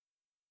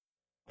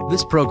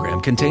This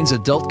program contains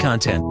adult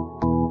content.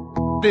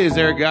 Is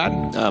there a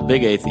God?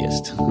 Big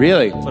atheist.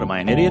 Really? What, am I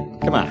an idiot?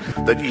 Come on.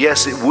 That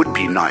yes, it would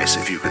be nice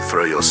if you could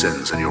throw your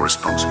sins and your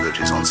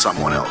responsibilities on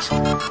someone else.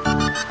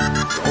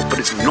 But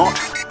it's not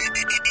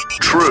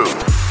true.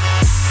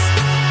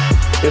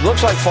 It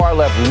looks like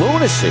far-left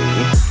lunacy.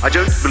 I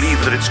don't believe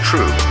that it's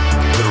true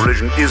that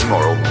religion is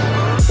moral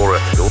or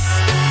ethical.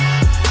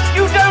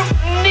 You don't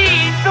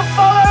need to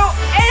follow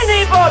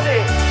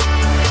anybody!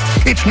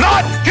 It's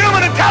not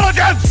human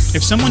intelligence!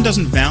 If someone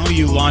doesn't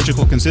value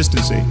logical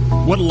consistency,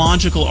 what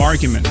logical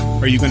argument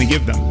are you going to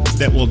give them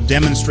that will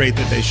demonstrate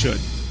that they should?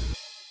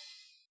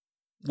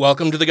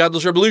 Welcome to the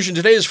Godless Revolution.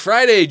 Today is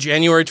Friday,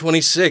 January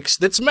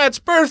 26th. It's Matt's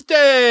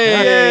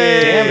birthday!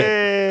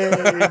 Yay!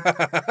 Damn it.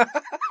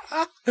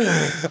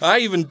 I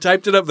even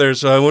typed it up there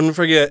so I wouldn't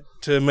forget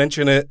to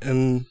mention it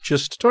and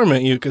just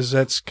torment you, because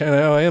that's kind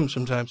of how I am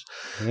sometimes.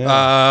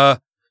 Yeah.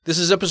 This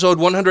is episode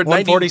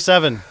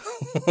 147.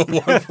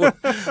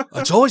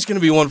 It's always going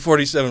to be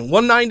 147.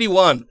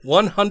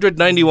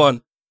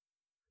 191.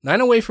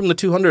 9 away from the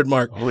 200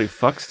 mark. Holy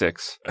fuck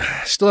sticks.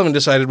 Still haven't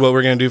decided what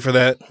we're going to do for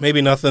that.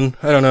 Maybe nothing.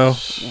 I don't know.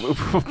 We'll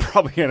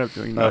probably end up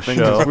doing nothing.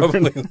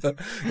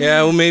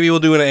 Yeah, well, maybe we'll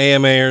do an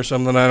AMA or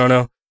something. I don't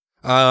know.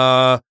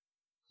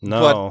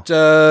 No.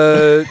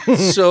 But,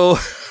 so...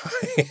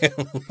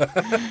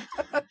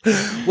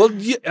 Well,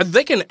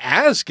 they can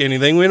ask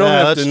anything. We don't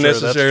have to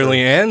necessarily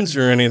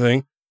answer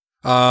anything.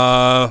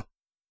 I'm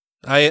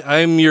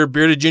your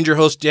bearded ginger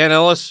host, Dan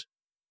Ellis.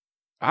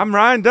 I'm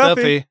Ryan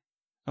Duffy.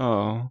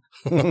 Oh.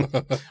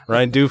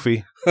 Ryan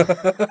Doofy.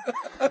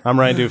 I'm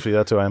Ryan Doofy.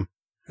 That's who I am.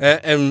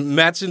 And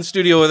Matt's in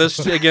studio with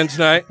us again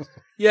tonight.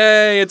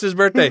 Yay, it's his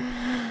birthday.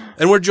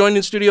 And we're joined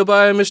in studio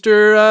by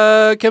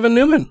Mr. Kevin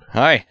Newman.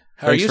 Hi.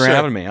 How are you, Thanks for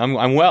having me.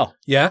 I'm well.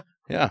 Yeah?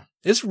 Yeah.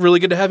 It's really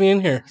good to have you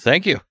in here.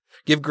 Thank you.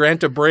 Give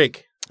Grant a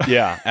break.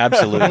 Yeah,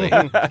 absolutely.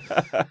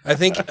 I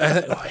think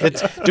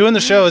it's doing the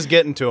show is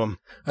getting to him.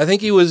 I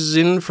think he was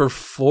in for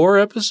 4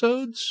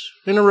 episodes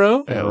in a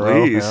row. At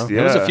least, yeah.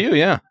 It was a few,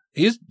 yeah.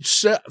 He's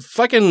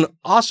fucking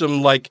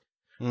awesome. Like,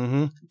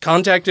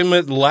 contact him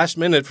at the last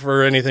minute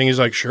for anything. He's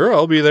like, sure,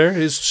 I'll be there.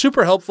 He's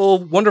super helpful,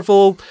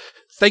 wonderful.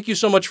 Thank you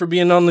so much for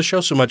being on the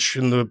show so much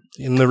in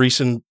the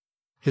recent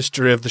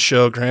history of the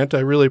show, Grant. I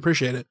really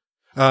appreciate it.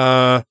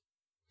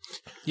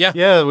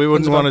 Yeah, we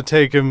wouldn't want to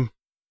take him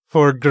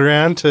for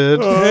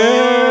granted.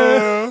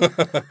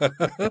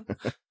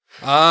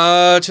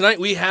 Tonight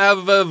we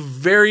have a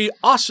very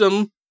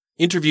awesome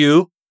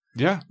interview.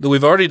 Yeah. That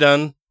we've already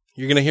done.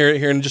 You're going to hear it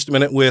here in just a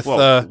minute with...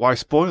 Well, why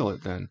spoil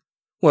it then?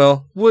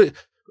 Well,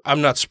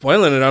 I'm not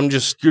spoiling it. I'm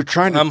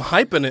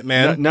hyping it,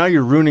 man. Now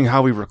you're ruining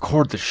how we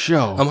record the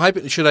show. I'm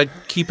hyping. Should I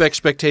keep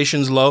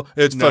expectations low?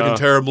 It's fucking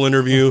terrible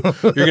interview.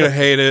 You're going to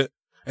hate it.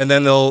 And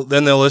then they'll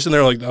listen.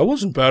 They're like, that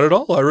wasn't bad at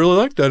all. I really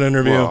liked that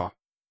interview. Wow.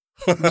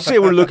 Say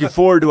we're looking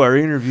forward to our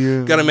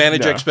interview. Got to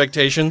manage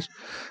expectations.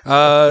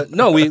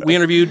 No, we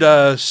interviewed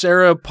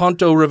Sarah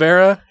Ponto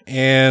Rivera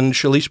and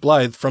Shalise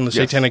Blythe from the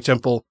Satanic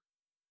Temple.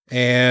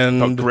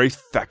 And Grey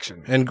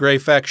Faction. And Grey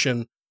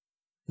Faction.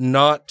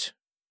 Not,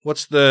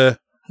 what's the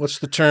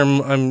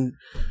term?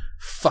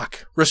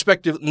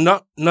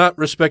 Not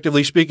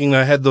respectively speaking,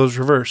 I had those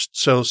reversed.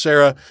 So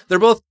Sarah, they're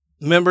both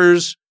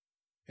members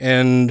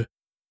and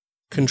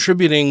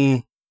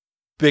contributing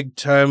big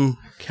time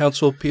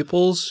council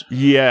peoples.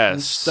 Yes.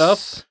 And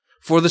stuff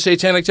for the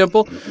Satanic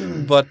Temple.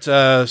 But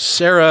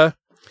Sarah,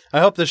 I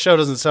hope this show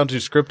doesn't sound too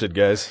scripted,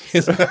 guys.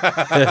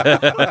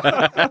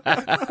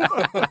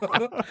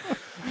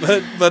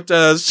 but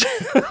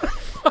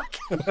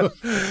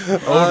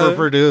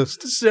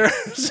overproduced.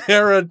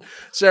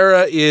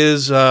 Sarah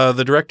is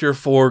the director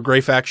for Grey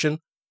Faction,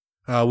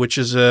 which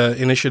is an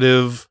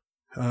initiative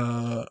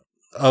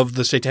of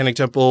the Satanic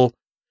Temple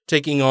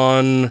taking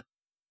on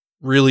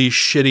really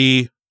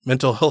shitty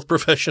mental health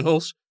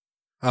professionals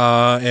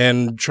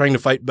and trying to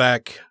fight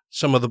back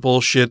some of the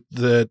bullshit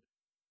that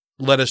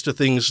led us to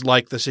things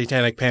like the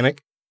Satanic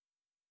Panic.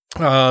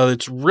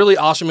 It's a really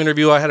awesome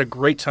interview. I had a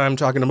great time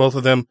talking to both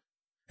of them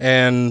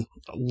and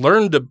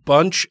learned a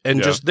bunch,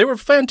 and they were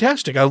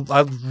fantastic.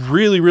 I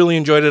really, really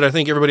enjoyed it. I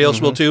think everybody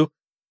else will too.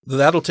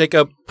 That'll take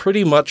up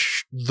pretty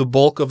much the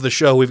bulk of the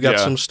show. We've got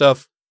some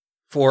stuff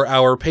for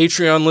our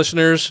Patreon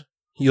listeners.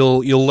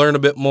 You'll learn a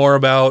bit more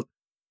about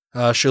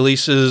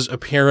Shalise's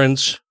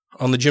appearance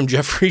on the Jim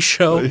Jeffries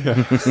show.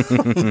 Yeah.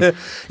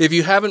 If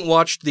you haven't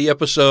watched the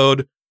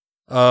episode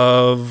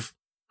of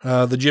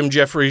the Jim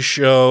Jeffries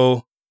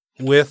show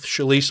with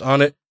Shalise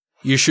on it,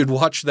 you should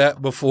watch that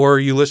before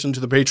you listen to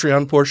the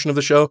Patreon portion of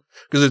the show,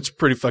 because it's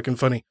pretty fucking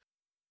funny.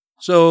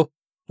 So,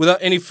 without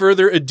any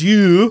further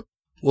ado,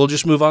 we'll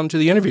just move on to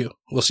the interview.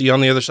 We'll see you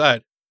on the other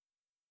side.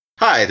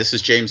 Hi, this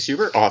is James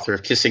Hubert, author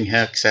of Kissing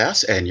Heck's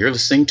Ass, and you're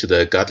listening to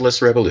the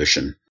Godless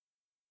Revolution.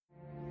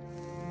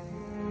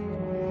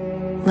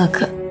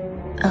 Look,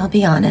 I'll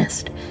be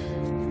honest.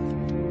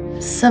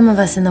 Some of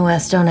us in the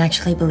West don't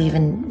actually believe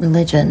in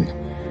religion.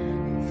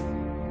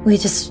 We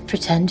just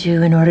pretend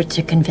to in order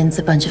to convince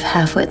a bunch of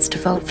half-wits to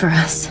vote for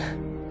us.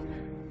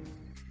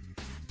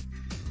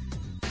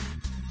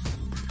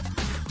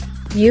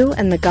 You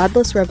and the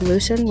Godless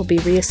Revolution will be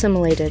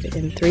reassimilated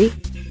in 3,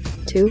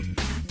 2,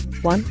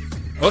 1.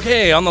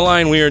 Okay, on the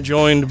line we are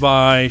joined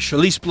by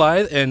Shalise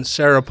Blythe and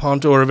Sarah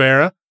Ponto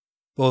Rivera,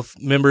 both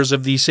members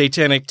of the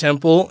Satanic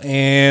Temple,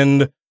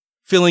 and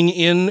filling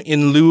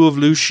in lieu of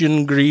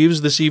Lucian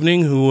Greaves this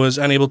evening, who was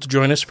unable to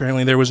join us.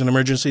 Apparently there was an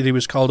emergency that he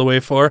was called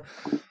away for.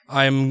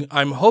 I'm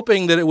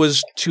hoping that it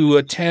was to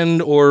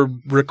attend or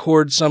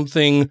record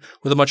something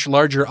with a much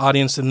larger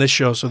audience than this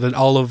show, so that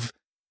all of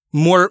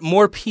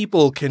more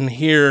people can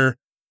hear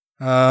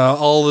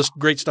all this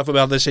great stuff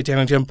about the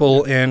Satanic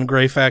Temple and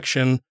Grey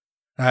Faction.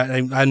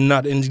 I'm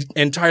not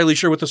entirely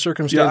sure what the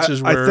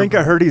circumstances were. I think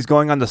I heard he's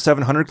going on the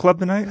 700 Club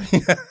tonight.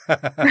 Yeah,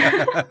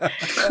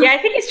 I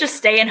think he's just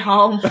staying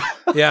home.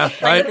 Yeah,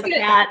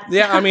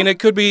 I mean, it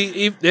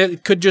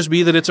could just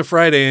be that it's a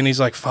Friday and he's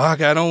like,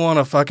 "Fuck, I don't want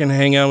to fucking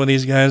hang out with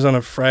these guys on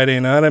a Friday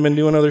night. I've been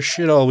doing other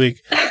shit all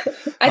week."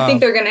 I think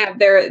they're gonna have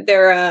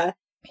their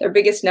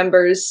biggest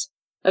numbers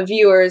of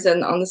viewers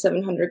and on the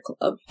 700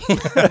 Club.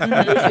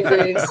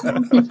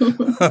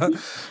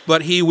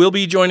 But he will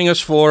be joining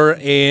us for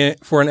an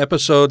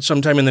episode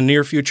sometime in the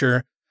near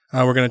future.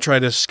 We're going to try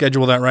to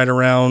schedule that right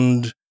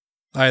around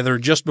either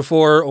just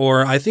before,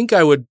 or I think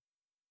I would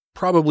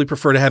probably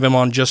prefer to have him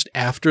on just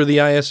after the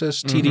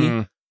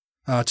ISSTD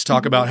to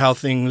talk about how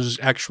things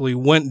actually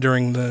went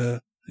during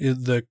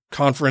the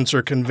conference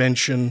or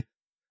convention,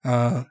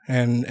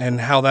 and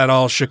how that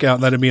all shook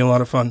out. That'd be a lot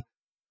of fun.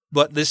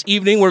 But this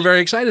evening, we're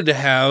very excited to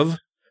have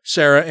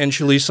Sarah and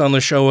Shalise on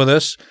the show with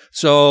us.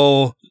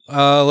 So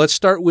let's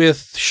start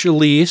with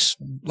Shalise.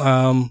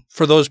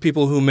 For those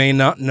people who may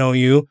not know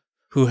you,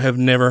 who have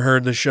never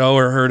heard the show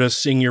or heard us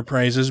sing your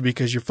praises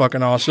because you're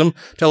fucking awesome,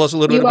 tell us a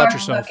little bit about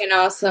yourself. You are fucking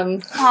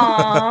awesome.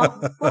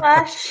 Aw,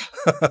 blush.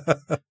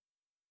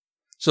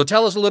 So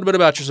tell us a little bit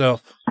about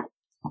yourself.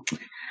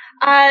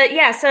 So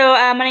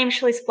my name is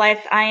Shalise Blythe.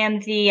 I am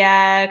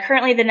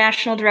currently the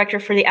National Director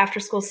for the After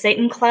School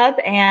Satan Club,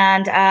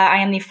 and I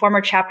am the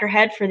former chapter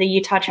head for the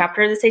Utah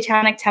chapter of the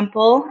Satanic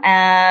Temple,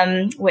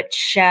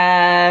 which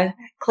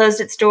closed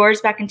its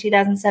doors back in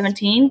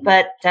 2017.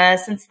 But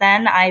since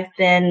then, I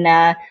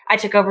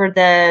took over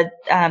the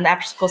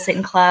After School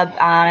Satan Club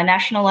on a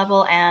national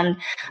level, and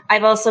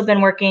I've also been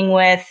working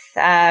with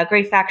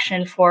Grey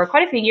Faction for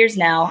quite a few years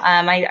now.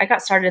 I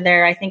got started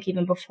there, I think,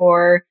 even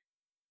before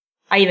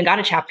I even got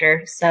a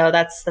chapter. So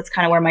that's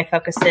kind of where my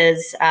focus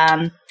is,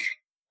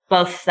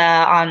 both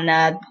on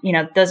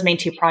those main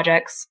two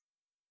projects.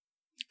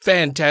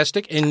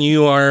 Fantastic. And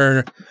you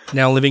are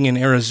now living in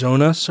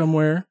Arizona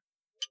somewhere?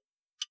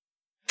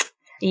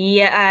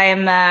 Yeah,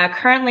 I'm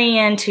currently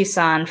in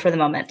Tucson for the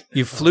moment.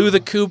 You flew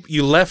the coop,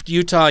 you left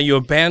Utah, you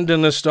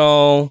abandoned us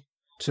all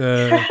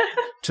to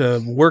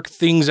work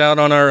things out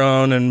on our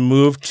own and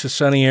moved to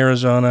sunny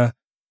Arizona.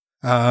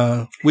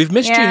 We've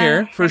missed you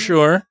here, for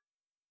sure.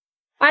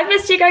 I've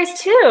missed you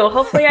guys too.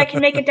 Hopefully I can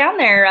make it down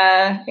there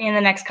in the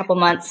next couple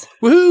months.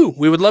 Woohoo!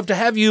 We would love to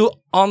have you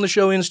on the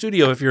show in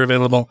studio if you're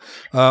available.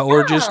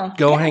 Or just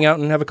go hang out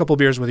and have a couple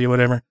beers with you,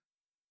 whatever.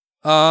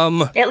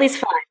 At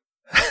least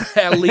 5.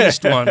 At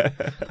least one.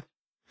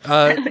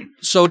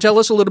 So tell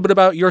us a little bit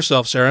about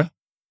yourself, Sarah.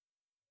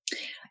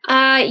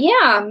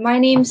 My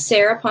name's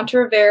Sarah Ponto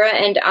Rivera,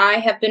 and I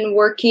have been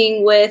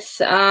working with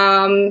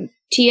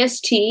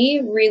TST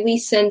really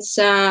since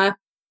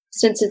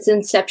its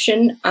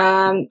inception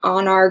on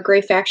our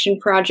Grey Faction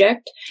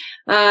project.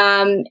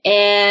 And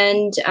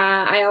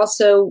I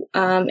also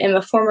am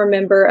a former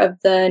member of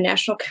the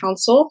National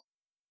Council,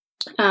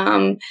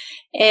 and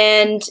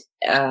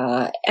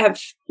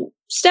have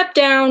stepped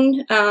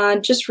down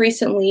just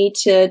recently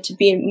to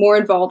be more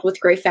involved with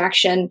Grey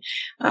Faction.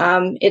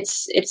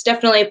 It's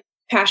definitely a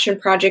passion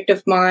project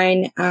of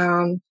mine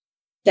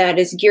that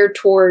is geared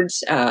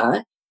towards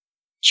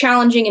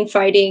challenging and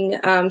fighting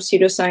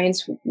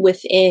pseudoscience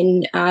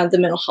within the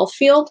mental health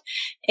field,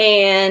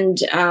 and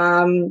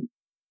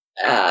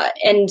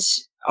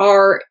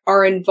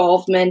our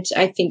involvement,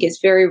 I think, is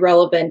very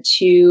relevant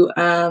to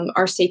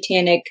our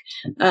satanic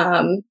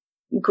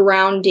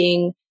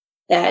grounding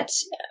that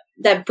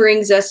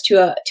brings us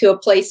to a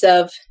place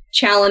of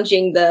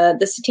challenging the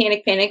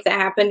satanic panic that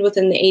happened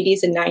within the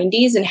 80s and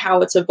 90s and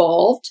how it's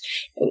evolved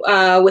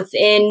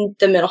within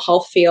the mental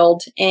health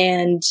field.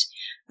 And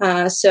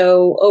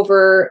so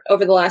over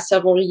the last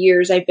several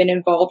years, I've been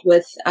involved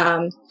with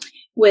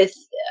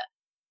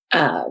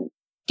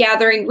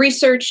gathering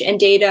research and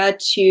data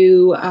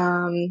to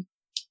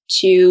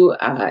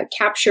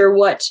capture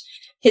what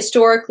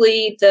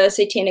historically the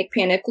satanic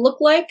panic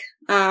looked like,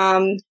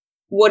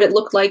 what it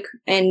looked like,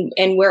 and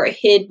where it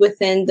hid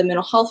within the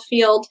mental health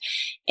field,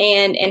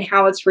 and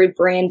how it's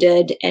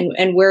rebranded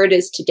and where it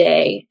is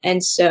today.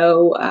 And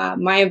so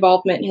my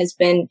involvement has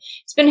been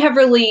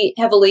heavily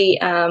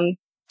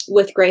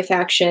with Grey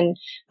Faction,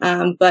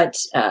 but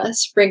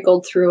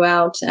sprinkled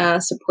throughout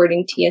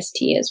supporting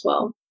TST as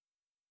well.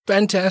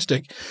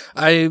 Fantastic.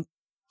 I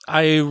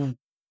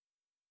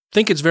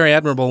think it's very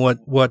admirable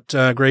what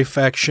Grey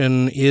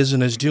Faction is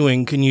and is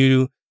doing. Can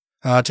you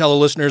tell the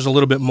listeners a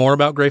little bit more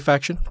about Grey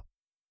Faction?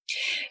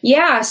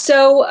 Yeah,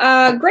 so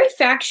Grey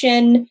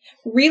Faction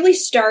really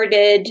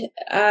started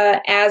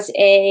as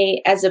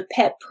a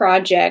pet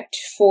project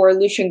for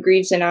Lucien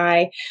Greaves and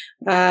I.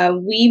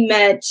 We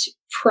met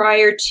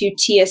prior to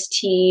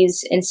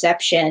TST's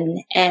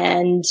inception,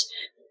 and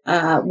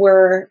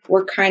we're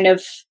kind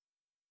of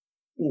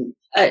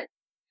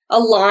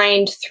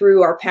aligned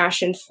through our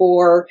passion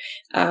for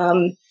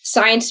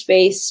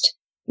science-based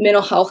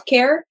mental health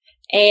care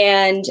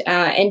and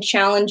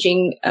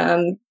challenging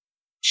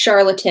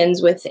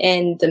charlatans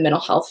within the mental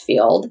health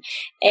field.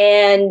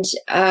 And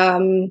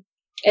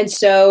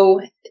so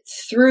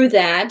through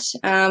that,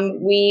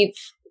 we've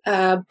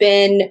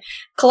been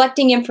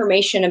collecting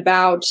information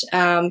about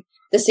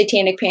the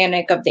satanic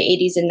panic of the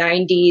 80s and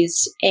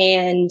 90s,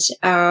 and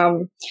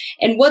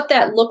what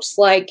that looks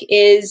like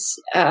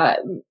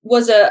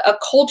was a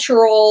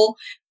cultural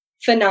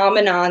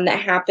phenomenon that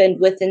happened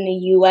within the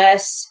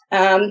U.S.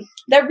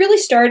 That really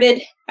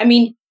started. I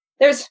mean,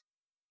 there's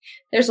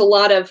a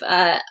lot of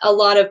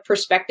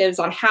perspectives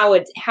on how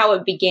it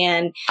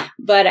began,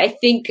 but I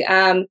think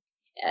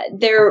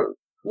there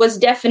was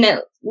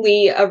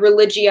definitely a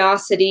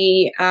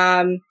religiosity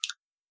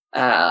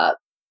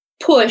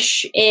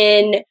push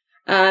in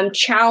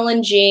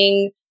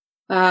challenging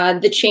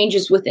the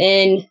changes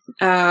within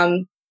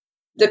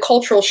the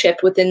cultural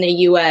shift within the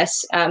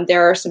U.S.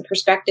 There are some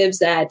perspectives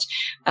that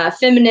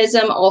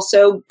feminism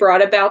also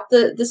brought about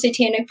the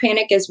satanic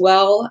panic as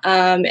well,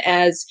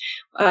 as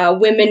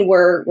women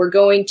were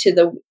going to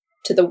the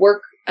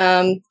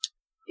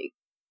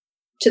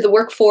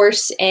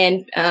workforce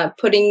and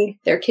putting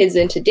their kids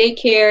into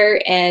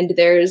daycare, and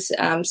there's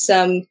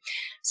some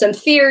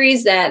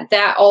theories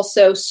that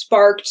also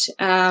sparked.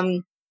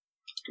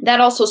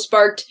 That also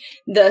sparked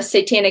the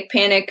satanic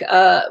panic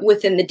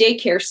within the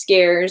daycare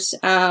scares.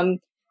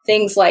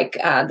 Things like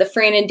the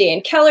Fran and Dan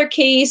Keller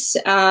case,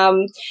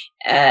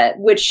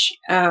 which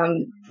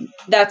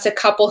that's a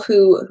couple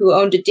who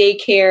owned a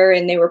daycare,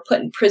 and they were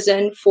put in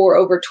prison for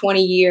over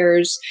 20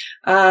 years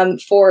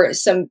for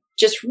some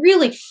just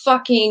really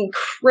fucking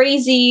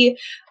crazy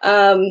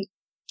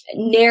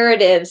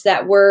narratives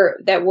that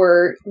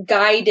were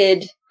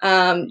guided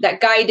that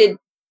guided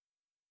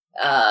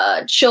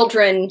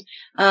children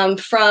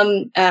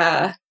from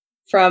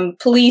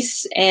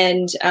police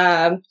and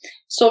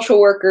social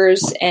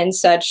workers and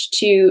such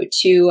to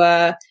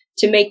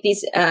make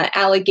these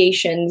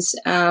allegations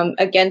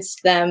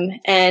against them.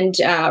 And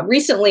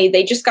recently,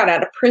 they just got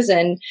out of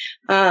prison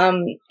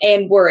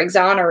and were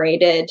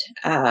exonerated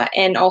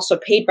and also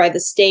paid by the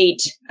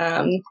state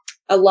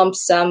a lump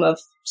sum of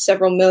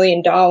several $1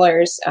 million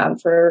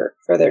for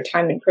their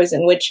time in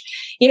prison. Which,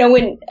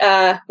 when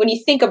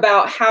you think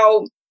about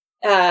how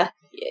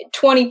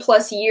 20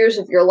 plus years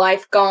of your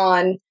life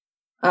gone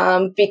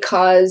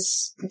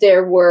because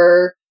there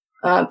were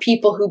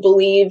people who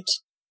believed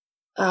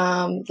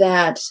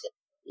that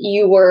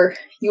you were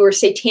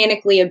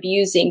satanically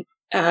abusing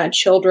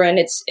children.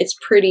 It's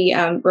pretty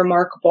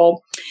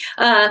remarkable.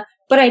 But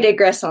I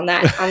digress on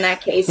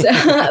that case.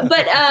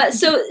 But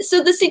so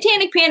the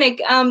satanic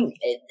panic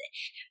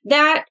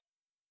that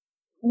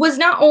was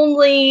not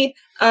only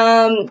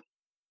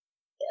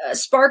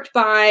sparked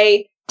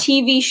by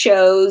TV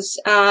shows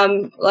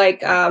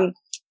like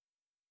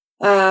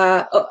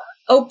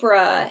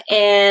Oprah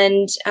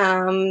and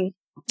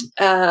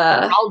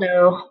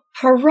Geraldo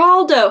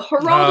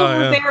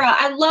Rivera. Yeah.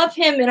 I love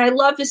him, and I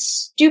love his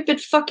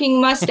stupid fucking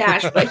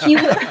mustache. But he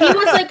was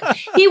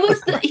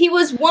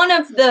one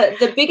of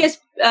the biggest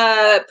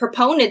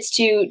proponents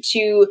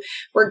to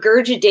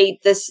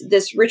regurgitate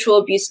this ritual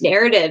abuse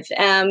narrative,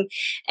 and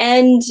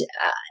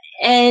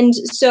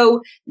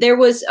so there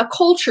was a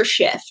culture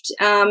shift,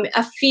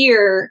 a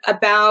fear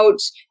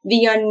about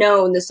the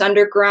unknown, this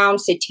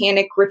underground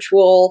satanic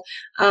ritual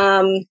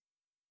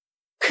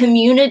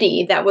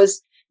community that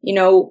was,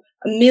 1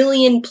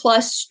 million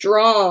plus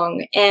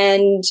strong,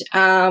 and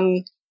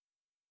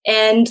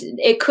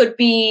it could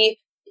be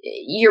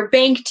your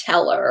bank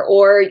teller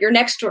or your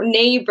next door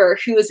neighbor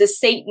who is a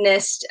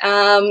Satanist,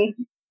 and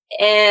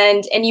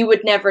you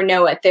would never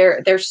know it.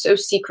 They're so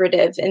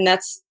secretive, and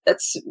that's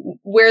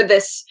where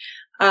this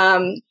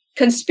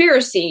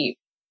conspiracy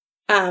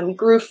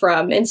grew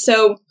from. And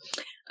so,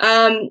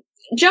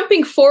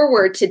 jumping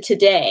forward to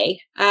today,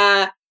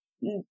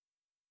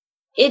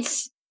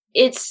 it's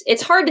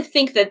hard to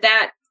think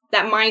that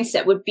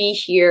mindset would be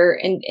here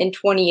in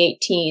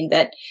 2018,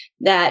 that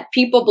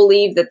people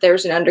believe that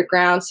there's an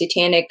underground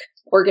satanic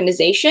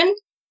organization.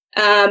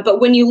 But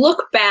when you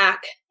look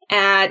back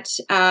at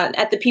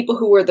the people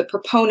who were the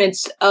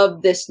proponents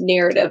of this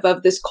narrative,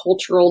 of this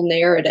cultural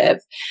narrative,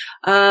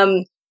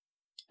 of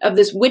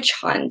this witch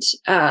hunt,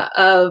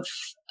 of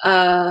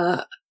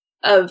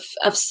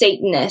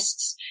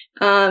Satanists,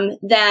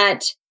 that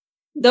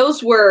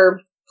those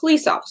were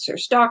police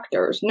officers,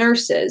 doctors,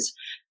 nurses,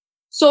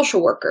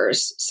 social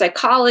workers,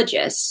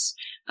 psychologists,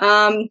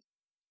 and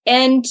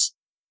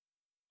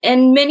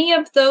many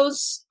of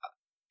those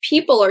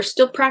people are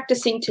still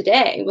practicing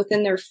today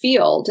within their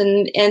field,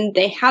 and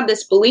they had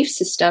this belief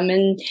system,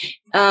 and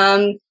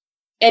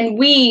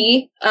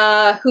we,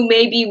 who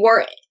maybe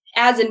weren't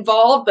as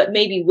involved, but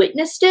maybe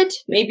witnessed it,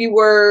 maybe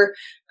we're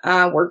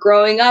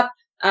growing up,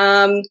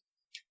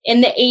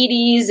 in the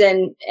 80s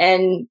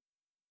and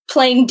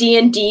playing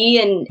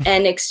D&D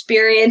and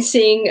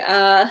experiencing,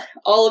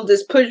 all of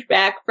this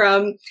pushback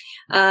from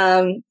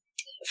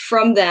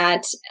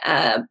that.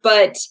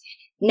 But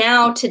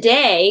now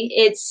today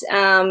it's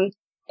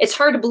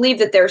hard to believe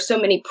that there are so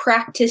many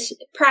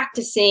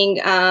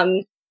practicing,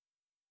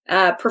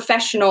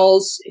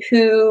 professionals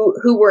who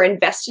were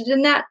invested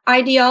in that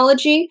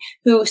ideology,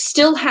 who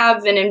still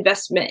have an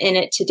investment in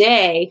it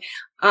today,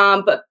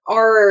 but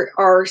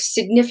are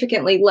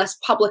significantly less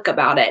public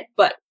about it,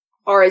 but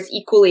are as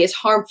equally as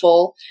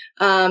harmful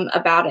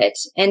about it.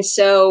 And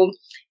so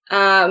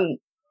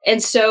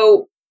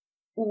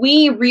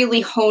we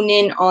really hone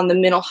in on the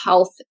mental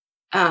health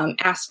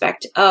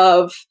aspect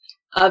of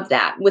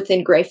that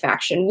within Gray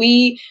Faction.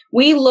 We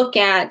look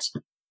at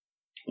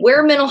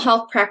where mental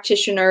health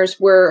practitioners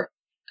were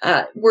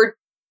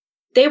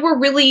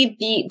really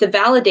the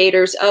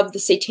validators of the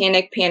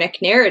satanic panic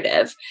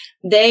narrative.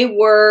 They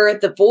were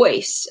the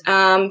voice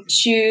to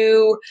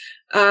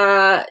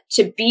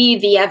be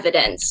the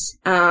evidence,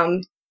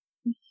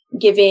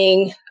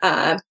 giving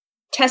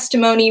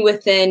testimony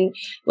within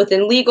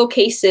legal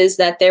cases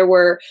that there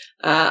were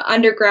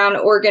underground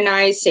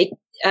organized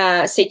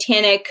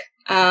satanic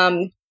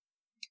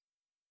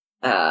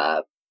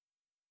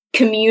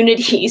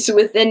communities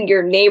within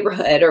your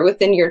neighborhood or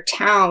within your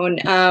town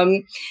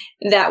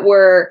that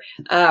were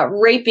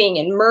raping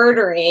and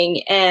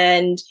murdering,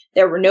 and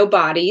there were no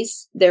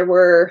bodies. There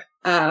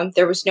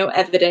was no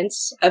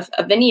evidence of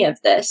any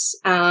of this,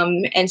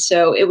 and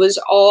so it was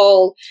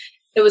all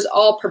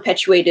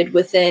perpetuated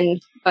within,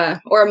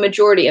 or a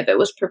majority of it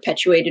was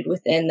perpetuated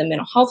within the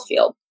mental health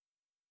field.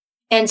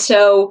 And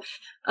so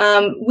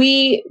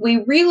we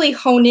really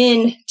hone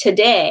in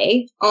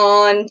today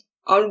on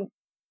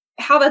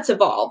how that's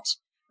evolved,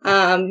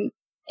 and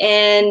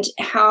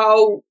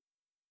how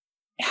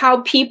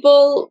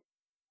people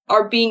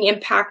are being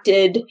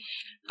impacted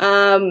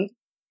by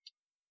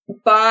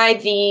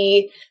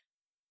the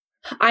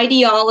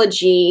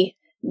ideology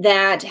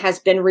that has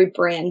been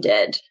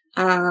rebranded,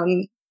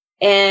 and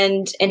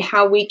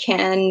how we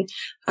can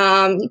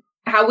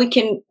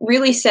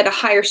really set a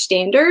higher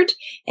standard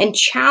and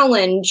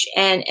challenge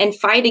and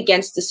fight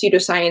against the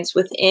pseudoscience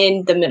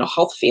within the mental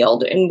health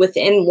field and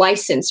within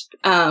licensed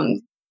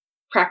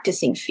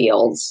practicing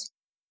fields.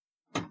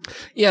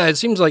 Yeah, it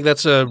seems like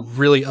that's a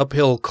really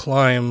uphill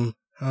climb.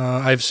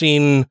 I've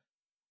seen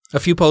a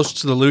few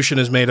posts that Lucian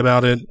has made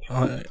about it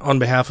on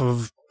behalf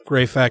of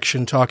Gray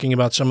Faction, talking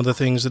about some of the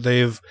things that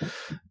they've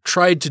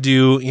tried to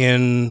do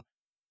in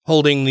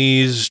holding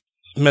these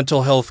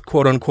mental health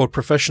quote-unquote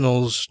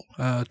professionals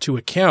to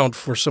account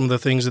for some of the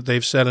things that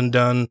they've said and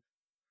done.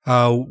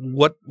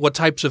 What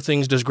types of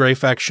things does Gray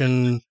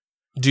Faction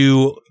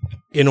do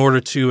in order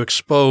to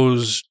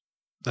expose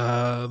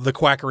the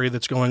quackery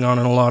that's going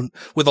on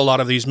with a lot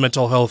of these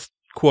mental health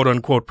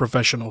quote-unquote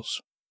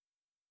professionals?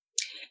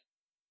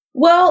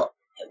 Well,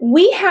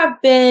 we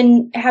have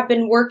been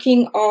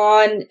working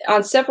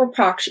on several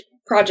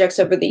projects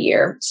over the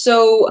year.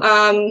 So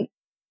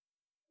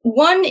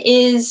one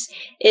is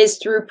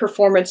through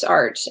performance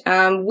art.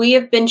 We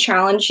have been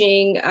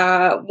challenging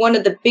one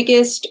of the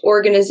biggest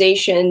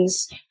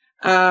organizations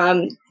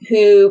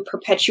who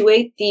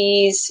perpetuate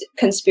these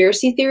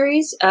conspiracy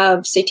theories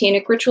of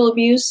satanic ritual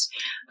abuse.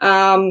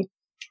 And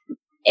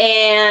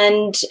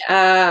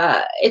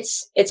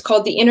it's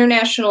called the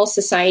International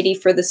Society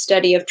for the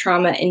Study of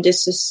Trauma and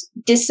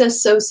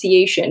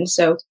Disassociation.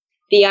 So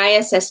the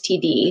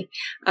ISSTD.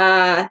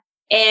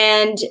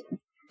 And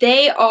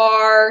they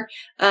are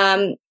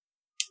an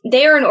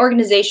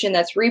organization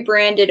that's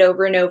rebranded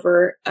over and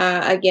over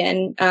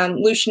again.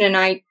 Lucian and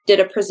I did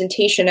a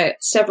presentation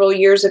several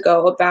years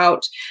ago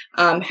about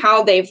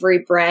how they've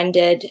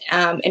rebranded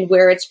and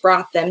where it's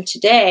brought them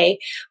today.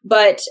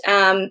 But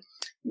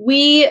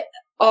we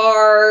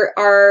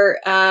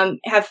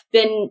have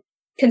been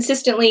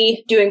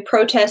consistently doing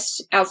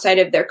protests outside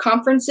of their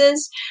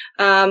conferences,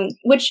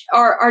 which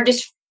are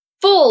just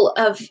full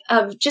of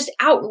just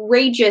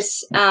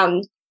outrageous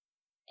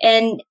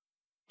and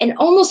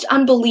almost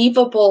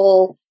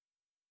unbelievable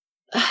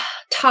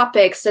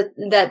topics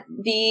that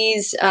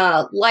these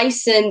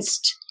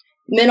licensed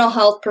mental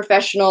health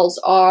professionals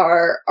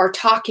are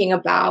talking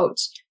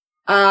about.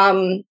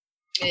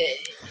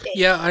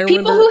 Yeah, I remember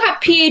people who have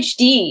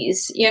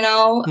PhDs,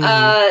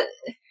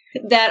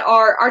 that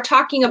are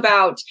talking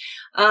about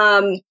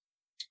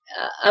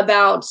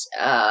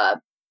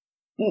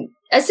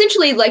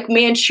essentially like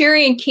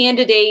Manchurian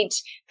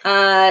Candidate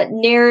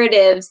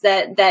narratives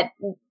that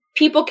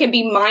people can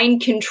be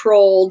mind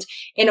controlled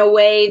in a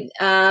way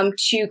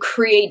to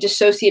create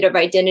dissociative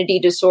identity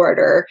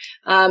disorder,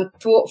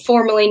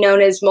 formerly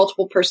known as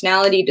multiple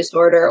personality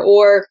disorder.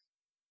 Or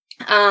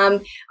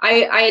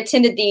I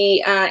attended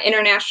the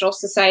International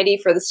Society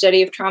for the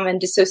Study of Trauma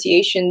and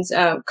Dissociations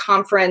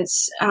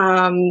conference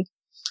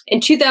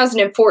in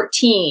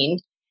 2014.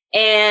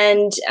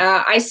 And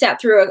I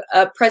sat through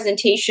a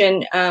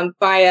presentation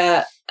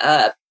by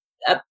a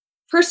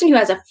person who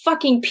has a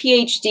fucking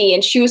PhD,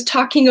 and she was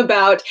talking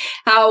about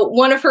how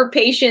one of her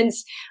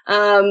patients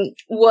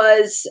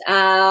was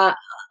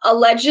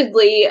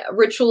allegedly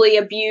ritually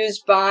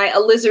abused by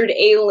a lizard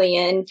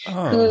alien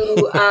who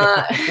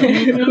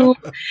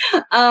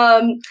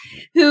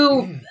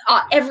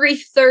every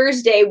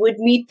Thursday would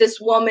meet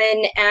this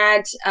woman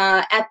at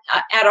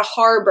a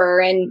harbor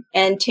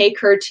and take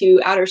her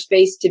to outer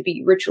space to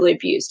be ritually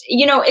abused.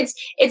 You know,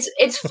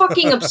 it's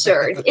fucking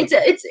absurd.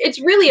 It's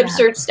really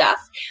absurd stuff.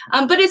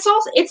 But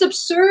it's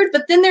absurd.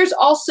 But then there's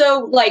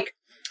also like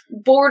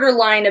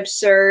borderline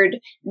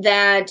absurd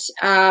that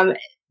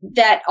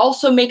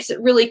also makes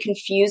it really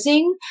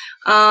confusing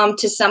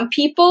to some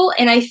people.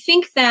 And I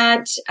think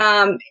that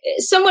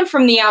someone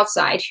from the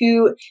outside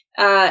who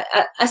a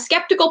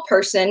skeptical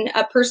person,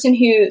 a person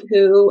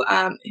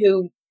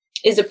who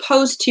is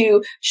opposed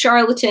to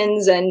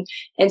charlatans and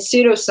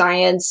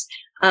pseudoscience,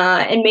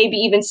 and maybe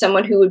even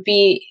someone who would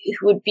be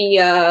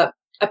a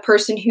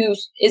person who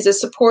is a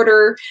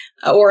supporter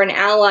or an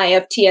ally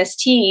of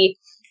TST,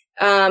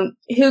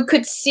 who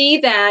could see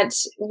that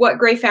what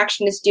Grey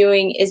Faction is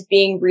doing is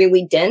being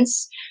really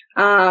dense,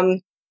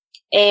 and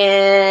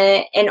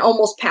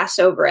almost pass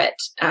over it,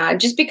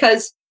 just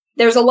because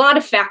there's a lot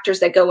of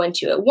factors that go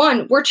into it.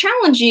 One, we're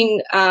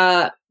challenging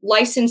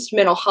licensed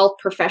mental health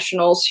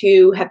professionals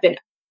who have been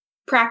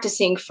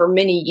practicing for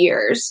many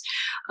years.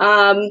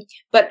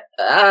 But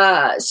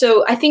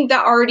so I think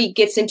that already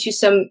gets into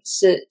some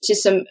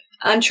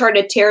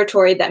uncharted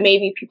territory that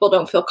maybe people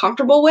don't feel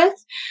comfortable with.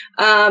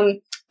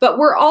 But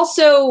we're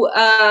also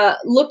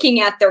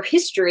looking at their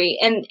history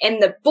and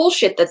the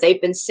bullshit that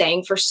they've been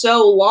saying for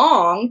so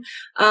long,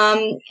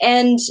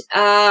 and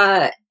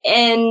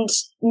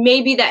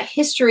maybe that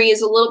history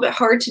is a little bit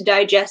hard to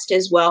digest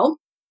as well.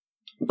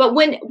 But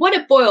what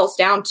it boils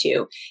down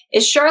to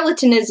is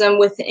charlatanism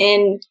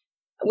within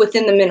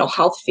the mental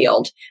health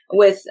field,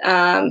 with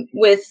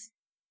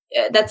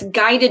that's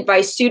guided by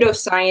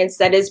pseudoscience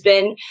that has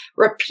been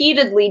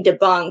repeatedly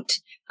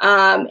debunked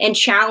and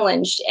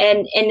challenged,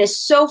 and is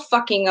so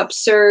fucking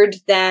absurd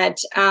that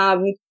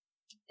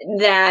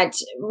that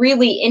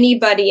really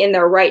anybody in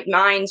their right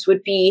minds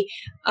would be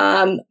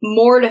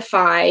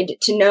mortified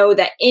to know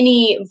that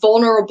any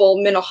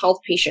vulnerable mental health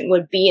patient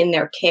would be in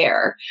their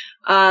care.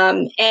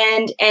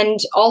 And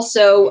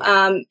also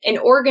an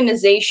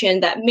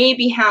organization that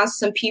maybe has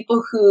some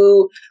people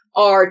who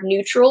are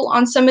neutral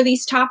on some of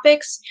these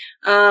topics.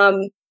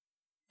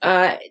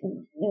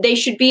 They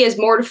should be as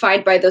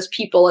mortified by those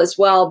people as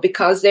well,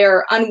 because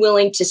they're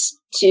unwilling to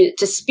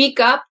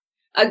speak up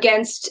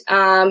against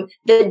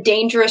the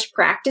dangerous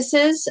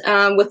practices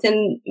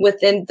within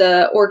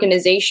the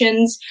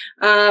organizations,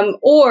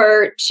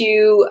 or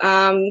to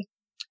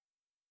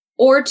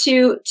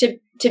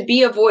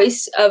be a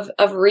voice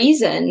of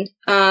reason,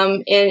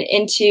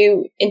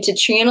 into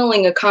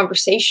channeling a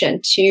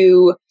conversation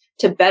to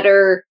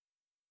better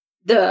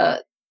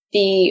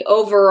the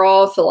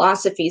overall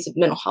philosophies of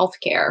mental health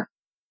care.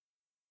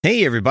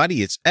 Hey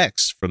everybody, it's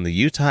X from the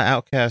Utah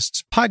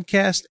Outcasts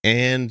podcast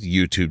and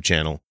YouTube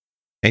channel,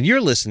 and you're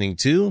listening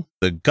to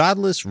The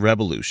Godless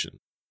Revolution.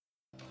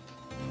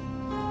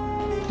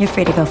 You're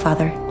free to go,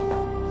 Father.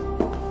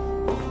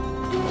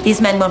 These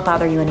men won't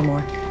bother you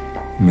anymore.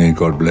 May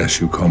God bless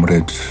you,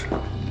 comrades.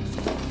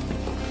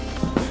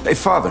 Hey,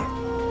 Father.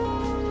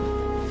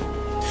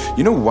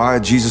 You know why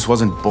Jesus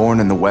wasn't born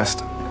in the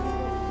West?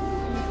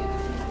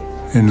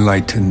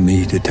 Enlighten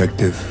me,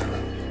 detective.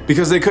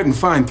 Because they couldn't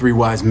find 3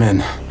 wise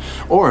men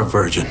or a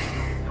virgin.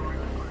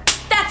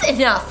 That's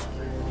enough!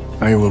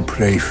 I will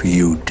pray for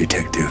you,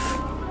 detective.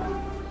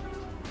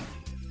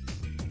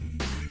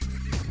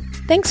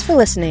 Thanks for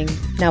listening.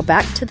 Now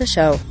back to the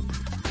show.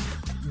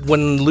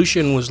 When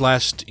Lucian was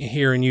last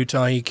here in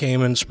Utah, he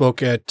came and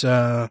spoke at,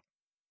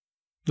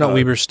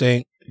 Weber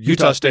State,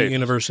 Utah State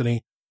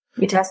University.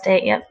 Utah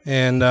State, yep.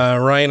 And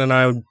Ryan and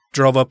I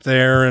drove up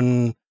there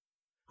and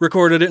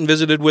recorded it and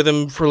visited with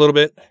him for a little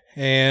bit.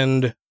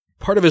 And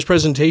part of his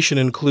presentation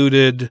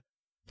included,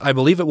 I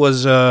believe it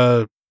was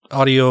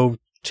audio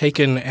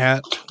taken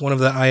at one of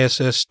the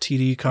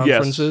ISSTD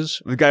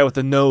conferences. Yes. The guy with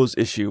the nose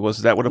issue,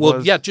 was that what it was?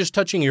 Well, yeah, just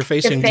touching your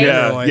face in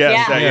general.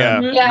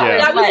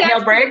 That was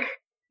Neil Brick.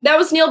 That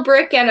was Neil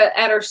Brick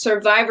at a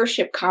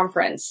survivorship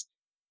conference.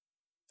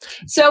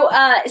 So,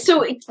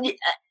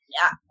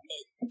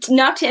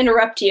 not to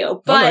interrupt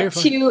you, but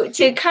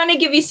to kind of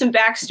give you some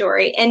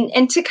backstory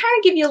and to kind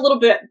of give you a little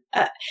bit.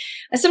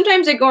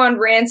 Sometimes I go on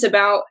rants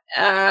about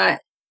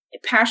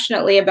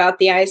passionately about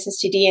the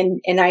ISSTD,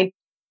 and I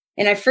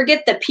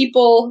forget that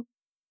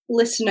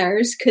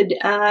listeners could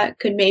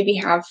maybe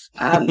have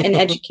an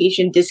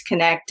education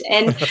disconnect.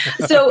 And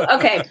so,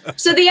 okay,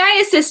 so the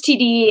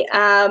ISSTD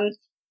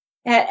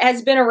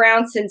has been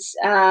around since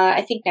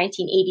I think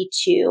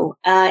 1982,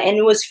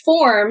 and was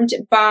formed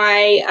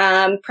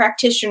by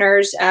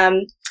practitioners,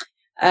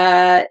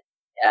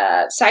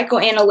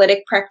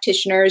 psychoanalytic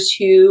practitioners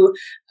who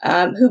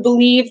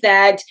believe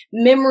that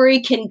memory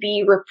can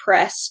be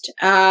repressed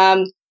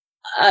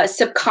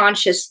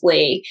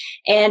subconsciously,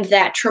 and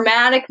that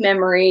traumatic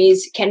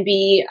memories can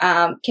be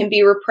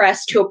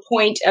repressed to a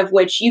point of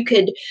which you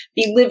could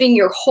be living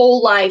your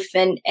whole life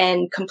and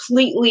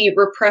completely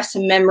repress a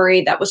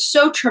memory that was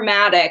so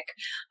traumatic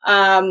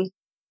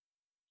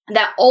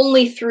that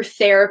only through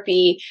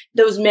therapy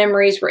those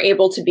memories were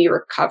able to be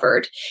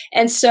recovered.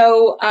 And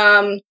so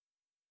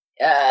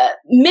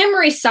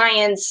memory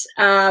science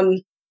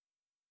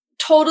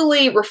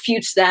totally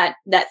refutes that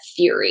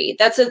theory.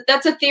 That's a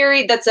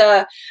theory that's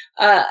a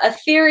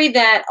theory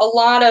that a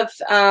lot of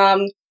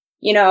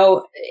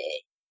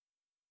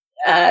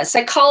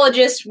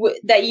psychologists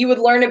that you would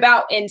learn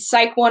about in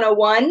Psych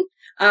 101,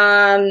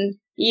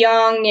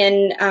 Jung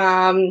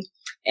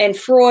and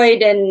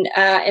Freud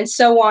and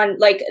so on.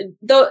 Like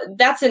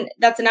that's an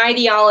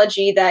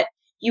ideology that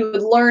you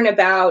would learn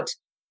about,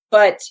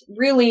 but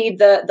really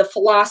the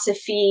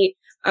philosophy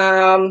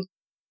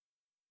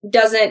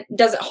doesn't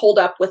hold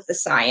up with the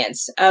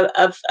science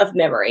of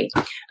memory.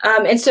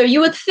 And so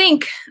you would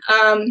think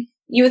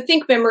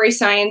memory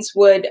science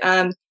would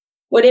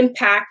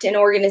impact an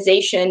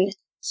organization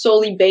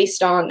solely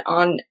based on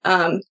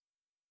a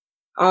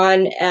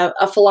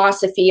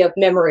philosophy of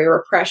memory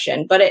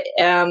repression, but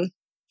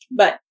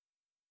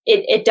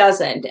it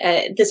doesn't.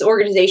 This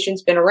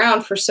organization's been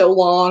around for so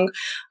long,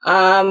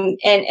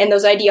 and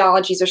those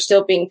ideologies are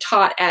still being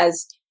taught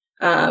as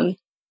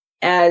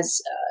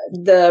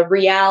the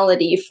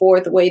reality for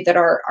the way that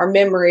our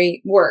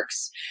memory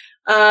works.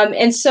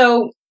 And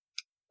so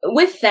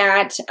with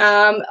that,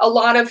 a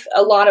lot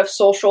of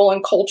social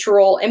and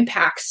cultural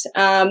impacts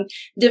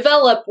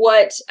develop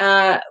what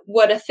a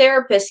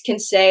therapist can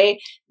say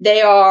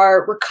they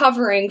are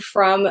recovering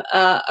from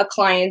a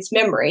client's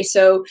memory.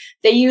 So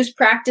they use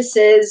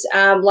practices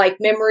like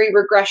memory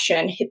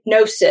regression,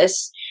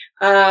 hypnosis.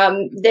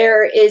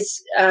 There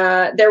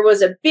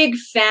was a big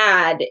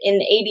fad in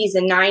the 80s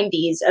and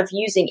 90s of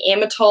using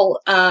amytal,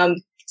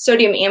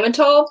 sodium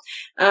amytal,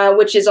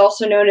 which is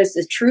also known as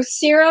the truth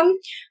serum.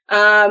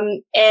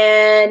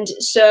 And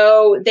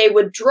so they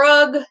would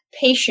drug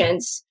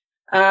patients,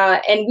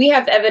 and we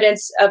have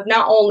evidence of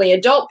not only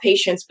adult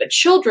patients, but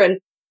children,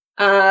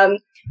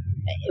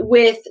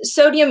 with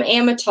sodium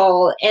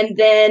amytal, and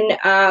then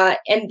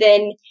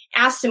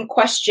ask them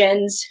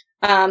questions,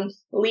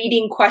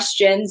 leading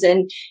questions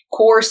and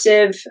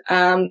coercive,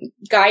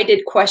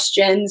 guided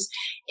questions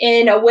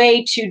in a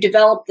way to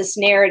develop this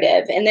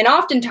narrative. And then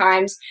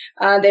oftentimes,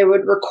 they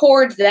would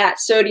record that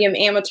sodium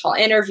amytal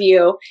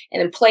interview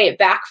and then play it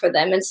back for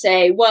them and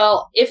say,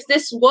 well, if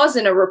this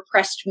wasn't a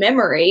repressed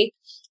memory,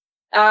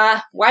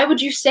 why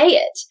would you say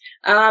it?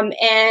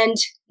 And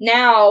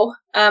now,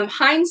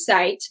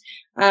 hindsight,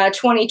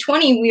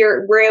 2020,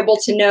 we're able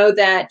to know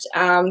that,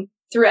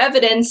 through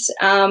evidence,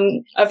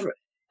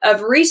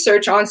 of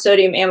research on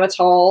sodium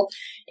amytal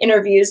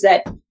interviews,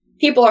 that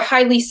people are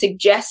highly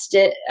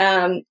suggestive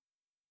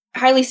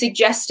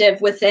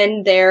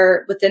within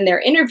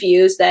their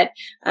interviews, that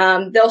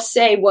they'll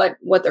say what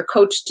they're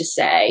coached to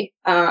say,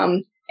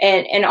 and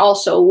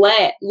also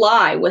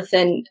lie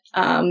within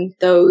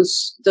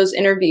those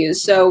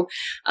interviews. So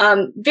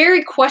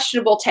very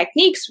questionable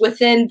techniques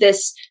within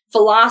this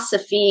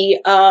philosophy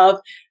of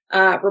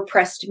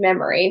repressed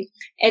memory.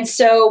 And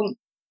so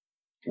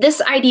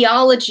this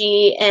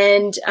ideology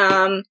and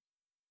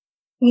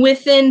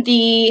within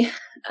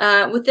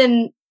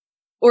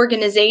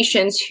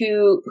organizations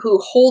who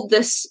hold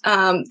this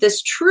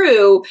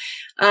true,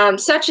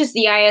 such as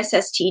the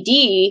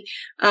ISSTD,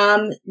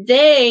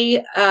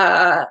 they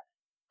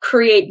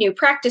create new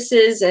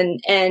practices and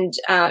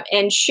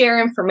share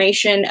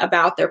information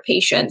about their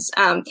patients.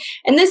 And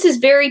this is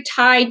very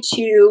tied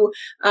to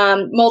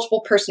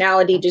multiple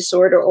personality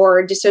disorder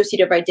or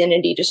dissociative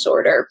identity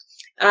disorder.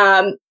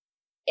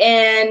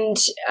 And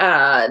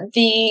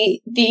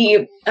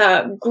the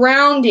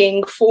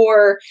grounding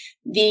for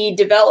the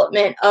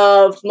development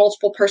of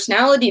multiple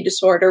personality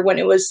disorder, when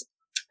it was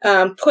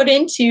put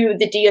into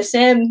the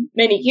DSM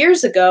many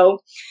years ago,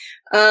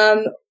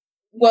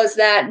 was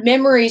that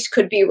memories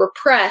could be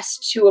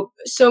repressed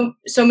so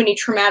many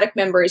traumatic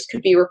memories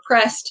could be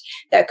repressed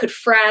that could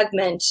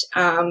fragment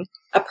a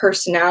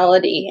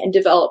personality and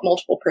develop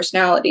multiple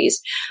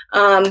personalities.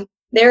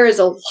 There is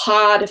a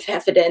lot of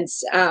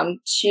evidence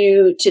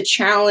to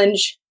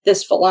challenge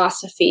this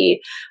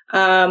philosophy,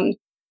 and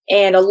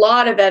a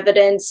lot of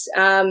evidence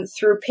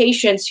through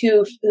patients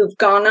who've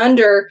gone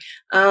under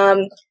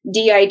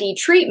DID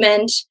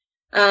treatment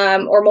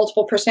or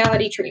multiple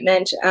personality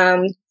treatment,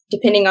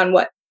 depending on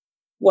what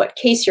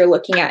case you're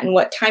looking at and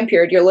what time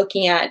period you're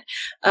looking at,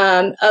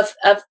 of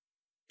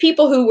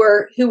people who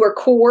were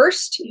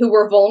coerced, who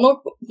were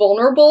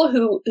vulnerable,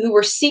 who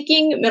were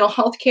seeking mental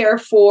health care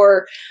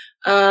for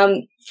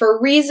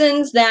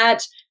reasons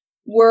that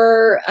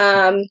were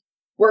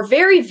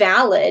very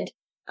valid,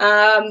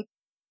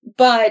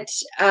 but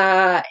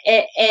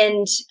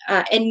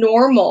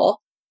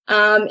normal,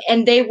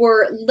 and they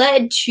were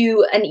led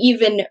to an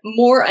even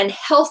more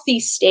unhealthy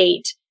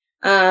state,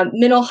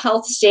 mental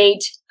health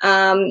state,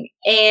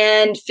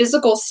 and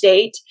physical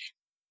state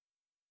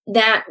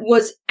that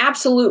was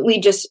absolutely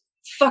just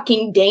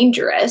fucking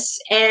dangerous.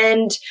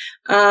 And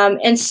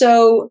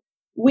so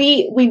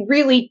we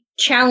really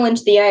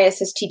challenge the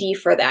ISSTD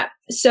for that.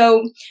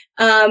 So,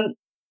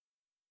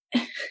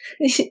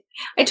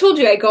 I told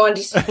you I go on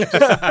just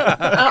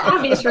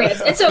obvious rants.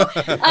 And so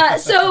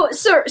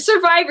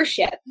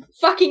survivorship,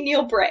 fucking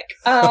Neil Brick.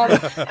 So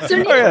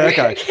Neil Brick,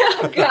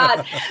 oh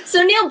God.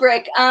 So Neil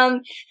Brick,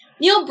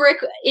 Neil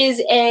Brick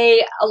is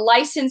a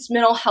licensed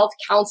mental health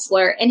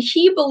counselor, and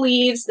he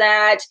believes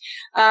that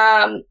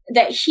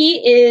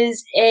he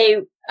is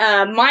a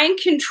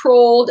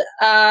mind-controlled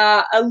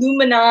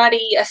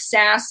Illuminati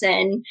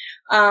assassin.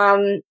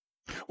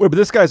 Wait, but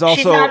this guy's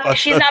also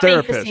she's a not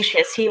therapist. being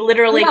facetious. He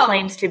literally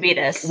claims to be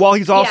this. Well,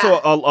 he's also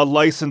a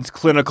licensed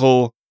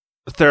clinical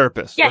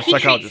therapist. Yeah, or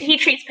psychologist. he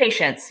treats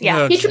patients.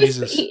 Yeah, he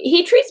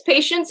treats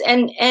patients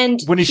and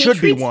when he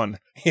should be one.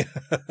 He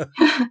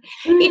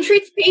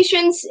treats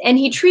patients, and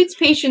he treats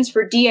patients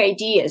for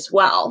DID as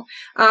well.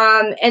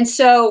 And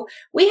so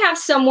we have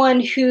someone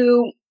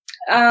who,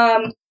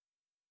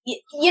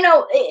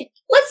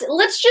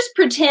 let's just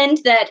pretend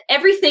that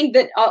everything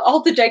that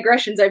all the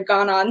digressions I've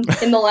gone on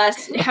in the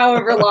last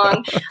however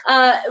long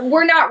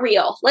were not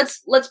real.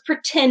 Let's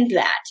pretend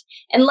that,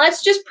 and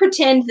let's just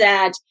pretend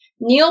that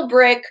Neil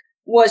Brick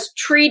was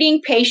treating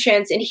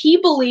patients, and he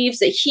believes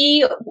that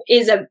he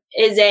is a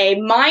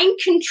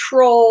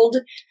mind-controlled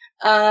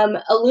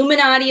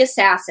Illuminati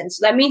assassin.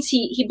 So that means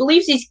he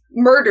believes he's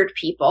murdered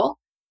people,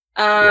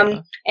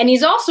 and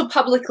he's also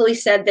publicly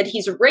said that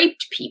he's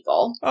raped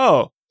people.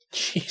 Oh.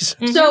 Jesus.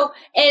 So,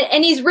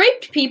 and he's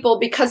raped people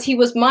because he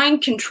was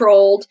mind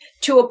controlled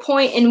to a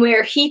point in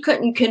where he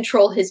couldn't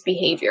control his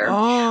behavior.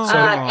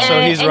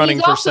 So he's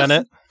running for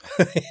Senate.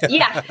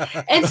 Yeah,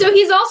 and so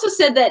he's also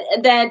said that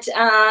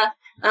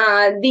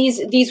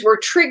these were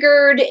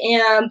triggered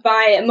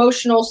by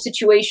emotional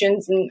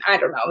situations, and I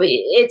don't know.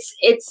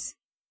 It's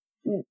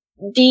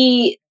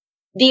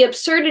the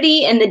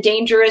absurdity and the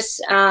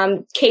dangerous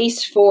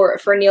case for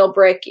Neil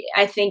Brick,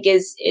 I think,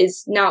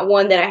 is not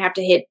one that I have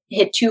to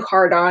hit too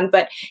hard on.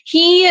 But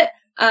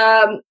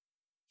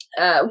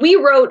we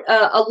wrote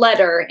a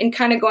letter, and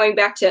kind of going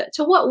back to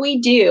what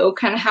we do,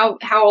 kind of how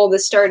all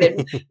this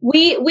started.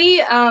 we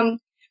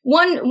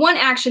one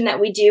action that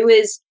we do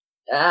is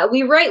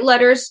we write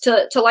letters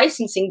to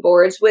licensing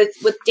boards with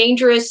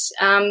dangerous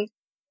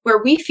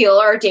where we feel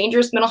are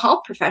dangerous mental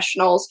health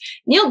professionals.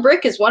 Neil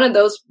Brick is one of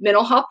those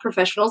mental health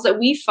professionals that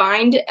we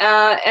find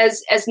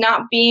as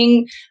not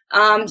being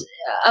of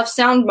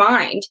sound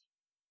mind.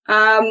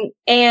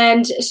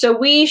 And so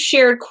we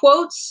shared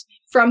quotes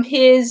from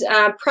his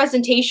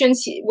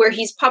presentations where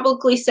he's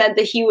publicly said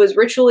that he was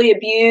ritually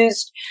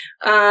abused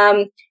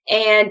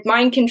and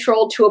mind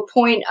controlled to a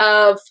point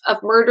of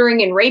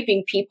murdering and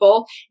raping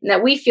people, and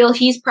that we feel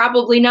he's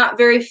probably not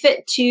very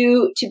fit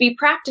to be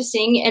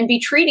practicing and be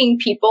treating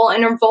people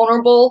in a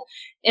vulnerable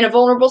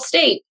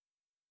state.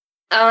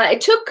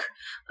 It took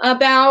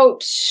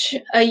about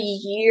a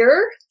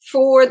year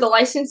for the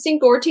licensing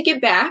board to get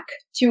back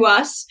to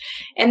us,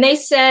 and they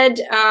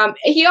said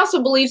he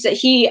also believes that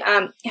he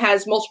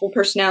has multiple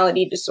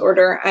personality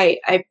disorder.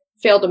 I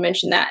failed to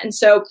mention that, and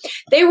so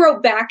they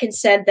wrote back and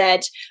said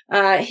that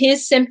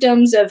his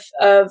symptoms of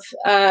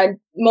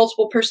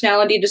multiple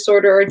personality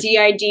disorder, or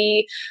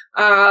DID,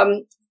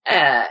 are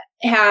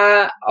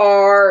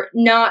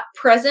not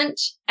present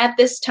at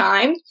this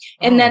time,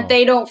 and that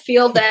they don't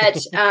feel that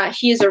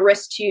he is a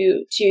risk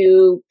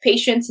to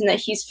patients, and that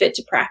he's fit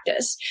to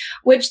practice,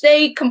 which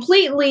they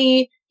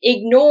completely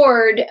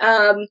ignored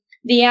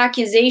the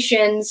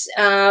accusations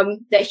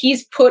that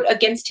he's put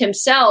against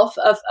himself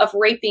of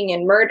raping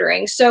and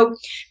murdering. So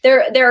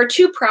there are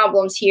two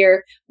problems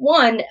here.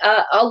 One,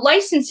 a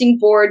licensing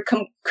board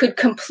could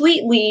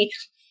completely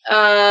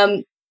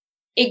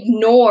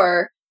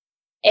ignore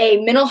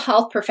a mental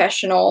health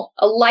professional,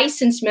 a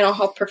licensed mental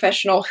health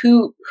professional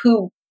who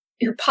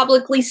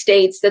publicly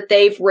states that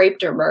they've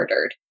raped or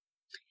murdered.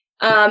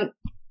 And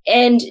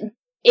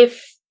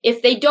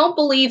if they don't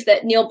believe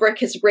that Neil Brick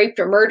has raped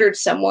or murdered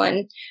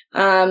someone,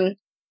 then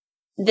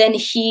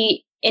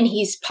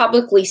he's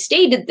publicly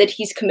stated that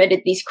he's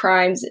committed these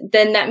crimes,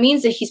 then that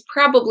means that he's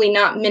probably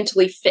not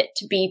mentally fit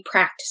to be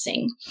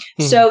practicing.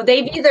 So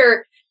they've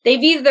either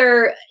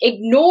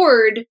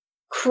ignored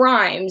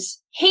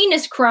crimes,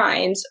 heinous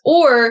crimes,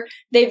 or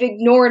they've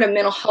ignored a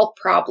mental health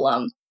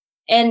problem.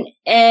 And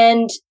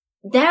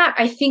that,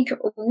 I think,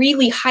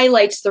 really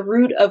highlights the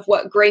root of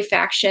what Gray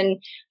Faction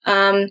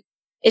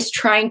is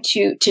trying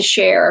to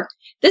share.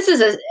 This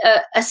is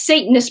a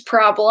Satanist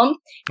problem,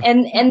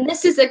 and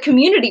this is a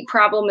community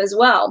problem as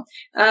well.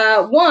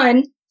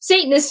 One,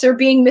 Satanists are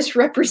being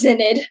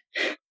misrepresented.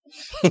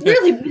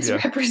 Really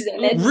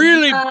misrepresented.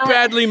 Really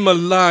badly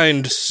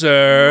maligned,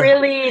 sir.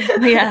 Really,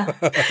 yeah.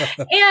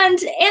 And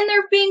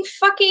they're being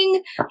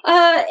fucking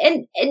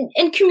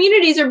and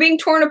communities are being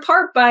torn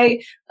apart by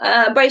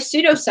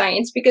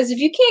pseudoscience, because if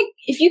you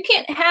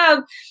can't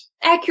have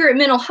accurate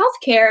mental health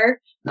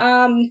care,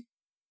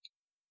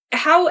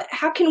 how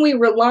can we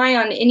rely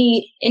on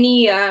any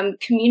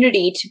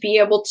community to be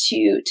able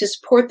to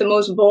support the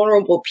most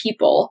vulnerable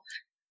people?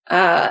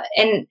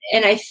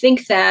 I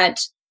think that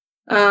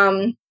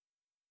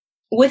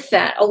with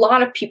that, a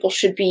lot of people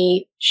should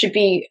be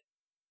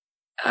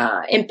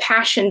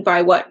impassioned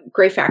by what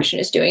Grey Faction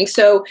is doing.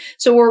 So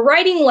we're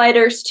writing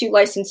letters to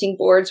licensing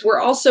boards. We're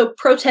also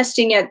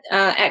protesting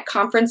at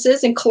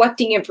conferences and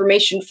collecting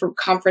information from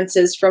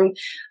conferences, from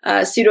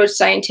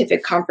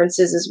pseudoscientific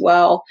conferences as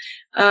well.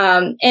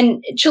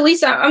 And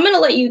Chalisa, I'm going to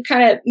let you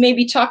kind of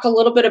maybe talk a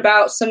little bit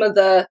about some of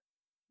the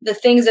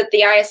things at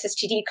the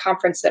ISSTD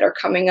conference that are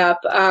coming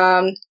up.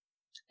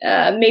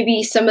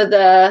 Maybe some of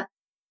the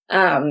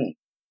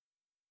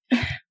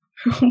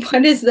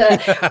what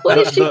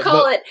does she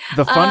call it?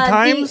 The fun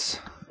times?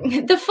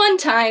 The fun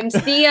times.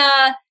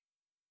 The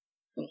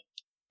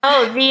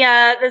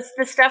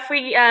stuff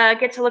we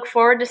get to look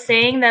forward to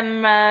seeing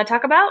them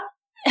talk about?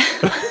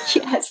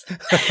 Yes.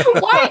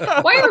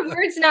 Why are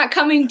words not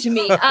coming to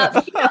me?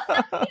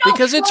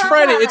 Because it's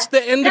Friday. It's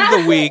the end of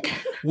the week.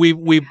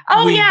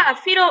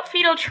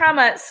 Fetal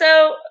trauma.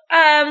 So,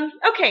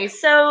 okay.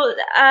 So,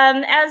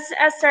 as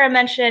Sarah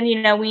mentioned,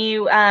 we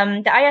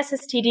the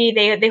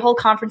ISSTD they hold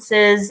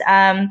conferences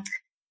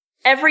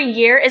every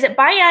year. Is it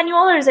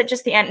biannual or is it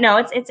just the No,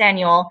 it's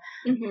annual.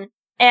 Mm-hmm.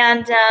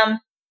 And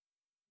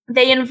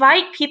they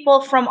invite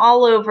people from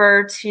all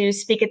over to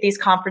speak at these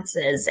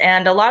conferences,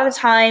 and a lot of the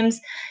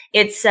times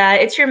it's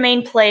your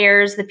main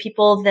players, the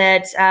people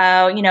that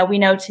we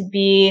know to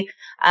be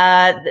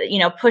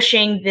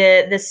pushing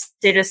the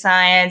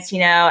pseudoscience,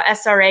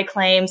 SRA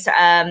claims,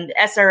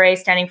 SRA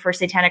standing for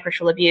satanic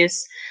ritual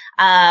abuse,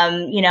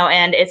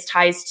 and its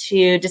ties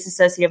to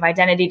dissociative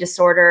identity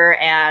disorder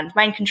and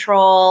mind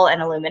control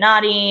and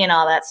Illuminati and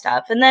all that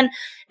stuff. And then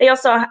they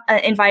also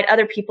invite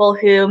other people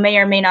who may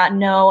or may not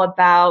know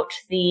about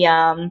the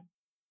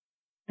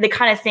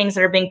kind of things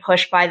that are being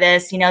pushed by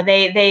this.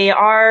 They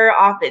are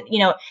often,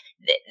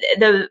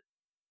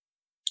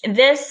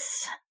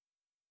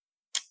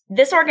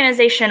 this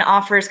organization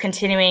offers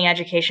continuing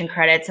education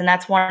credits, and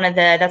that's one of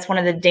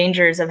the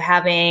dangers of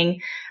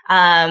having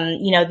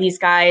these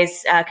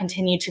guys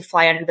continue to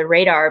fly under the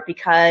radar,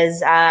 because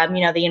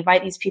they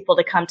invite these people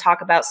to come talk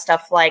about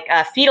stuff like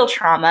fetal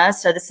trauma.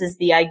 So this is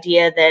the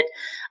idea that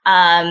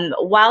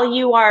while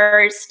you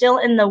are still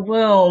in the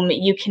womb,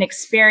 you can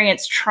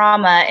experience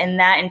trauma, and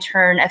that in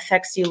turn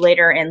affects you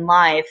later in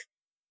life,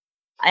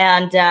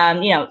 and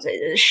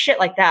shit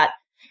like that.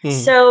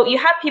 So you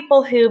have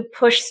people who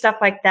push stuff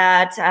like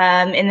that,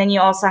 and then you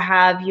also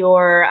have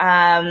your,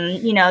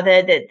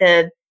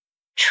 the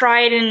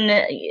tried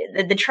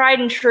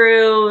and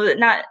true.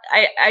 Not,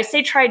 I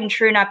say tried and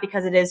true not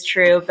because it is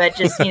true, but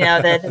just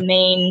the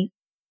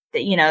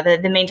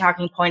main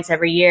talking points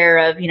every year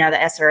of the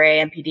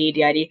SRA, MPD,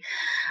 DID.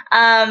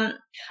 And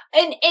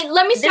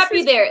let me stop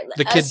you there.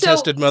 The kid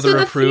tested, mother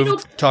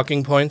approved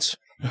talking points.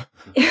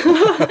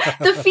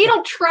 The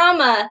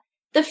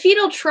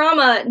fetal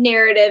trauma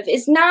narrative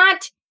is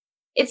not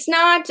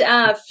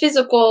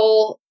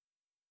physical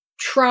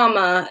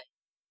trauma,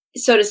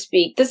 so to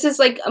speak. This is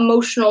like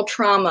emotional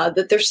trauma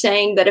that they're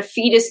saying that a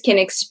fetus can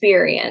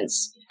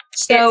experience.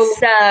 So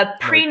it's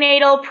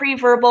prenatal,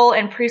 pre-verbal,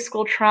 and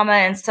preschool trauma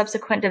and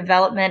subsequent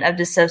development of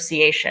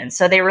dissociation.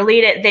 So they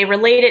relate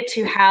it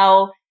to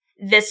how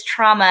this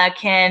trauma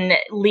can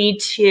lead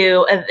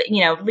to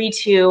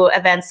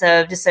events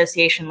of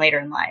dissociation later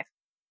in life.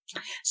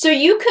 So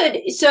you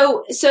could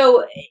so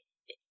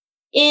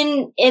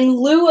in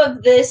lieu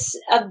of this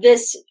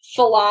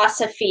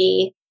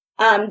philosophy,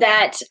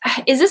 that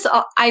is this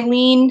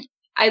Eileen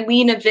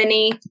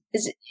Avini,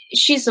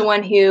 she's the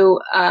one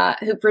who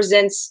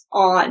presents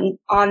on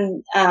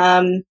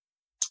the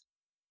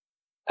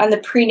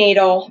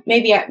prenatal.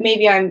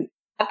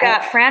 I've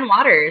got Fran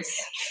Waters.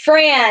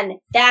 Fran,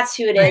 that's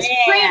who it is.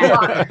 Fran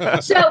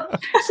Waters. So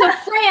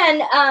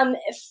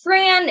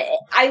Fran,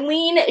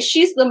 Eileen,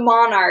 she's the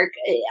monarch.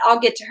 I'll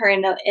get to her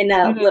in a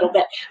little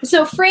bit.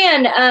 So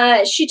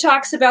Fran, she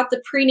talks about the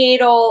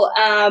prenatal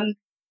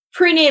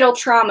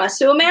trauma.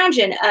 So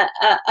imagine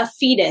a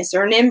fetus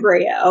or an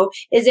embryo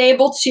is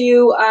able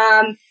to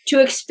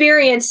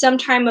experience some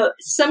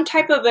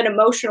type of an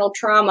emotional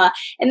trauma,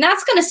 and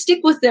that's going to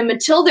stick with them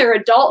until their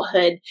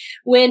adulthood,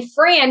 when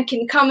Fran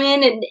can come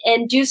in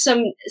and do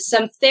some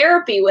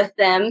therapy with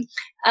them,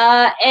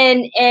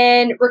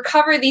 and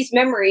recover these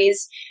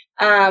memories,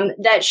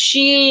 that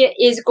she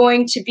is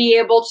going to be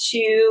able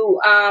to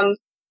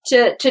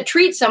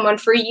treat someone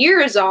for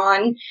years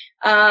on,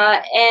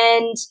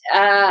 and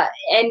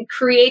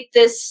create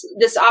this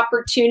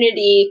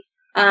opportunity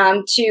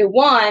to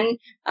one,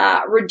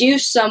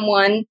 reduce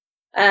someone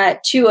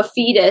to a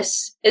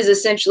fetus is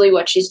essentially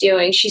what she's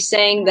doing. She's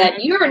saying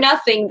that you're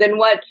nothing than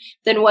what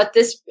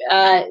this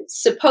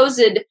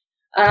supposed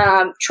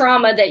emotional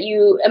trauma that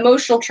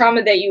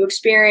you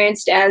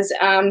experienced as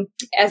a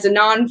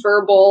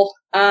nonverbal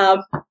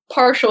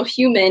partial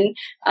human,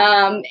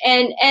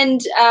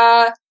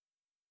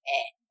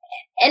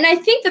 And I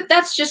think that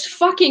that's just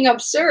fucking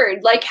absurd.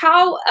 Like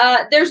how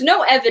there's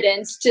no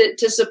evidence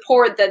to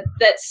support that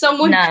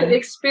someone could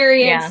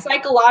experience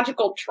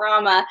psychological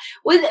trauma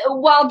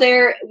while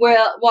they're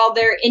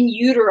in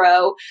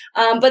utero,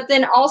 but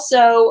then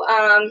also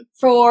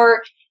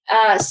for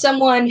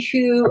someone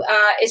who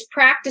is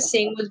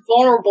practicing with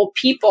vulnerable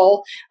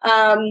people,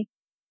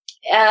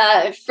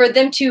 for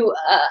them to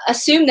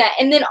assume that,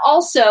 and then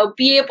also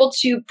be able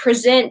to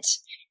present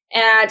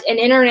at an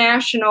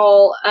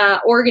international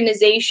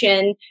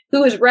organization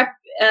who is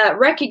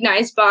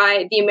recognized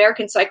by the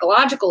American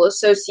Psychological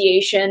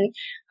Association,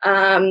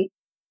 who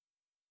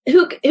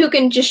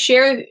can just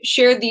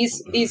share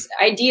these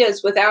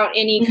ideas without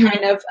any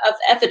kind of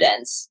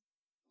evidence.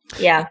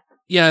 Yeah.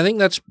 Yeah, I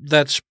think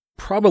that's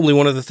probably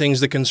one of the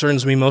things that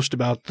concerns me most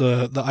about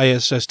the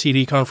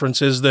ISSTD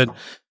conference is that,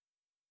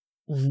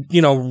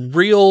 you know,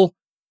 real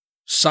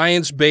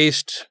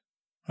science-based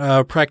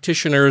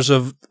practitioners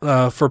of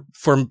for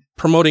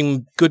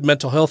promoting good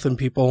mental health in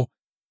people,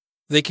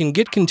 they can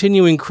get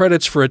continuing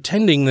credits for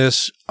attending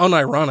this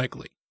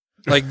unironically.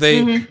 Like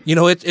they, you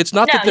know, it's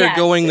not that they're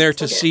going there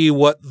to see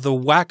what the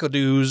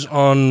wackadoos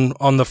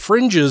on the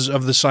fringes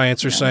of the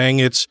science are saying.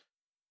 It's,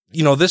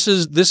 you know, this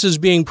is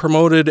being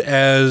promoted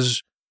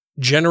as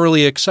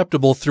generally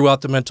acceptable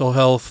throughout the mental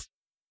health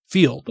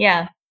field.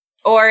 Yeah.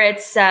 Or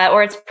it's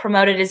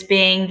promoted as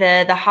being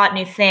the hot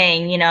new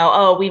thing, you know,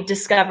 oh, we've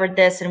discovered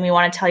this and we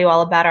want to tell you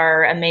all about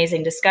our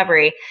amazing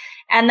discovery.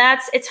 And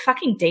it's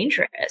fucking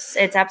dangerous.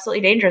 It's absolutely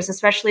dangerous,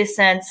 especially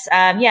since,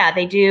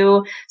 they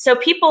do. So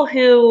people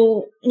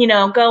who, you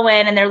know, go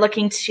in and they're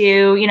looking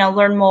to, you know,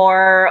 learn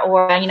more,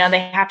 or, you know, they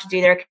have to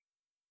do their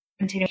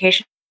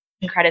continuation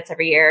credits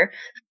every year.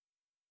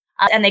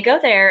 And they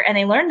go there and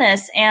they learn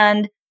this,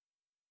 and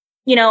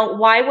you know,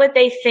 why would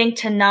they think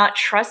to not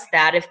trust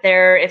that if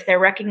they're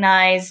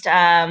recognized,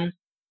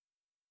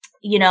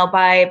 you know,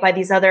 by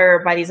these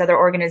other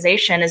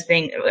organizations as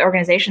being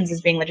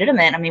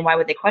legitimate? I mean, why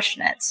would they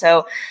question it?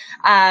 So,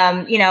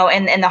 you know,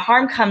 and the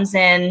harm comes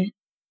in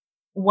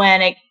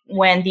when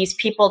these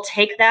people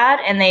take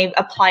that and they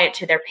apply it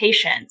to their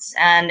patients.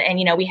 And,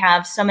 you know, we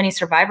have so many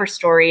survivor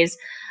stories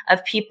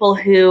of people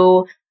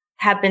who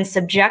have been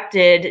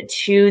subjected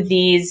to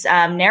these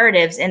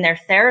narratives in their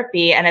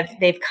therapy, and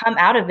they've come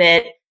out of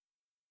it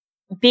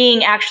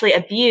being actually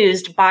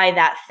abused by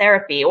that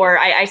therapy. Or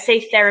I say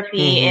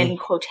therapy in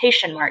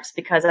quotation marks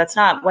because that's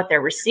not what they're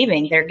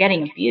receiving. They're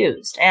getting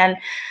abused. And,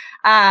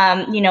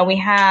 you know, we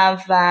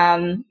have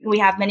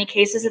many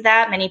cases of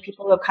that, many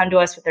people who have come to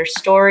us with their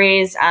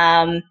stories.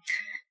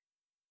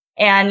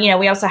 And, you know,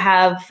 we also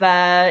have,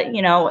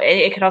 you know,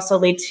 it could also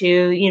lead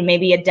to, you know,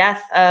 maybe a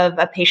death of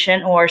a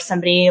patient, or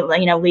somebody,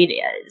 you know,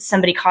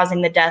 somebody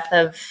causing the death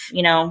of,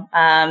 you know,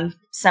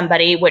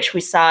 somebody, which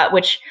we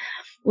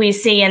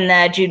see in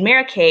the Jude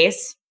Mira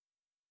case,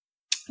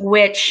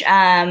 which,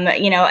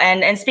 you know,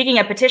 and speaking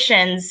of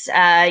petitions,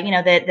 you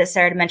know, that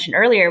Sarah mentioned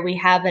earlier, we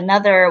have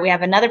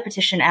another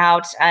petition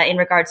out, in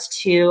regards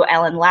to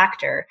Ellen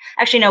Lachter.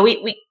 Actually, no,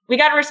 we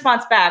got a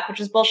response back, which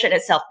was bullshit in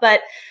itself, but,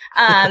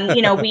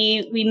 you know,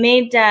 we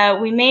made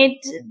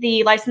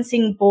the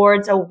licensing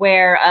boards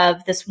aware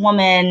of this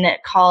woman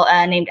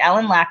named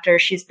Ellen Lachter.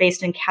 She's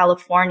based in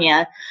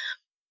California.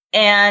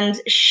 And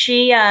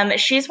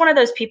she's one of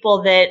those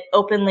people that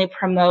openly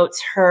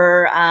promotes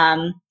her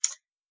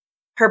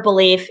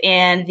belief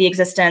in the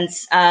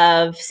existence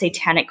of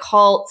satanic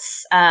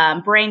cults,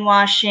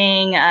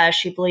 brainwashing.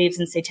 She believes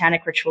in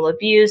satanic ritual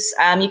abuse.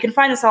 You can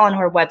find this all on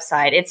her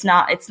website. It's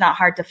not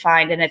hard to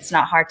find, and it's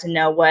not hard to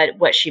know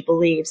what she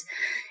believes.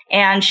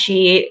 And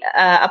she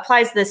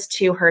applies this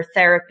to her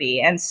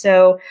therapy. And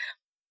so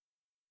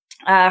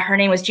her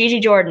name was Gigi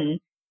Jordan.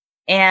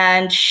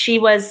 And she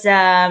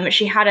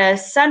had a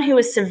son who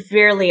was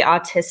severely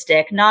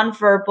autistic,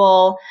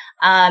 nonverbal,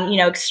 you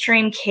know,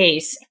 extreme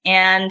case.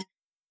 And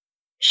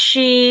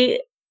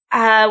she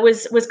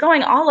was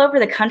going all over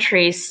the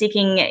country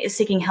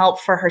seeking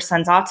help for her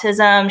son's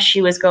autism.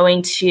 She was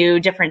going to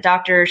different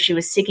doctors. She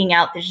was seeking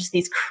out just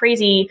these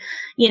crazy,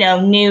 you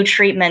know, new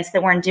treatments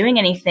that weren't doing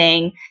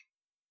anything.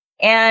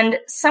 And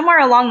somewhere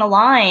along the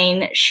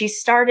line, she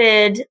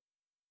started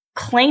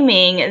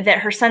claiming that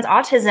her son's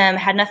autism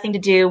had nothing to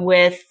do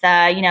with,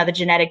 you know, the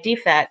genetic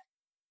defect,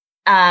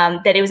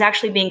 that it was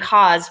actually being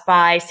caused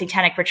by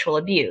satanic ritual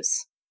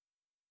abuse.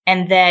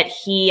 And that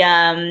he,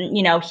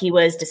 you know, he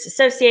was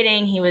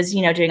disassociating, he was,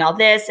 you know, doing all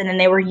this. And then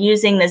they were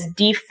using this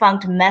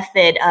defunct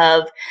method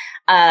of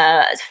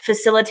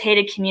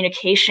facilitated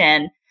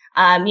communication.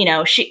 You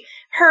know, she,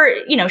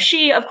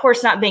 of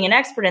course, not being an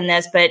expert in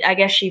this, but I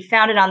guess she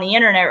found it on the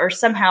internet or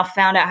somehow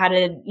found out how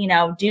to, you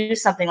know, do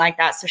something like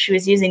that. So she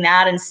was using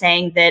that and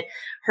saying that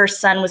her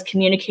son was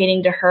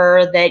communicating to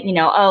her that, you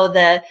know, oh,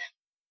 the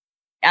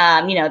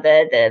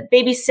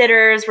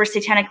babysitters were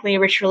satanically,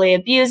 ritually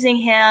abusing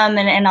him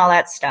and all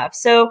that stuff.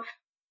 So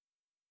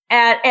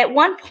at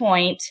one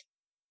point,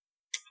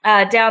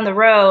 down the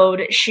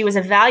road, she was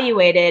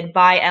evaluated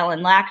by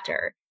Ellen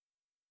Lachter.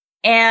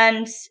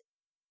 And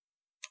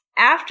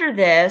after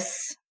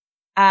this,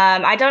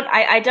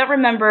 I don't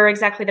remember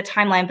exactly the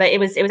timeline, but it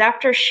was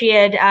after she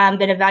had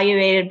been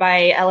evaluated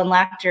by Ellen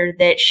Lachter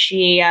that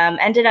she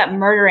ended up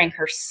murdering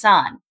her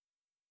son.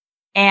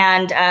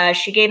 And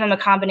she gave him a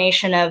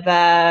combination of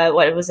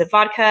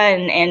vodka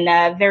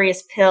and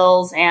various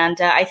pills.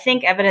 And I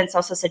think evidence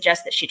also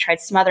suggests that she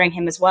tried smothering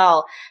him as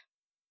well.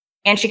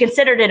 And she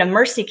considered it a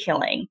mercy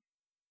killing.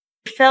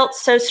 She felt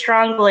so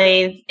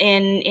strongly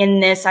in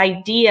this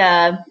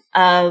idea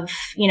of,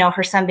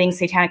 her son being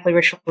satanically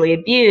ritually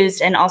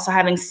abused, and also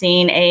having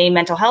seen a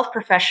mental health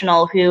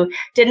professional who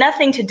did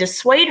nothing to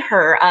dissuade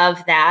her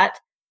of that.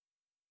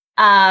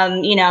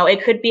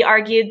 It could be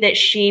argued that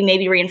she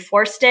maybe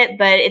reinforced it,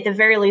 but at the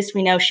very least,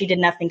 we know she did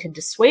nothing to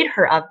dissuade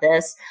her of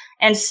this.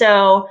 And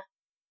so,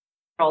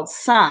 old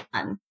son.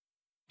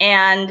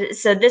 And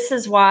so this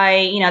is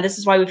why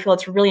we feel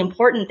it's really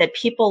important that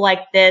people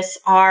like this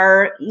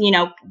are,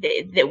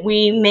 that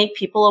we make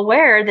people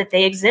aware that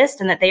they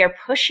exist and that they are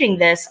pushing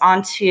this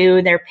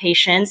onto their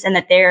patients, and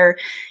that they're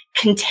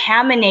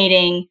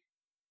contaminating,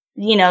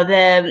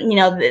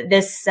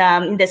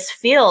 this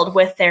field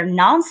with their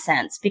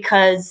nonsense,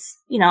 because,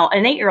 an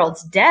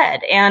 8-year-old's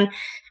dead. And,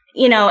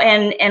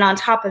 and on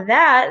top of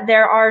that,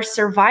 there are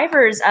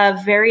survivors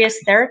of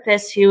various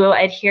therapists who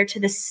adhere to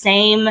the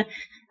same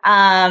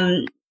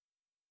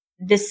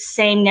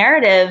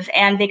narrative,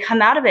 and they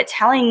come out of it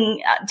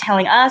telling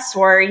us,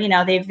 or,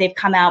 they've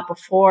come out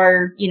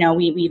before, we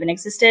even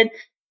existed,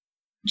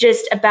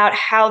 just about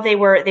how they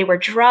were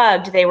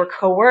drugged, they were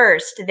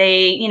coerced,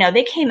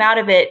 they came out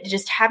of it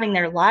just having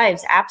their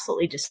lives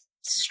absolutely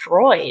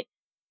destroyed,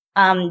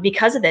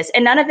 because of this.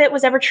 And none of it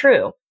was ever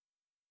true.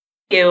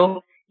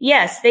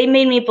 Yes, they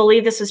made me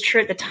believe this was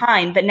true at the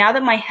time, but now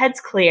that my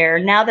head's clear,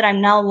 now that I'm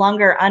no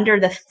longer under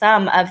the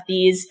thumb of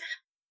these,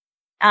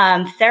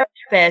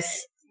 therapists,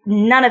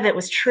 none of it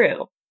was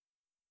true.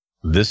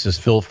 This is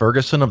Phil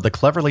Ferguson of the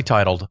cleverly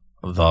titled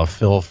The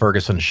Phil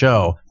Ferguson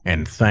Show,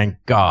 and thank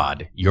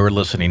God you're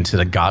listening to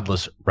the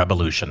Godless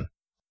Revolution.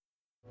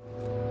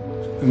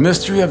 The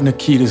mystery of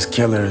Nikita's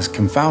killer is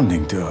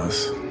confounding to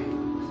us,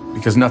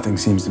 because nothing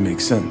seems to make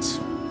sense.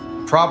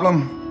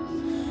 Problem?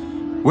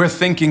 We're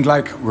thinking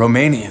like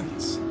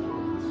Romanians,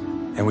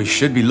 and we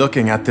should be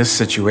looking at this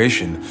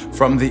situation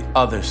from the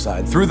other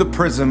side, through the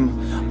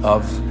prism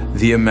of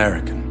the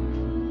American.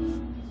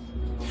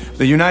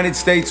 The United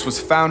States was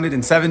founded in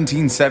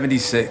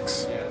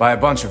 1776 by a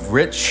bunch of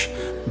rich,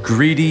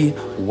 greedy,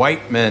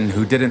 white men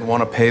who didn't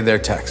want to pay their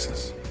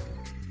taxes.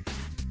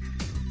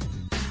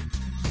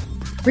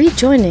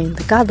 Rejoining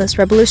the Godless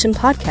Revolution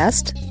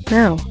podcast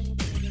now.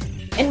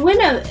 And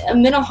when a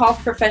mental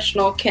health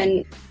professional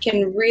can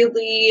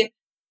really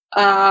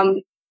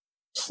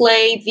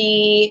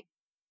play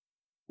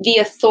the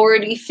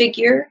authority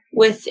figure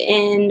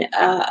within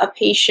a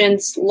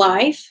patient's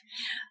life,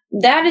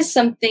 that is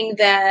something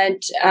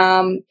that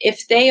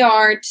if they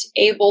aren't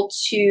able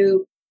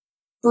to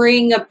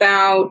bring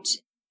about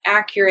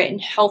accurate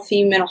and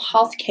healthy mental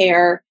health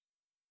care,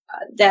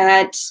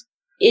 that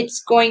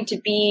it's going to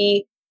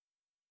be,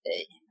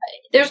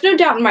 there's no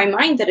doubt in my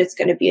mind that it's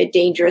going to be a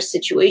dangerous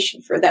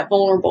situation for that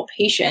vulnerable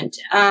patient.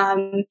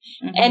 And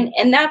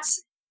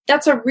that's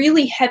a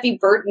really heavy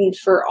burden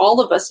for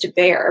all of us to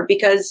bear,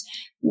 because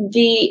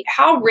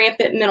how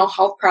rampant mental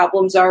health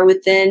problems are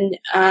within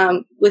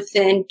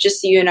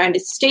just the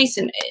United States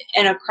and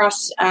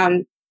across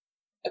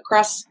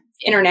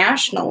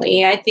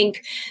internationally. I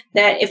think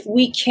that if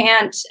we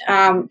can't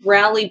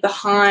rally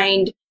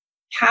behind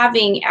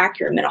having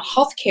accurate mental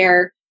health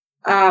care,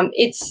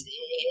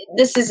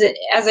 this is,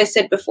 as I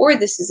said before,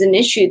 this is an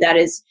issue that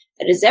is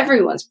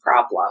everyone's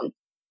problem.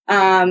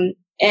 And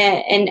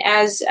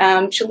as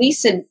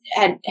Chalisa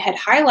had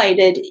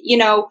highlighted,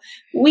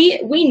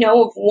 we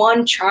know of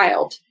one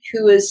child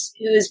who has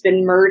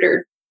been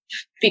murdered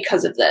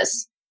because of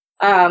this,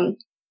 and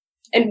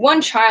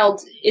one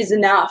child is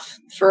enough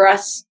for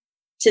us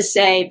to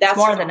say that's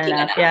more than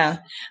enough. Yeah.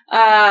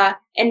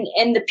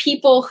 And the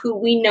people who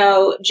we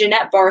know,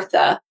 Jeanette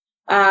Bartha,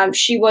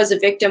 she was a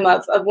victim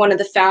of one of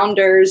the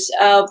founders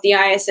of the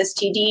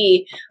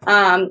ISSTD.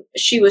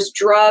 She was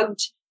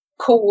drugged,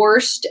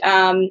 coerced,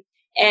 and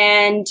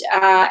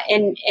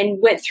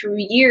went through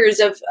years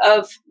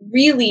of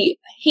really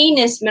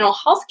heinous mental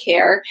health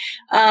care,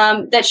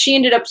 that she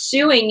ended up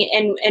suing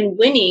and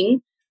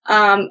winning,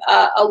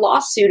 a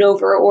lawsuit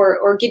over,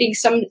 or getting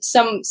some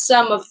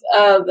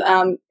of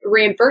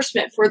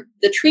reimbursement for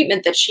the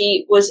treatment that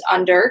she was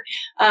under.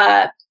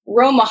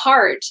 Roma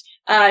Hart,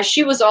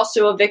 she was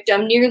also a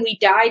victim, nearly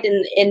died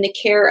in the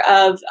care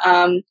of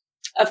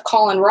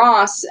Colin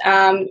Ross,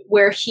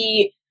 where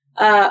he,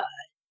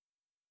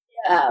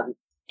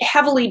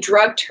 heavily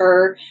drugged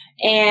her,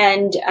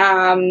 and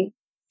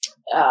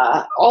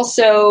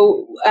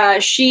also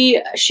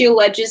she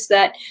alleges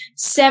that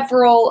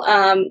several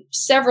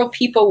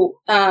people,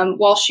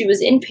 while she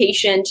was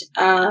inpatient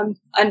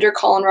under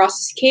Colin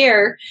Ross's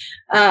care,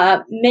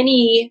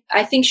 many,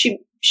 I think she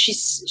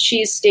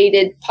has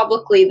stated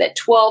publicly that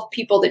 12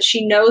 people that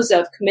she knows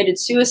of committed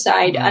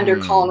suicide under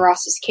Colin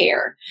Ross's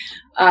care.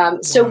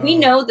 So we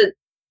know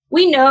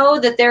we know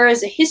that there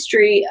is a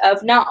history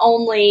of not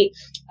only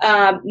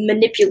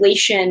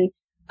manipulation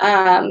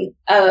and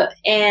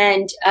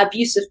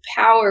abuse of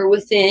power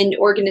within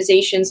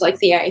organizations like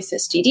the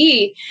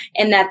ISSTD,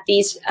 and that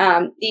these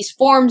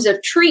forms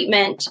of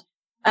treatment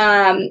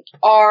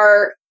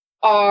are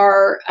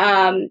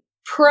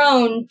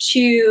prone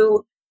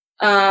to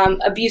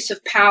abuse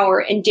of power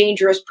and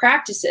dangerous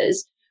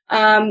practices.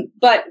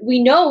 But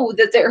we know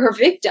that there are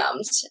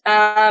victims,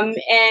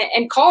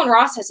 and Colin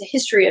Ross has a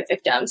history of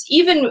victims.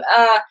 Even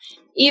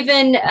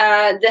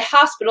the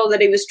hospital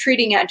that he was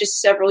treating at just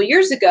several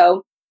years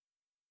ago,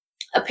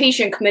 a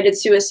patient committed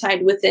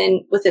suicide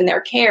within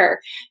their care,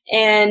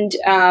 and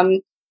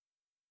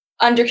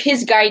under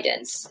his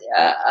guidance,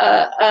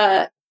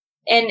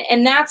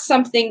 and that's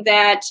something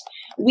that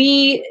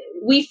we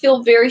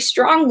feel very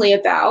strongly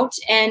about,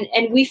 and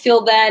we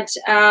feel that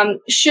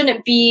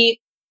shouldn't be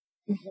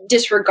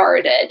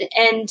disregarded.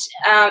 And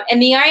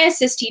the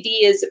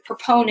ISSTD is a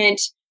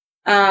proponent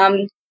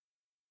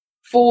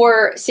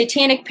for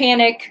satanic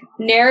panic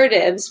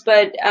narratives,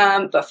 but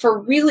for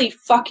really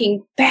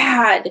fucking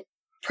bad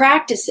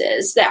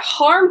practices that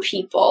harm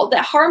people,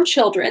 that harm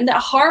children, that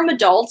harm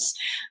adults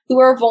who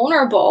are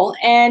vulnerable,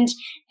 and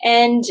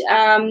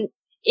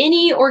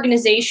any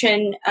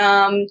organization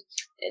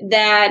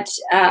that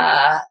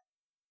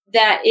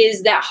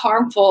is that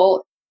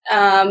harmful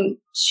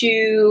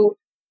to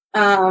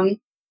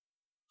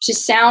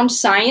sound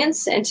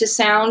science and to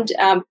sound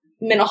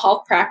mental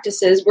health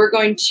practices, we're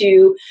going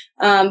to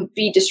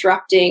be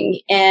disrupting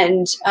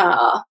and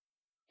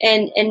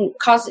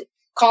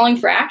calling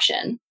for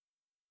action.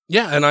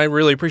 Yeah, and I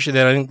really appreciate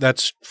that. I think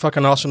that's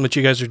fucking awesome that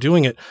you guys are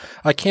doing it.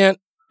 I can't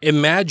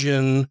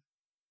imagine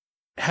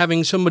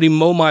having somebody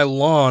mow my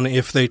lawn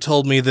if they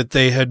told me that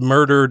they had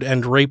murdered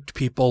and raped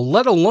people,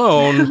 let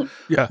alone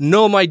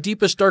know my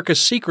deepest,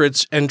 darkest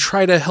secrets and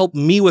try to help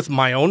me with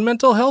my own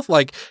mental health.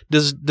 Like,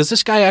 does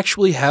this guy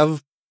actually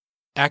have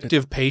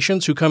active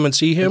patients who come and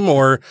see him?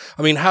 Or,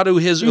 I mean, how do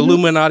his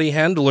Illuminati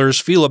handlers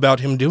feel about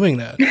him doing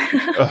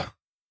that?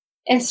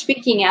 And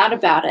speaking out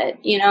about it,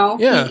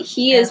 Yeah.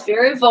 he is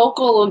very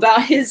vocal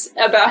about his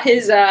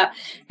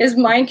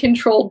mind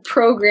controlled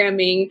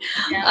programming.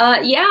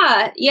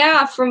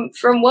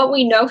 From what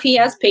we know, he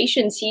has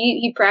patients.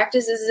 He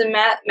practices in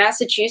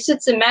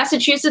Massachusetts, and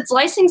Massachusetts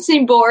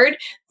licensing board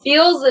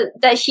feels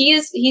that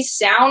he's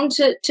sound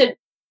to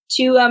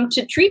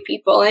treat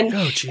people. And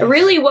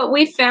really, what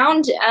we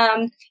found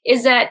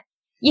is that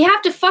you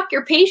have to fuck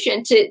your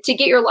patient to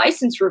get your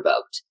license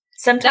revoked.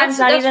 Sometimes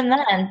not even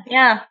then.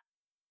 Yeah.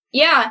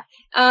 Yeah.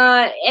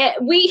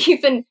 We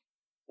even,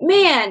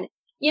 man,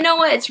 you know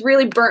what? It's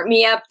really burnt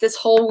me up this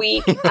whole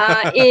week.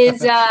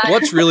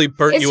 What's really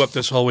burnt you up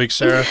this whole week,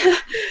 Sarah?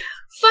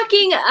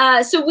 Fucking,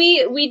 so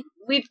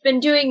we've been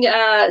doing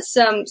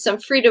some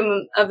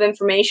Freedom of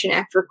Information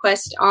Act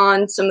request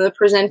on some of the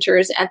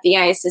presenters at the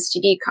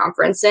ISSTD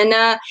conference, and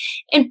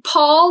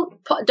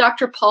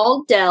Dr.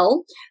 Paul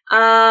Dell,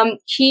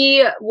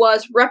 he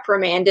was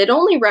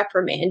only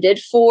reprimanded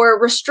for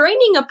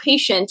restraining a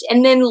patient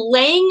and then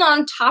laying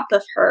on top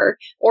of her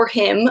or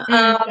him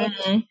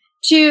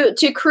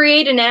to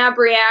create an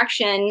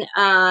abreaction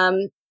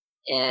and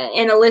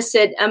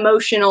elicit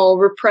emotional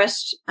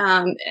repressed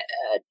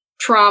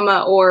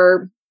trauma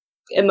or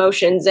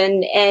emotions,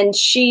 and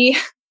she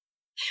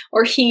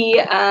or he,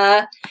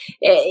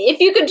 if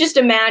you could just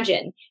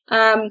imagine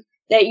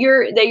that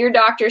your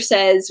doctor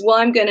says, well,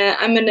 I'm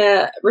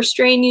gonna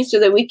restrain you so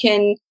that we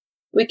can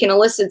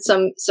elicit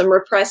some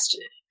repressed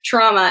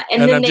trauma,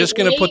 and then I'm just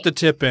gonna put the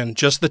tip in,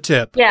 just the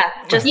tip.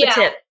 The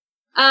tip.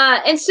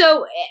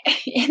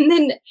 And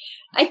then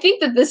I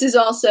think that this is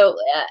also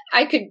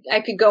I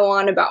could go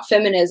on about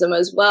feminism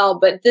as well,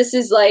 but this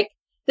is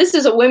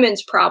a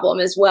women's problem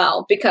as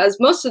well, because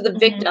most of the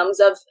victims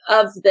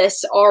of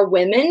this are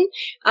women.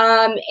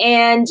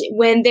 And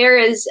when there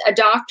is a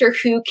doctor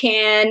who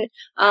can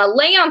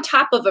lay on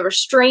top of a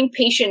restrained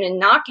patient and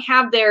not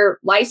have their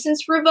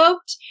license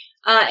revoked,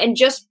 and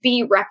just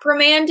be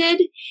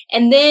reprimanded,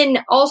 and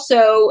then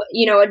also,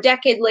 a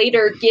decade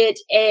later get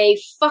a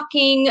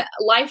fucking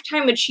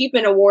Lifetime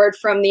Achievement Award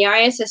from the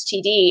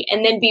ISSTD,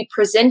 and then be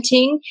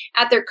presenting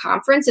at their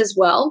conference as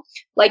well.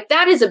 Like,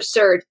 that is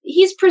absurd.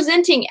 He's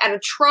presenting at a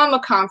trauma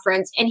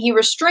conference, and he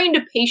restrained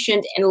a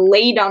patient and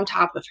laid on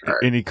top of her.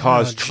 And he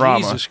caused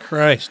trauma. Jesus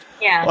Christ.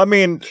 Yeah. I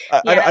mean,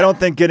 I don't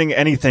think getting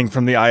anything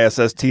from the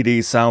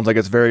ISSTD sounds like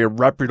it's very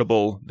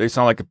reputable. They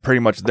sound like pretty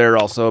much they're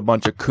also a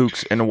bunch of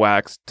kooks in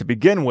wax to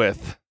begin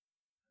with.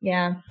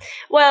 Yeah.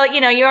 Well,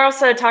 you're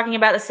also talking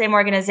about the same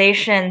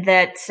organization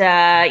that,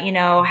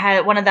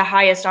 had one of the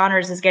highest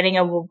honors is getting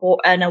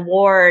an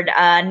award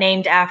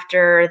named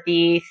after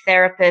the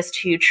therapist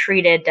who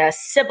treated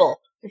Sybil,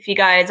 if you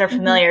guys are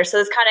familiar. So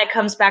this kind of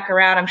comes back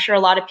around. I'm sure a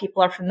lot of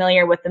people are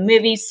familiar with the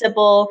movie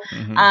Sybil.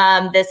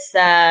 This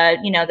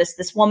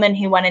woman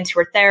who went into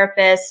her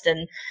therapist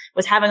and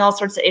was having all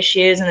sorts of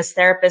issues, and this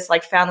therapist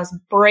found this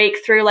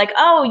breakthrough,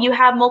 oh, you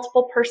have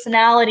multiple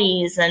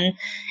personalities and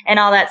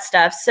all that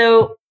stuff.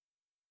 So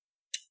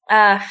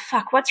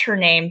what's her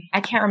name?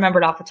 I can't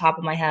remember it off the top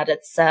of my head.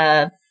 It's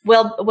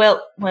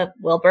Wilbur.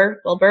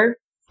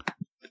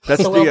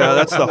 That's Wilbur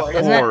the Award,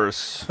 isn't it?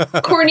 horse.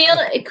 Cornelia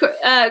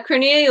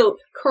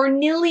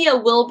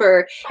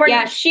Wilbur.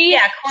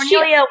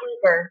 Cornelia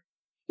Wilbur.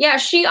 Yeah,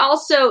 she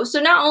also, so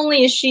not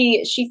only is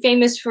she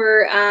famous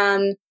for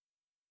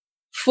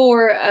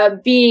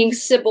being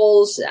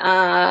Sybil's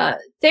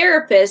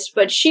therapist,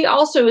 but she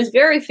also is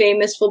very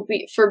famous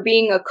for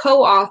being a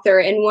co-author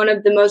in one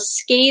of the most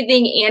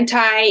scathing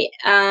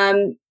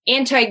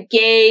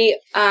anti-gay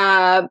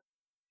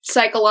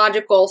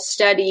psychological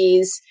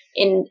studies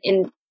in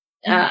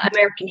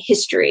American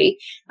history.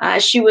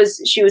 She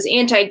was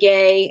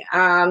anti-gay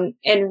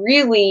and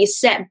really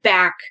set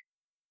back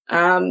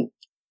the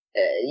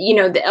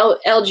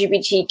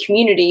LGBT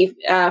community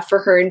for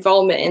her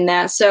involvement in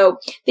that. So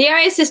the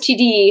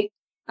ISSTD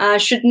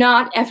should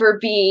not ever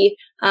be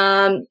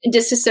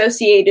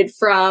disassociated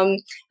from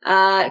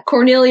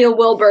Cornelia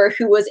Wilbur,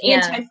 who was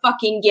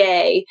anti-fucking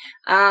gay.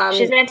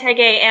 She's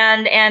anti-gay,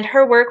 and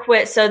her work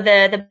with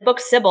the book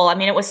Sybil. I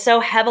mean, it was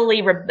so heavily.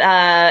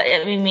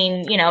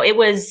 It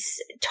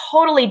was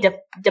totally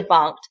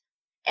debunked,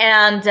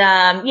 and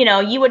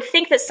you would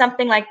think that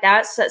something like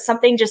that,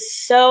 something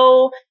just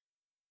so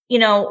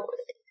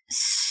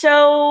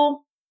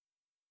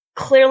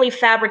clearly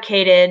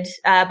fabricated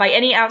by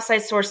any outside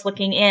source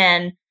looking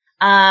in,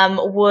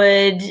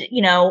 would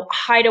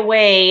hide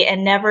away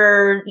and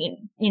never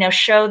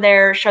show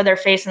their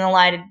face in the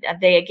light of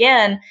day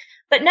again.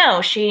 But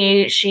no,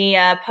 she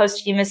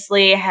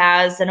posthumously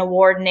has an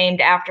award named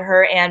after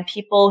her, and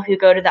people who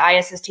go to the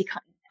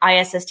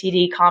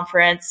ISSTD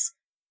conference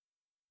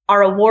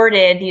are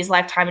awarded these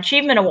Lifetime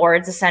Achievement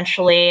Awards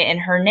essentially in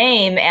her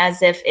name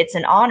as if it's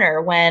an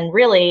honor, when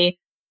really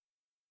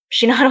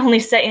she not only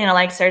set,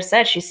 like Sarah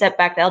said, she set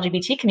back the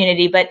LGBT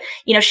community, but,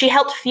 she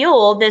helped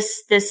fuel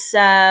this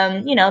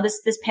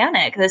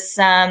panic, this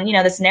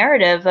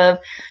narrative of,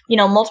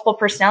 multiple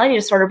personality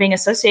disorder being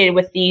associated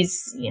with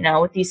these,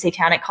 with these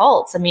satanic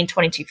cults. I mean,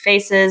 22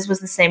 Faces was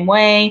the same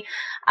way.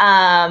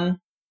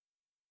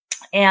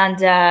 And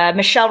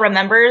Michelle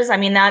Remembers. I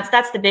mean,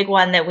 that's the big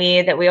one that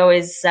we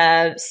always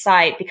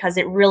cite, because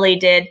it really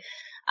did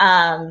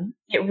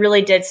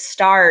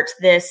start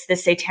this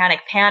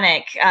satanic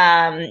panic,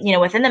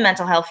 within the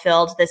mental health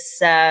field.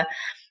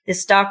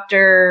 This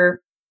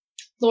Dr.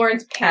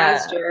 Lawrence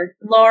Pazder.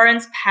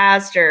 Lawrence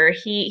Pazder.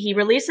 He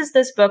releases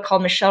this book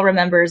called Michelle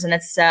Remembers, and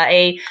it's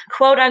a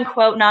quote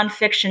unquote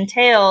nonfiction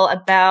tale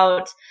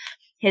about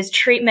his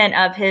treatment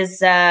of his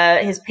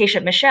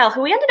patient Michelle,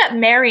 who he ended up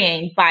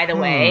marrying, by the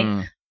way.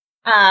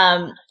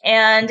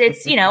 And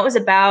it's, it was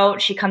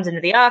about, she comes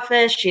into the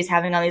office, she's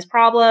having all these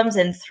problems,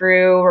 and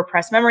through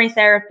repressed memory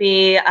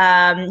therapy,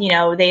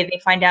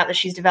 they find out that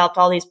she's developed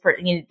all these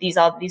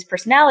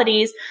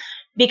personalities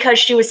because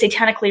she was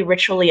satanically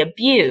ritually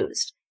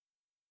abused.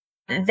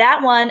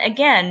 That one,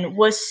 again,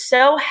 was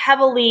so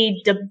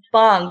heavily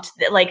debunked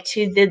that,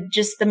 to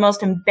the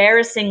most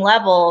embarrassing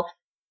level.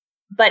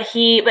 But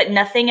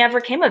nothing ever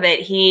came of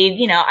it.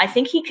 I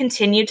think he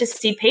continued to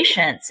see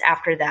patients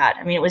after that.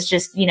 I mean, it was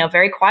just,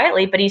 very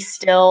quietly, but he was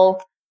still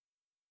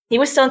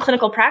in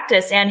clinical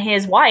practice, and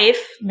his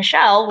wife,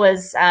 Michelle,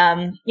 was,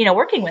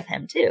 working with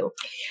him too.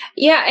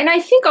 Yeah. And I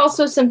think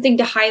also something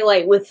to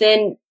highlight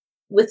within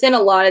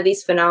a lot of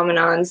these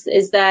phenomenons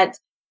is that,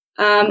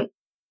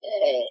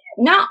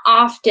 not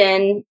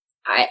often,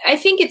 I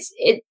think it's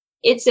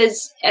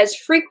as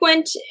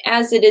frequent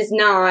as it is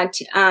not,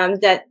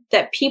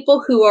 that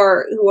people who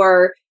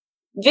are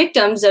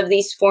victims of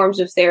these forms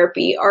of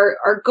therapy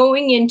are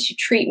going into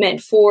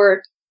treatment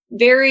for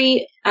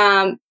very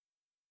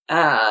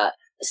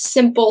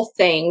simple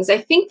things. I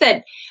think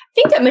that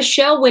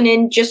Michelle went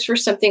in just for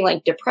something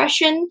like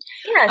depression.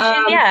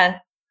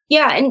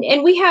 Yeah,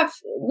 and we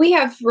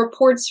have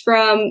reports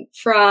from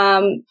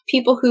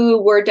people who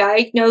were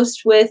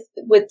diagnosed with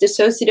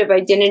dissociative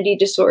identity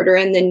disorder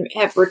and then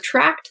have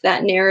retracted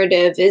that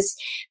narrative, is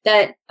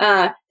that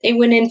they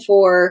went in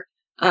for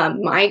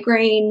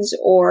migraines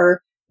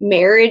or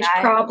marriage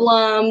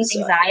problems,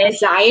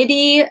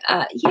 anxiety.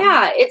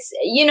 It's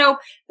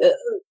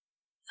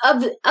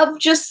of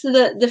just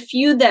the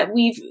few that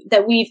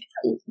we've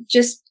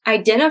just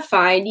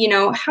identified.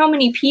 How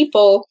many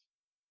people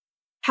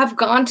have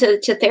gone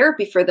to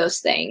therapy for those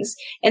things.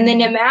 And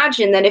then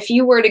imagine that if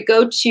you were to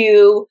go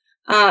to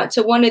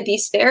one of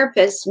these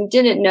therapists and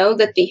didn't know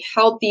that they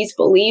held these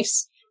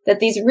beliefs, that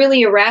these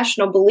really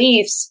irrational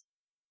beliefs,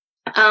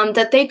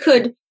 that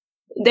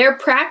their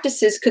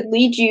practices could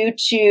lead you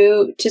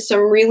to some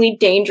really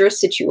dangerous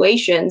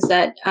situations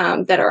that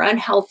are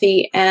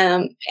unhealthy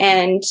and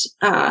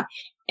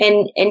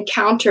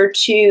counter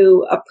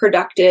to a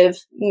productive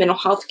mental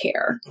health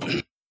care.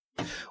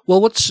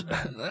 Well,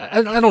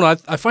 I don't know.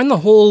 I find the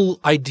whole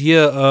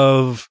idea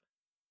of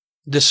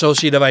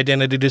dissociative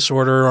identity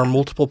disorder or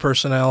multiple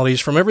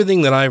personalities, from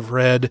everything that I've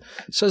read,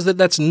 says that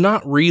that's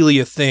not really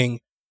a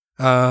thing.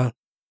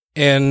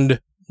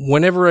 And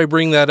whenever I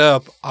bring that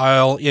up,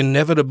 I'll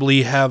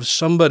inevitably have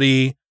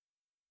somebody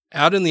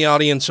out in the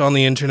audience on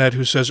the internet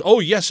who says, oh,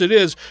 yes, it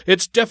is.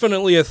 It's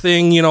definitely a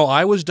thing. You know,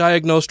 I was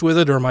diagnosed with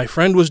it or my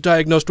friend was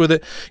diagnosed with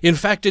it. In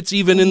fact, it's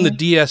even in the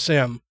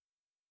DSM.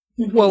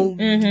 Well,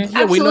 yeah,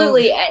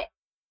 absolutely.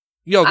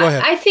 Go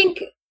ahead. I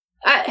think,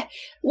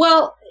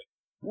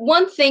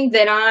 one thing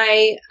that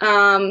I,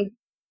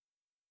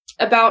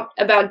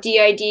 about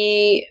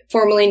DID,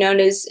 formerly known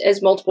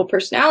as multiple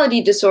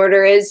personality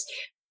disorder, is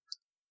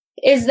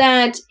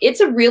that it's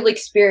a real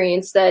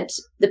experience that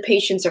the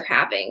patients are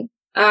having.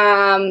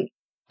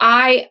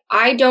 I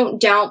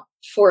don't doubt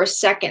for a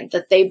second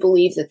that they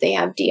believe that they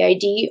have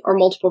DID or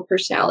multiple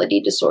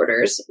personality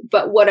disorders.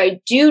 But what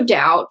I do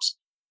doubt,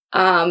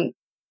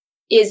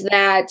 is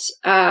that,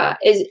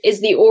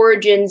 is the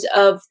origins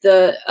of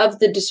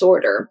the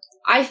disorder.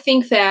 I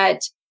think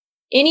that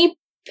any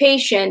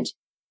patient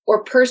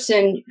or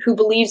person who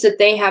believes that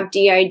they have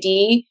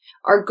DID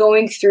are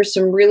going through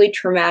some really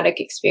traumatic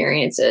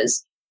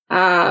experiences.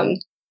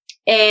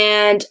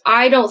 And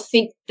I don't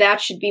think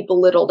that should be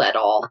belittled at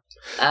all.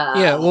 But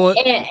I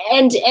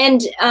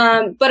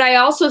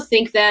also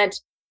think that,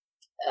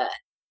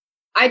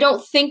 I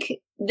don't think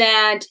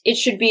that it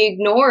should be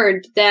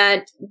ignored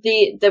that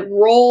the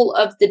role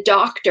of the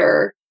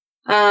doctor,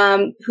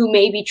 who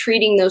may be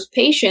treating those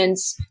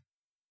patients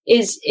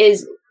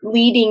is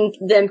leading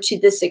them to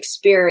this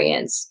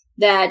experience.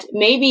 That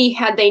maybe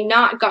had they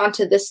not gone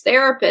to this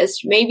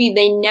therapist, maybe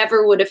they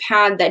never would have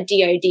had that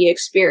DID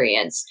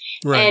experience.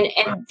 Right.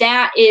 And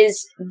that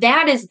is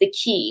the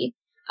key.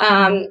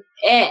 And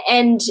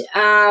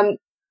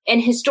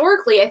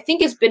historically, I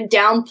think it's been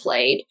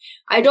downplayed.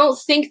 I don't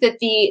think that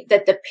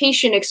the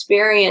patient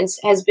experience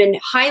has been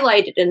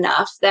highlighted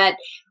enough that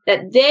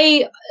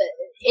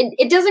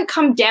it doesn't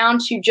come down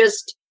to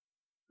just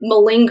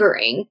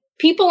malingering.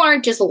 People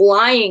aren't just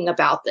lying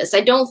about this.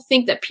 I don't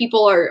think that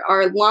people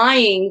are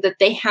lying that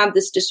they have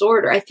this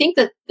disorder. I think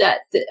that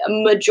the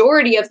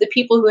majority of the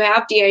people who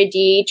have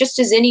DID, just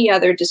as any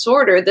other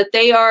disorder, that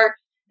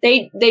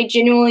they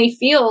genuinely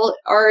feel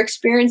are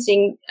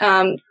experiencing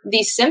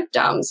these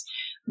symptoms.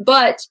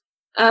 But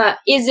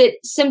is it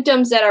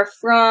symptoms that are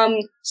from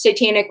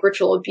satanic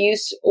ritual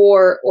abuse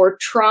or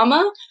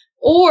trauma,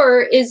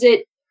 or is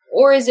it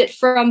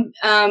from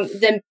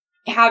them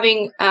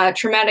having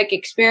traumatic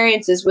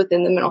experiences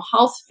within the mental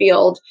health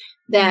field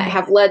that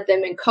have led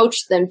them and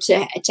coached them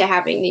to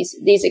having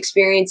these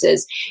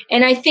experiences?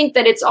 And I think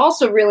that it's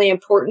also really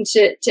important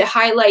to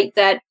highlight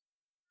that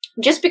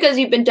just because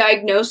you've been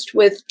diagnosed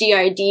with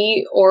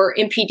DID or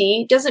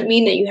MPD doesn't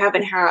mean that you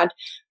haven't had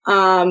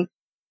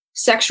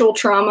sexual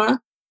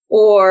trauma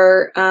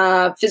or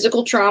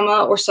physical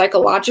trauma or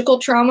psychological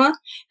trauma.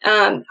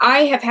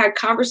 I have had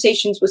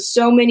conversations with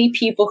so many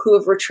people who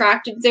have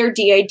retracted their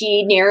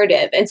DID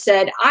narrative and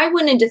said, I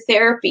went into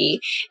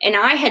therapy and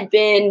I had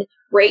been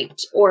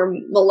raped or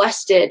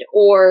molested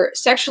or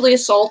sexually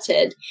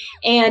assaulted,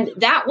 and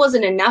that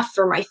wasn't enough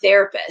for my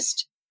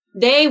therapist.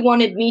 They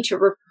wanted me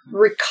to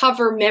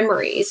recover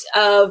memories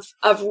of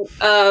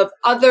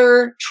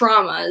other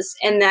traumas,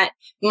 and that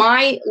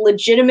my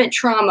legitimate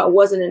trauma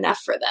wasn't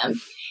enough for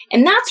them.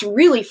 And that's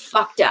really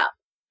fucked up.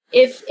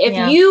 If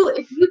you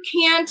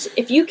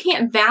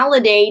can't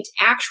validate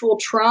actual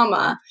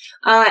trauma,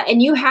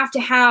 and you have to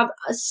have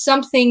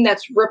something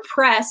that's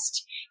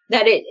repressed,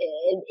 that it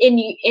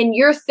in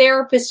your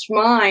therapist's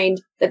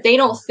mind, that they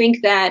don't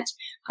think that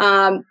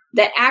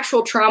that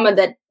actual trauma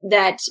that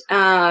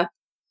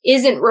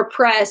isn't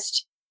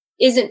repressed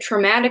isn't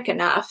traumatic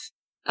enough,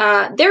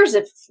 there's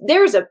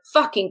a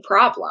fucking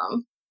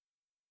problem.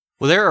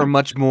 Well, there are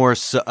much more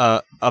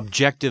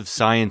objective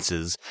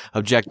sciences,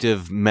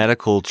 objective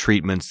medical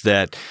treatments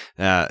that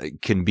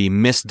can be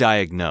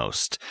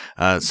misdiagnosed.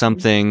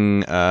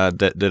 Something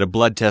that a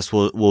blood test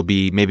will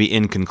be maybe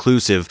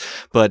inconclusive,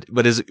 but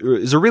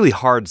is a really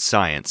hard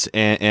science,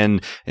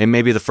 and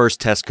maybe the first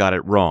test got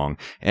it wrong,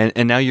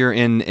 and now you're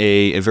in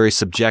a very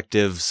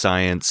subjective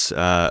science,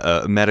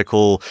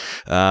 medical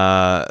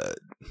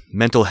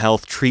mental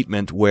health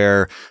treatment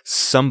where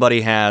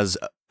somebody has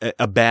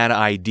a bad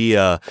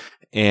idea,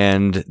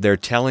 and they're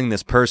telling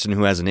this person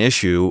who has an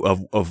issue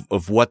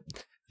of what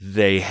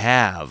they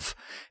have.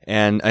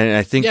 And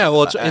I think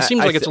it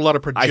seems like it's a lot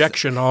of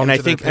projection on. And I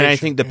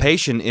think the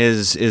patient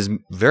is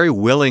very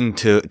willing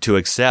to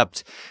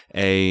accept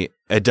a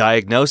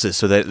diagnosis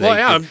so that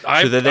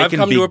I've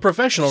come to a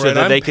professional, so right?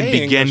 that I'm they can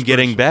begin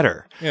getting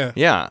better.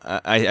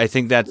 Yeah. I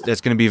think that's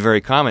going to be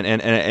very common,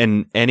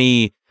 and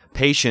any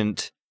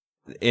patient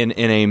in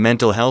a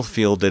mental health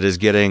field that is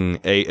getting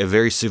a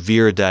very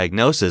severe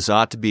diagnosis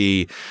ought to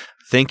be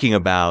thinking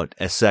about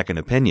a second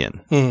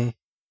opinion. Mm-hmm.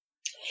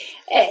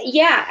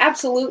 Yeah,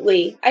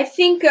 absolutely. I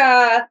think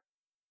a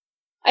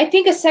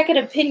second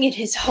opinion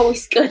is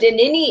always good in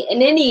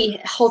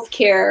any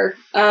healthcare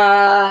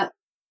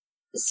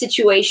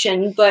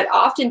situation, but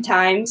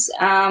oftentimes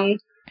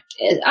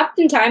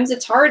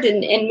it's hard.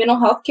 And mental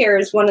health care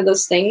is one of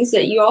those things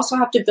that you also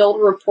have to build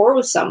a rapport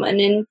with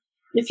someone. And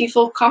if you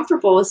feel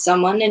comfortable with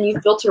someone and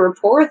you've built a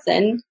rapport with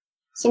them,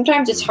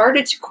 sometimes it's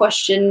harder to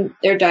question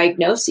their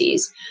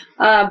diagnoses.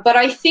 But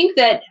I think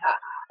that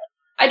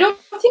I don't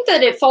think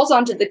that it falls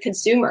onto the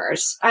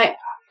consumers. I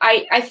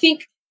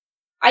think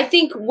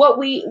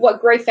what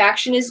Gray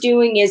Faction is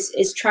doing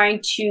is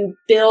trying to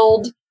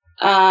build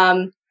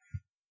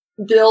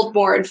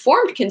more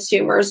informed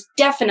consumers,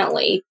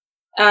 definitely.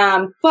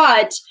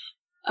 But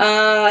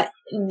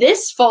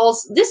this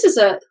is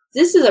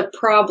a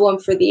problem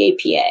for the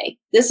APA.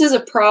 This is a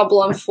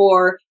problem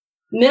for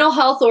mental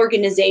health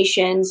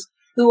organizations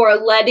who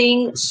are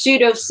letting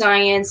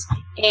pseudoscience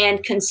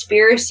and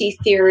conspiracy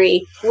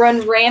theory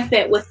run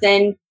rampant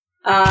within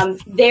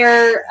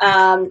their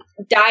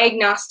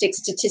diagnostic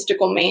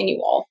statistical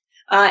manual.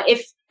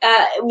 If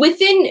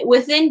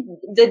within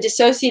the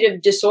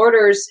dissociative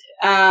disorders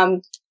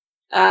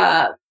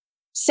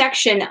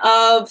section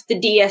of the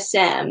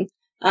DSM,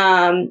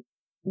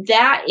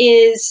 that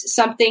is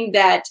something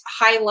that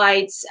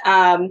highlights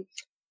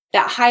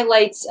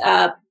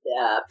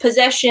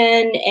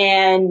possession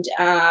and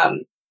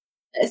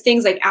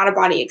things like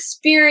out-of-body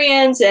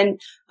experience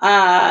and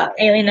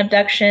alien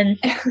abduction.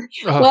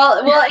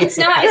 Well, it's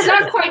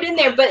not quite in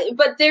there,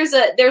 but there's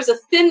a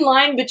thin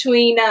line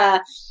between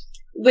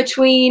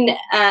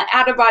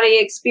out-of-body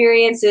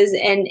experiences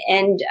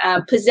and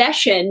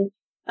possession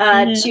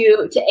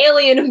to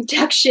alien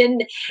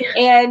abduction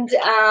and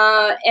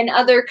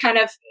other kind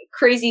of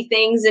crazy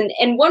things.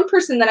 And one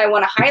person that I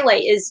want to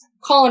highlight is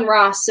Colin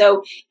Ross.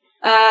 So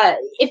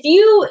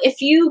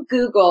if you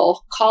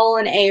Google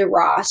Colin A.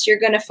 Ross, you're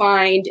going to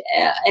find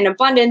an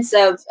abundance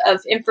of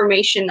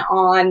information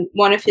on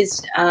one of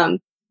his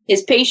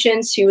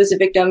patients who was a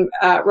victim,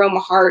 Roma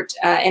Hart,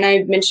 and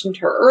I mentioned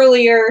her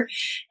earlier.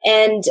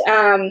 And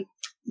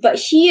but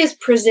he is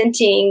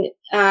presenting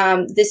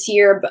this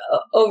year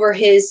over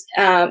his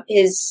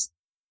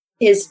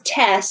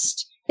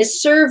test,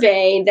 his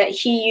survey that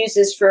he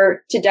uses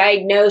to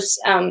diagnose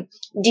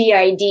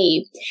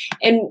DID,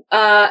 and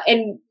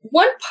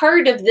one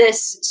part of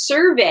this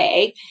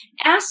survey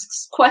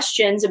asks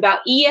questions about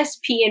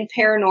ESP and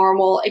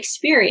paranormal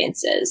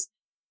experiences,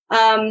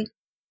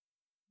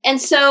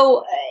 and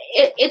so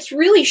it's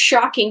really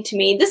shocking to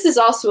me. This is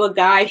also a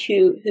guy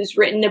who's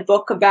written a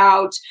book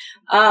about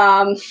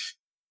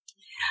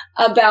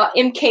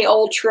MK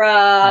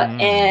Ultra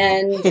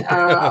and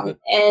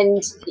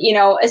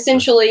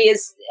essentially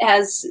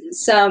has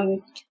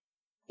some.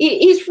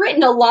 He's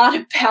written a lot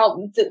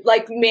about the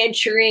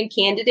Manchurian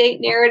Candidate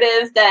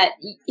narrative that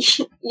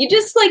you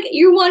just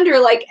you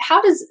wonder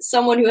how does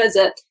someone who has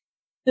a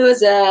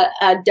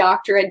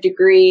doctorate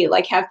degree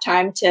have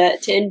time to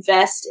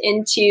invest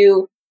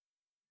into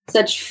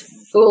such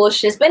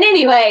foolishness. But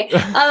anyway,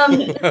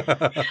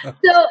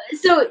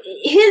 so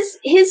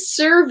his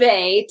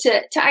survey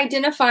to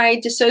identify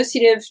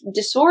dissociative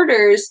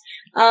disorders,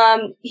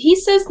 he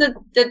says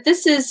that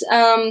this is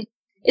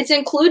it's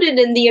included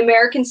in the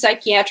American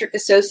Psychiatric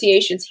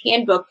Association's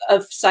Handbook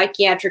of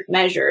Psychiatric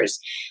Measures.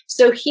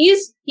 So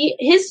his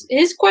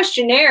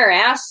questionnaire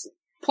asks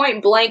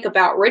point blank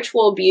about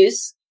ritual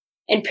abuse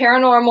and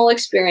paranormal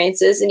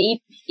experiences and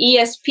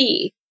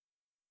ESP.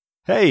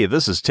 Hey,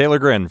 this is Taylor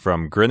Grin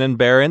from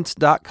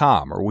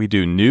grinandbearint.com, where we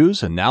do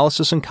news,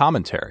 analysis, and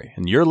commentary,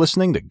 and you're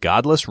listening to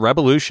Godless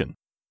Revolution.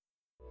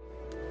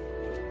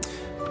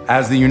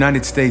 As the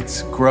United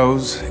States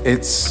grows,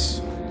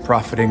 it's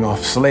profiting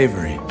off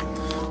slavery,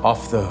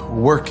 off the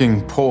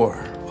working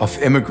poor, off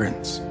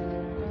immigrants.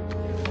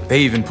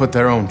 They even put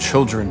their own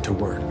children to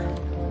work.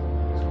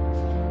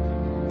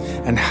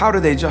 And how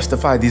do they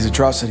justify these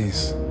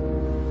atrocities?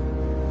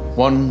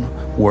 One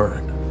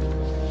word.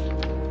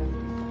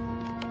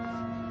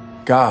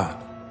 God.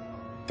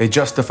 They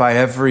justify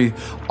every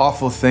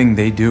awful thing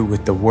they do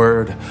with the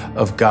word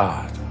of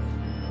God.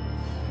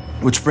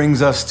 Which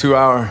brings us to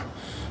our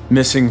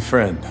missing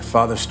friend,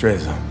 Father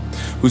Streza,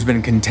 who's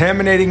been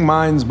contaminating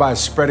minds by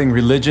spreading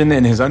religion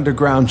in his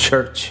underground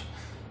church,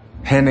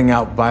 handing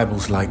out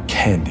Bibles like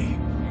candy.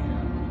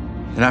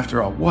 And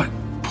after all, what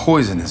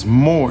poison is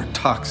more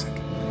toxic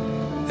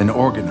than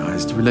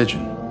organized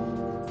religion?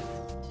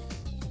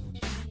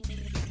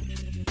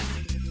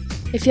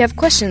 If you have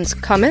questions,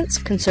 comments,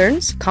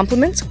 concerns,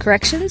 compliments,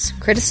 corrections,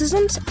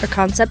 criticisms, or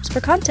concepts for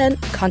content,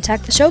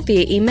 contact the show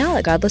via email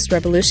at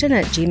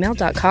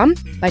godlessrevolution@gmail.com,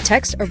 by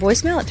text or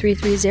voicemail at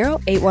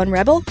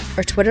 330-81-REBEL,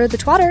 or Twitter the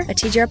twatter at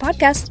TGR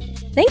Podcast.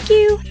 Thank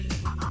you!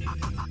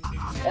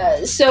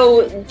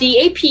 So the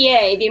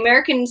APA, the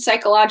American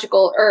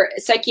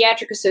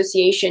Psychiatric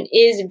Association,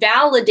 is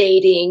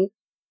validating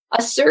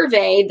a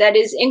survey that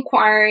is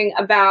inquiring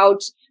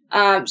about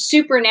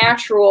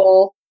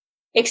supernatural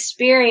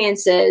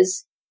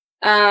experiences,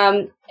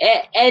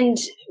 and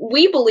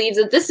we believe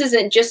that this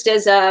isn't just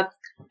as a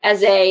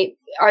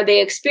are they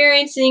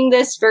experiencing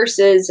this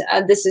versus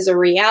this is a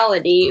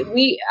reality.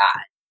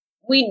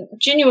 We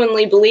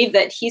genuinely believe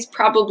that he's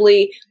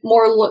probably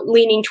more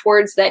leaning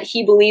towards that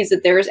he believes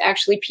that there's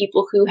actually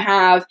people who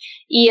have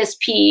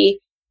ESP,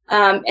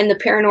 and the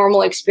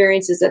paranormal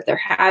experiences that they're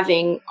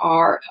having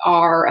are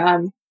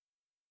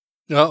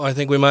No, I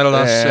think we might have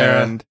lost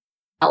Sarah.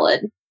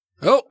 Valid.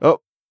 Oh.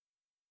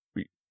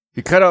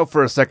 You cut out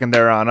for a second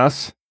there on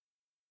us.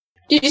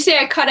 Did you say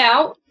I cut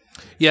out?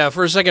 Yeah,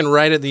 for a second,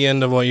 right at the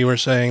end of what you were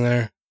saying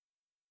there.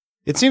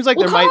 It seems like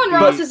Well, there Colin might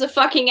be. Ross is a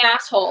fucking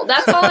asshole.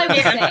 That's all I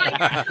was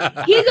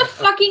saying. He's a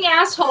fucking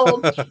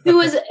asshole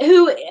who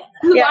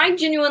I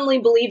genuinely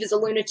believe is a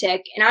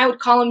lunatic, and I would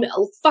call him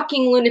a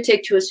fucking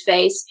lunatic to his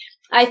face.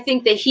 I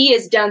think that he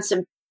has done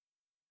some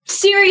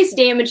serious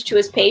damage to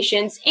his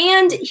patients,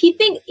 and he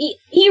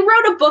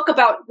wrote a book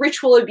about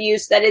ritual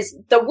abuse that is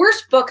the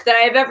worst book that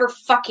I've ever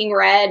fucking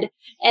read,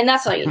 and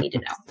that's all you need to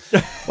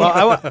know.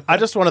 Well, I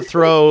just want to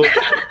throw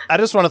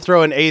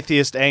an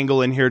atheist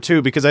angle in here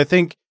too, because I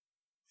think,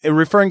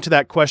 referring to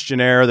that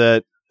questionnaire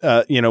that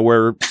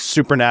where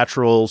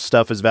supernatural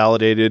stuff is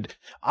validated,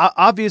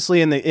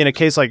 obviously in a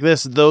case like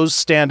this, those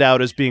stand out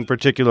as being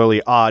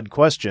particularly odd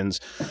questions,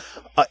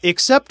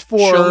 except for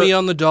show me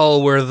on the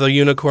doll where the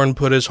unicorn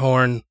put his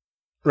horn.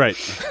 Right.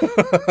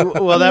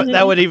 Well,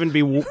 that would even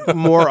be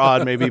more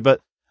odd, maybe.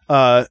 But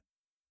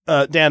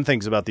Dan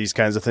thinks about these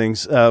kinds of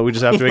things. We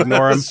just have to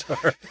ignore him.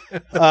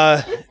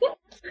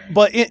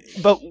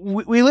 But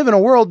we live in a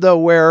world though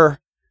where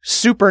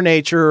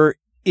supernature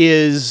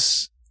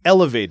is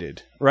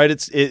elevated, right?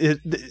 It's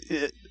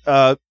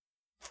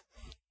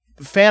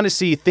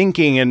fantasy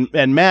thinking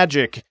and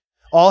magic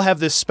all have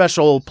this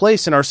special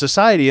place in our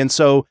society, and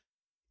so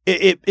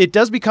it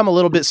does become a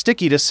little bit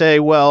sticky to say,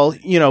 well,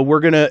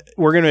 we're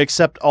gonna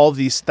accept all of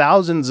these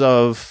thousands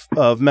of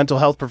mental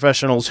health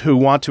professionals who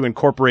want to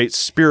incorporate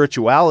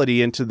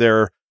spirituality into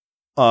their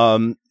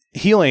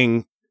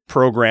healing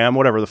program,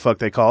 whatever the fuck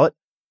they call it.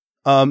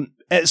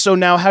 So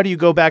now how do you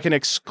go back and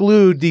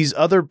exclude these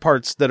other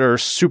parts that are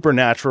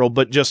supernatural,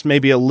 but just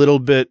maybe a little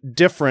bit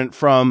different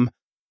from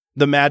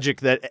the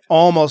magic that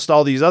almost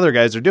all these other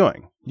guys are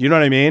doing? You know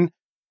what I mean?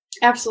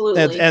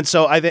 Absolutely. And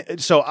so I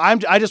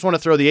just want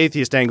to throw the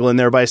atheist angle in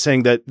there by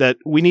saying that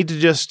we need to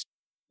just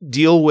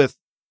deal with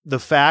the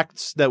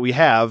facts that we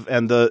have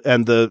and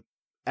the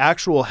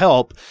actual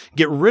help,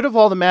 get rid of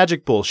all the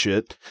magic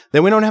bullshit.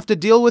 Then we don't have to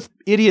deal with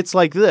idiots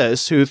like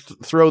this who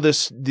throw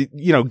this,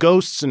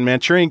 ghosts and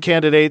Manchurian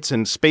candidates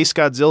and Space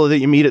Godzilla that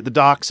you meet at the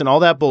docks and all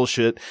that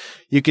bullshit.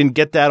 You can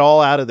get that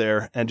all out of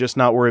there and just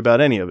not worry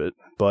about any of it.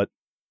 But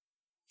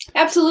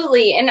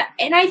absolutely. And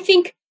I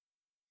think,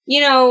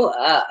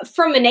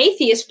 from an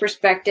atheist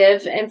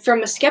perspective and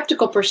from a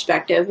skeptical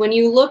perspective, when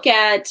you look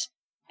at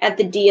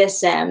the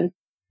DSM,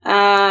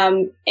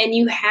 and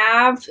you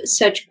have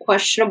such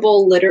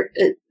questionable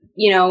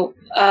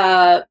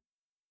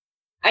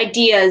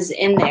ideas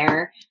in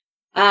there,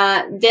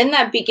 then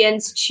that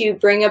begins to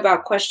bring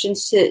about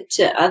questions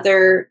to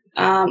other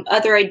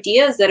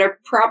ideas that are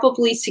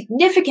probably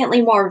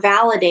significantly more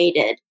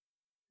validated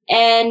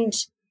and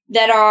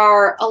that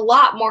are a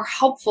lot more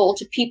helpful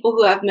to people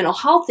who have mental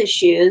health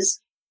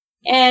issues.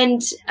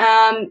 And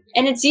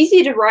it's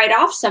easy to write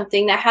off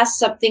something that has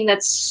something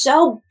that's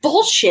so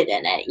bullshit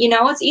in it.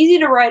 It's easy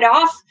to write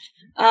off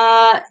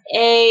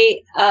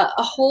a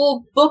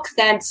whole book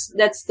that's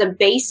the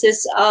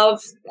basis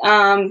of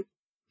the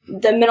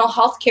mental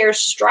health care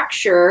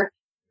structure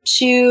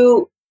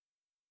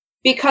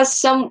because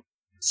some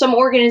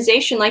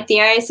organization like the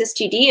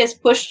ISSTD has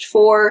pushed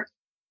for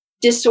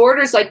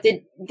disorders like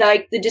the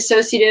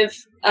dissociative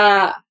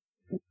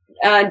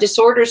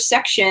disorders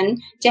section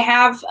to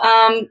have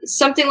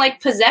something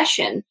like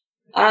possession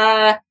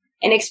and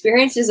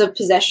experiences of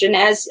possession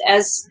as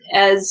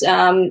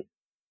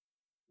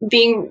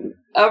being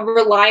a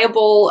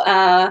reliable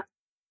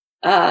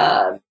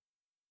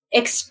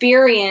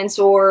experience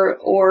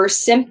or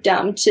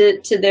symptom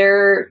to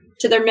their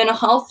mental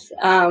health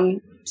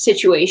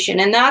situation.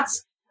 And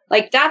that's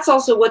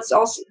also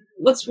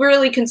what's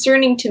really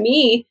concerning to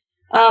me.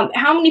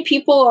 How many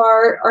people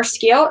are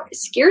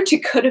scared to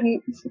go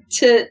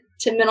to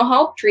mental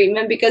health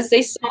treatment because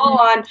they saw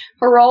on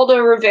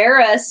Geraldo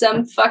Rivera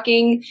some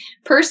fucking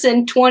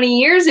person 20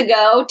 years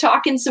ago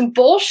talking some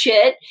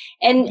bullshit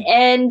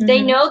and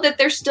they know that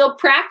they're still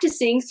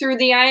practicing through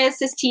the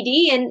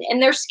ISSTD and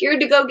they're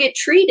scared to go get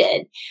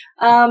treated.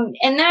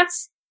 And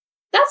that's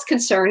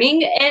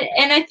concerning.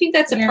 And I think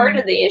that's a part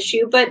of the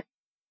issue, but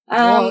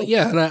well,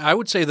 yeah, and I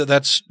would say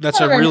that's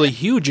a really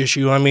huge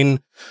issue. I mean,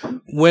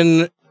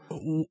 when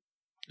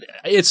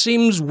it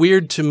seems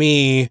weird to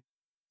me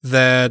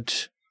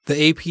that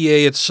the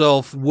APA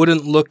itself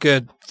wouldn't look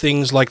at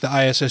things like the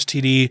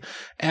ISSTD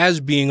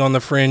as being on the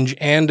fringe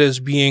and as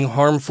being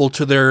harmful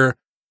to their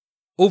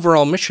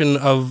overall mission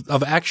of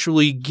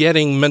actually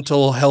getting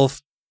mental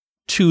health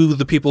to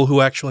the people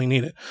who actually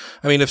need it.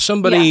 I mean, if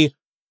somebody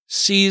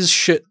sees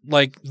shit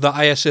like the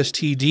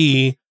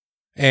ISSTD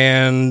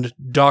and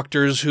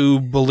doctors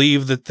who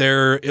believe that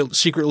they're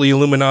secretly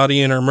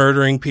Illuminati and are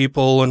murdering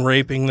people and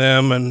raping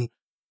them and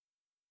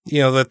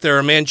that they're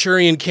a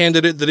Manchurian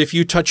candidate that if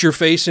you touch your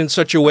face in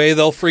such a way,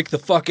 they'll freak the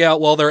fuck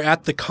out while they're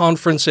at the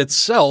conference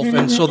itself.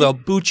 And so they'll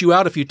boot you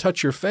out if you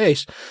touch your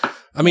face.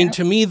 I mean,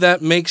 to me,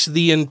 that makes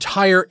the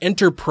entire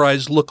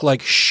enterprise look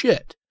like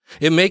shit.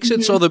 It makes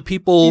it so that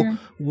people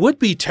would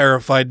be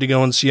terrified to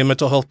go and see a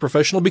mental health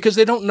professional because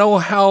they don't know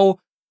how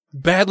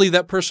badly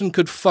that person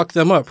could fuck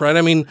them up, right?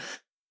 I mean,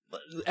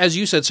 as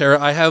you said,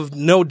 Sarah, I have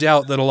no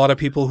doubt that a lot of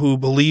people who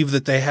believe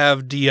that they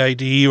have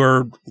DID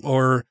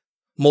or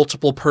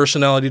multiple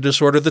personality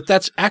disorder,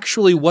 that's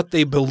actually what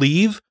they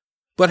believe.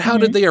 But how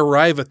did they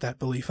arrive at that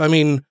belief? I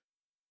mean,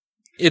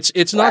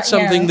 it's not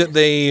something that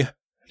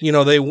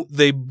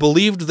they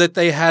believed that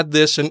they had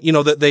this, and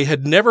that they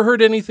had never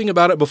heard anything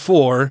about it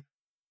before,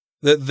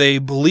 that they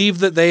believe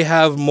that they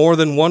have more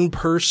than one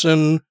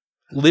person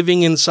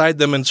living inside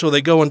them, and so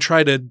they go and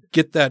try to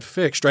get that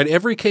fixed, right?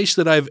 Every case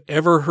that I've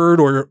ever heard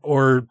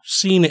or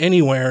seen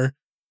anywhere,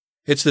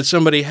 it's that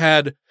somebody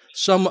had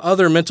some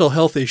other mental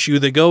health issue.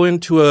 They go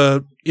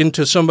into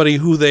somebody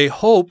who they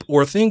hope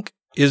or think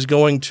is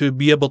going to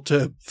be able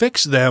to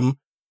fix them,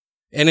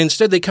 and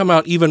instead they come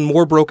out even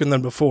more broken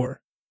than before.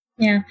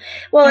 Yeah.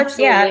 Well,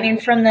 I mean,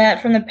 from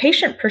the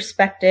patient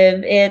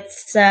perspective,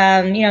 it's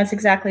it's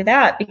exactly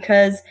that,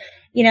 because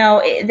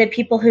the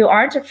people who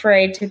aren't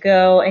afraid to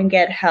go and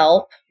get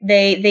help,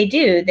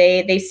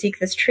 they seek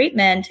this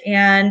treatment,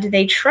 and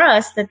they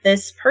trust that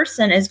this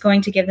person is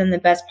going to give them the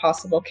best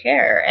possible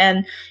care.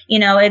 And,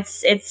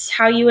 it's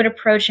how you would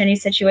approach any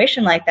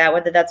situation like that,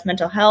 whether that's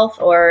mental health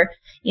or,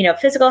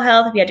 physical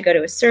health, if you had to go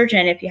to a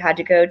surgeon, if you had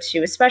to go to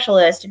a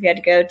specialist, if you had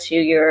to go to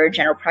your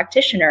general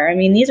practitioner. I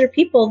mean, these are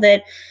people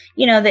that,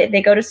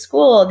 they go to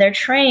school, they're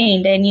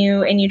trained, and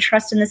you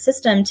trust in the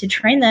system to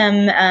train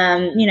them,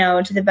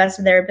 to the best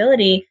of their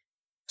ability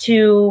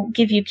to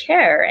give you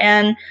care.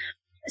 And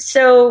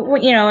so,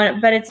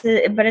 but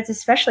it's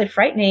especially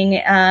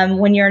frightening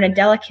when you're in a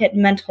delicate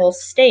mental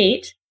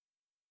state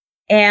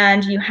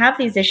and you have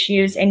these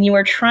issues and you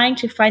are trying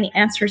to find the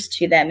answers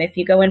to them. If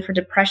you go in for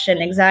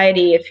depression,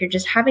 anxiety, if you're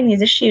just having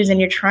these issues and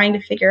you're trying to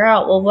figure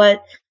out, well,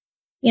 what,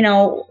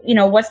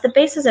 what's the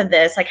basis of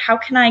this? Like, how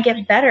can I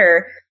get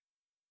better?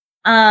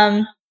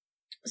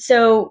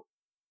 So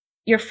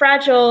you're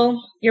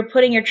fragile, you're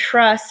putting your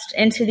trust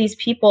into these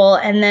people,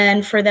 and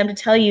then for them to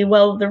tell you,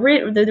 well, the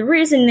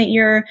reason that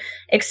you're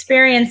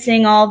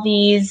experiencing all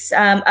these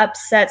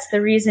upsets,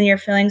 the reason you're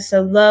feeling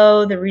so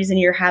low, the reason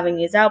you're having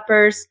these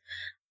outbursts,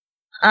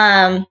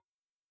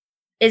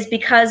 is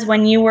because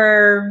when you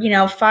were,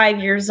 5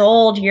 years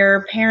old,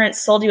 your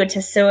parents sold you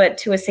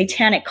to a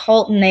satanic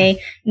cult, and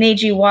they made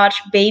you watch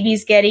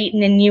babies get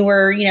eaten, and you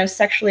were,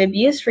 sexually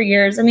abused for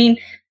years. I mean,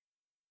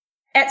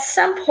 at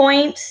some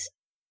point,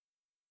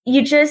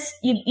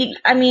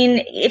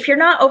 if you're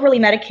not overly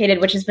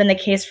medicated, which has been the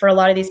case for a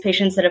lot of these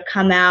patients that have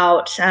come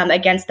out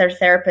against their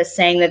therapist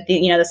saying that,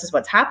 this is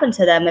what's happened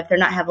to them, if they're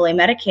not heavily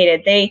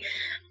medicated,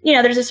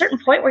 there's a certain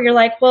point where you're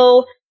like,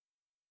 well,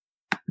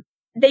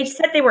 they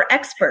said they were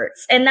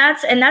experts. And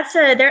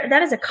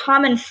that is a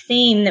common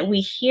theme that we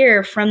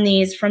hear from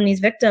these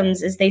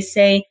victims, is they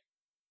said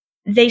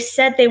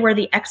they were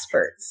the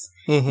experts.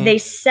 Mm-hmm. They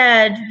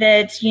said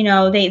that,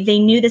 they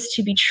knew this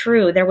to be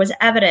true. There was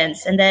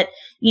evidence, and that,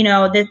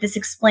 that this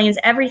explains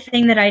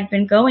everything that I'd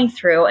been going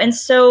through. And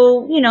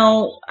so,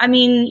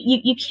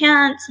 you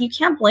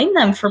can't blame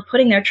them for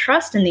putting their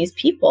trust in these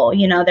people.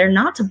 They're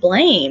not to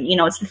blame.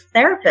 It's the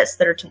therapists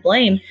that are to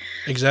blame.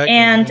 Exactly.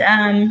 And,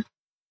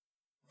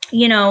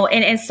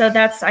 and so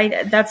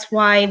that's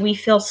why we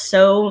feel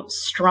so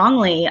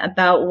strongly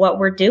about what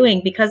we're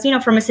doing, because,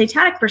 from a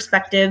satanic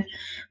perspective,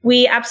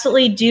 we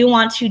absolutely do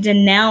want to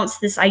denounce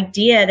this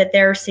idea that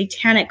there are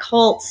satanic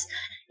cults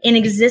in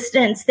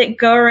existence that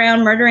go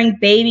around murdering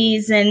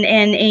babies and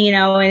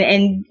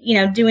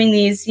doing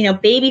these,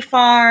 baby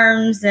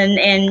farms and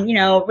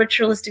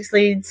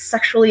ritualistically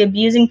sexually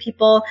abusing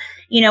people.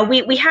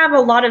 We have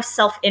a lot of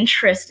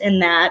self-interest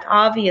in that,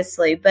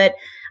 obviously, but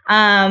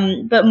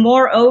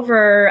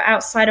moreover,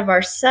 outside of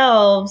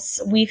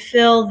ourselves, we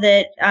feel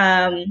that,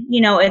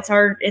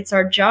 it's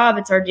our job,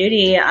 it's our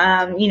duty.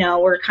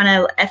 We're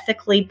kind of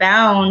ethically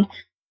bound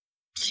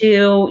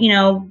to,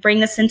 bring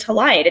this into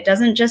light. It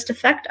doesn't just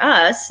affect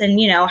us and,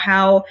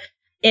 how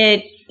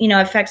it,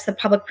 affects the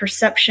public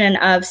perception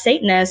of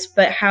Satanists,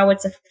 but how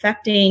it's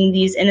affecting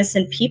these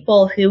innocent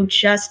people who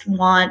just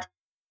want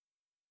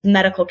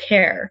medical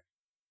care.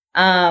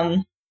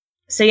 So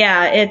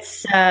yeah,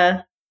 it's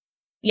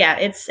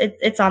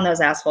on those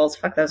assholes.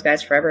 Fuck those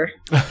guys forever.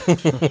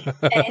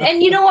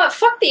 and you know what?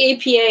 Fuck the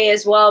APA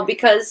as well,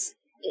 because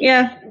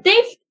the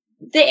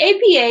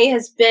APA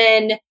has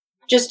been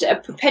just a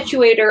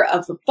perpetuator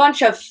of a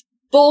bunch of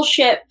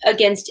bullshit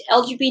against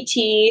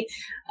LGBT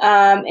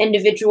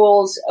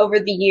individuals over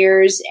the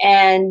years,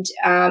 and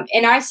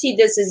I see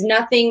this as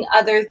nothing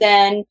other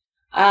than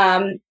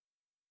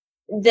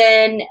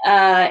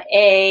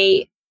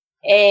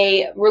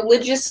a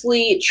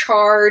religiously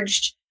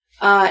charged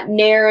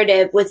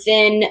narrative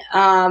within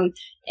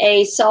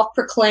a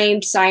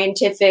self-proclaimed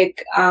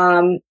scientific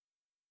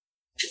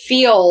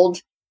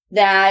field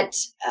that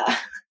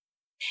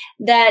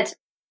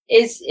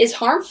is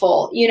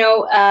harmful.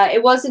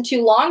 It wasn't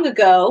too long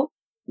ago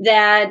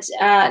that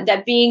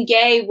being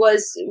gay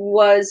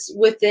was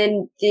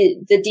within the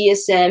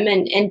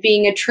DSM, and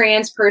being a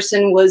trans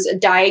person was a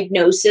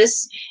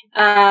diagnosis,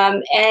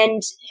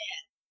 and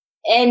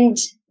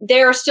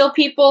there are still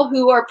people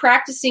who are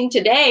practicing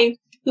today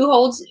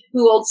holds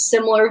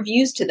similar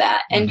views to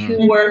that, and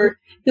who were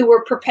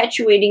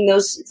perpetuating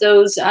those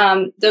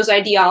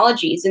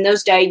ideologies and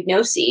those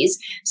diagnoses.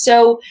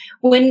 So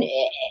when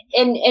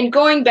and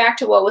going back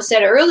to what was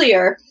said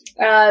earlier,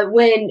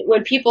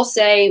 when people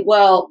say,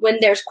 well, when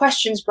there's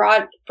questions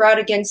brought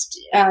against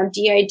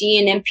DID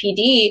and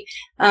MPD,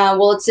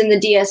 well, it's in the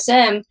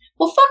DSM.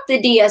 Well, fuck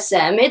the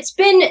DSM. It's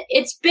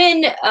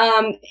been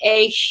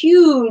a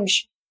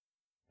huge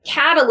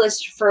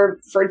catalyst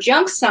for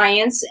junk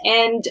science,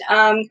 and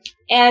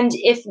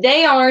if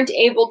they aren't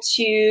able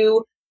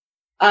to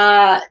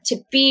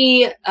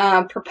be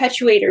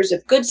perpetuators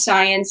of good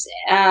science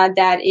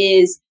that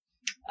is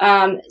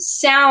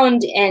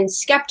sound and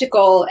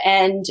skeptical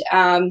and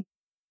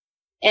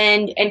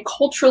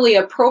culturally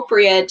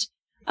appropriate,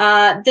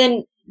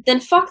 then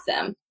fuck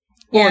them.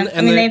 Well,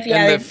 and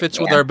that fits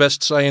with our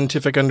best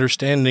scientific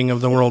understanding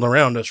of the world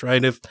around us,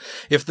 right?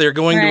 If they're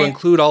going to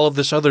include all of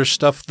this other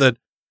stuff that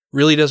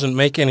really doesn't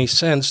make any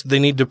sense, they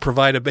need to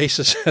provide a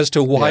basis as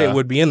to why it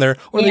would be in there,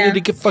 or they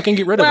need to fucking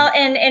get rid of it. Well,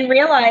 and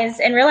realize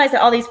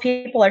that all these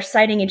people are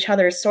citing each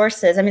other's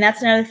sources. I mean,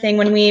 that's another thing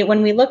when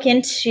we look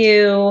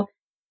into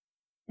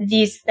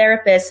these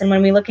therapists and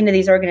when we look into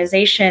these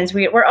organizations,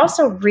 we're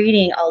also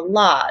reading a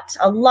lot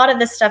of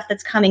the stuff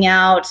that's coming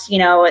out. You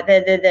know,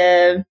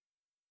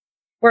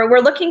 we're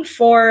looking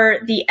for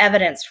the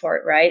evidence for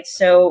it, right?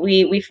 So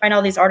we find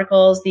all these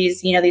articles,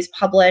 these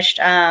published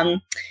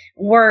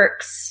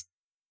works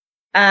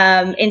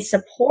in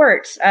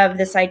support of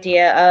this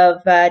idea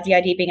of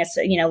DID being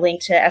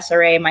linked to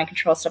SRA, mind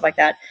control, stuff like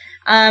that.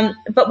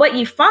 But what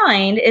you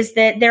find is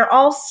that they're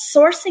all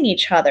sourcing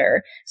each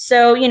other.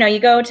 So you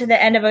go to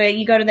the end of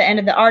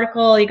the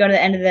article, you go to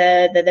the end of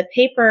the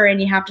paper, and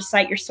you have to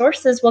cite your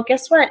sources. Well,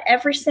 guess what?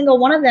 Every single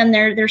one of them,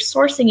 they're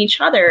sourcing each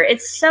other.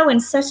 It's so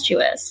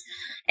incestuous.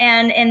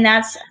 And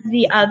that's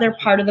the other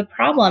part of the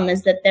problem,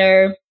 is that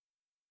there's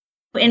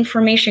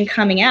information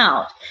coming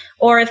out.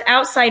 Or if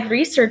outside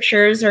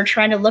researchers are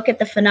trying to look at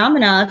the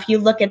phenomena, if you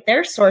look at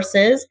their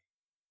sources,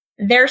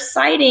 they're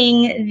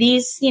citing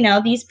these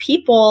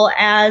people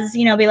as,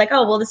 be like,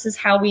 oh, well, this is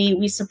how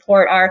we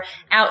support our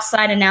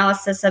outside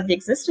analysis of the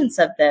existence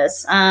of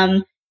this.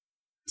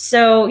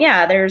 So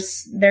yeah,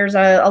 there's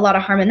a lot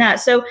of harm in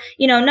that. So,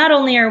 not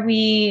only are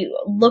we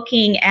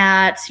looking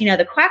at,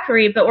 the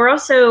quackery, but we're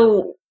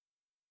also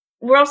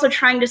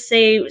trying to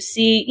see,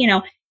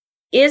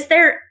 is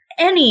there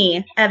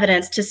any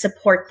evidence to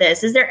support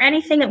this? Is there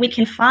anything that we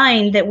can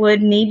find that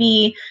would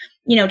maybe,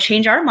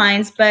 change our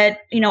minds? But,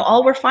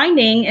 all we're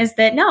finding is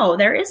that no,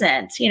 there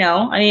isn't,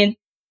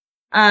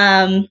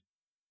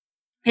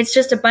 it's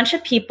just a bunch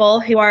of people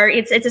who are,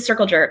 it's a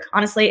circle jerk.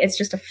 Honestly, it's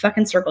just a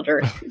fucking circle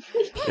jerk.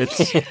 It's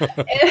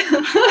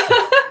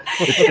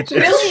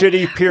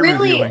shitty peer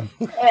reviewing.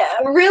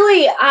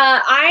 Really,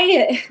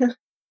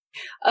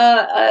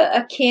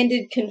 a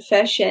candid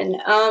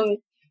confession.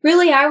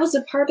 Really, I was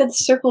a part of the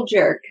circle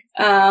jerk.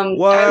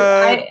 What?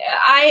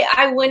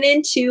 I went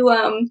into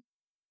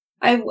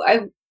I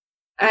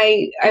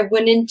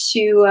went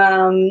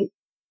into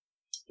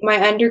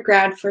my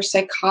undergrad for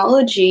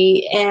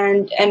psychology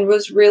and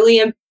was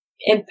really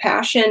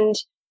impassioned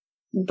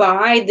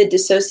by the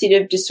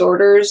dissociative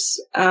disorders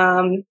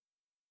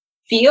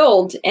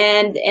field,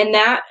 and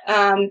that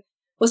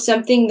was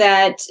something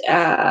that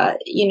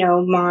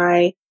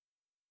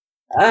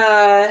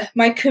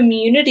my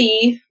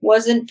community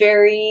wasn't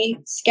very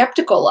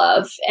skeptical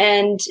of,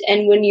 and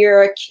when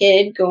you're a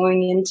kid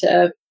going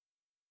into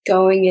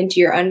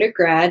your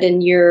undergrad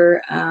and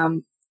your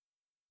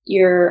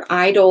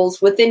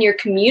idols within your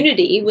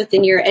community,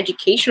 within your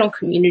educational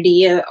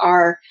community,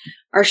 are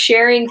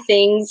sharing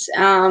things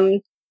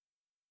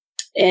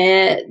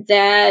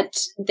that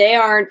they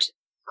aren't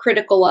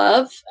critical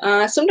of.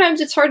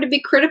 Sometimes it's hard to be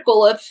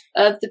critical of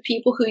the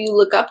people who you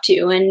look up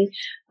to, and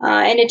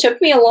it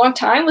took me a long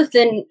time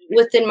within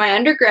my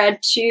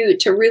undergrad to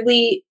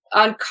really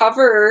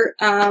uncover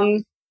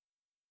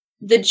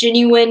the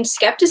genuine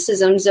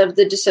skepticisms of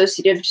the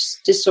dissociative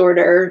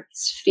disorder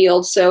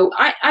field. So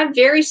I'm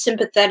very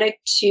sympathetic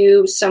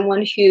to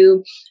someone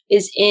who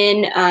is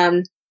in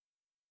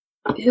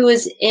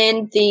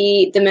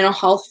the mental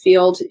health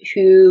field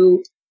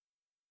who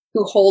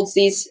holds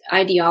these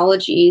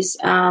ideologies,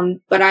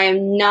 but I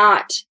am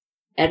not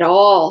at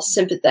all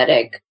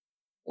sympathetic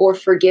or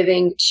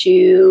forgiving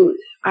to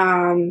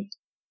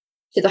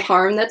the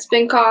harm that's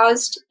been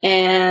caused,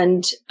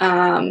 and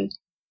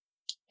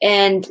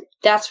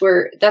that's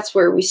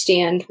where we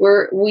stand.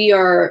 We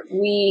are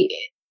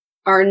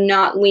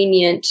not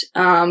lenient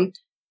to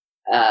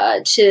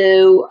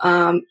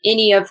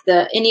any of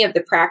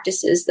the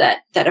practices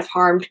that have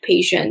harmed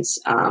patients.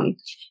 When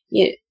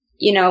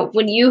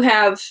you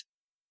have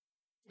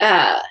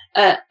an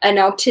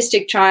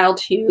autistic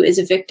child who is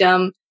a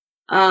victim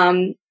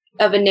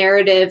of a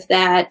narrative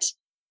that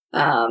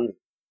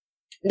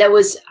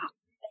was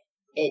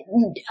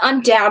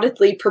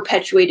undoubtedly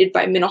perpetuated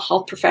by mental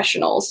health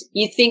professionals.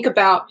 You think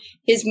about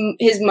his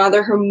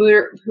mother who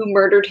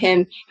murdered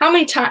him. How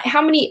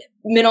many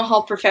mental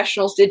health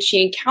professionals did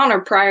she encounter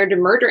prior to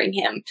murdering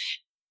him?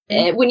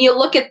 when you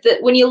look at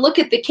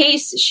the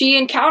case, she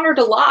encountered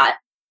a lot,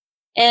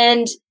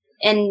 and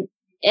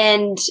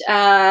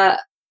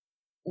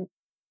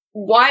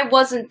why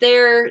wasn't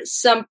there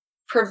some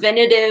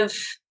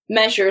preventative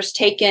measures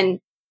taken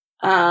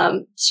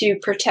to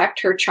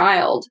protect her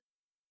child?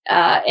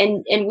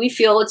 And we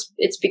feel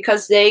it's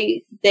because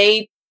they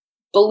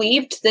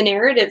believed the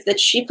narrative that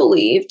she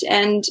believed,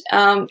 and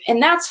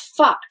that's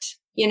fucked,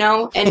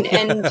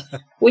 and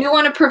we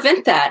want to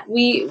prevent that.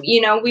 We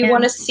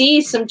want to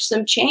see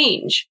some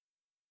change.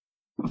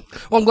 Well,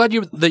 I'm glad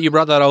that you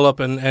brought that all up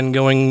and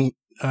going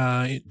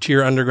to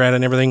your undergrad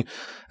and everything.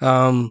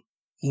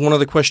 One of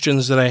the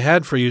questions that I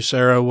had for you,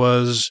 Sarah,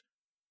 was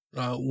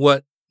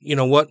what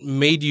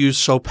made you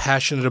so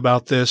passionate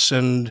about this?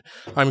 And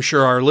I'm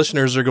sure our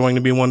listeners are going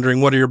to be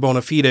wondering, what are your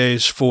bona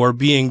fides for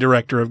being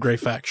director of Grey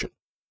Faction?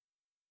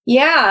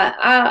 Yeah,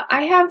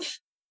 I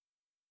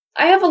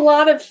have a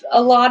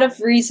lot of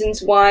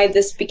reasons why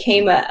this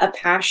became a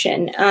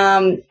passion.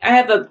 I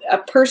have a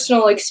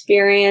personal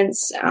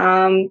experience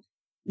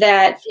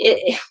that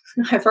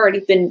I've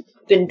already been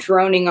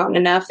droning on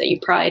enough that you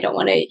probably don't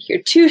want to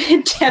hear too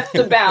in depth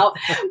about.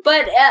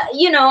 But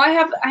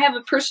I have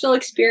a personal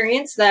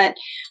experience that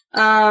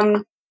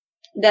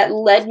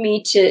led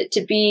me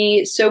to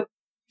be so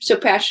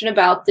passionate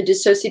about the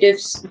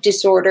dissociative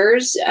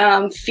disorders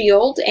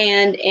field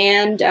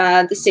and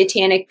the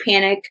satanic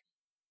panic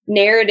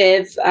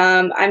narrative.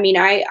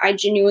 I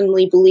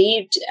genuinely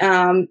believed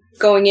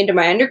going into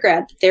my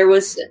undergrad that there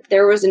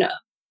was a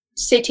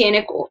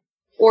satanic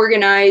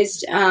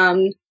organized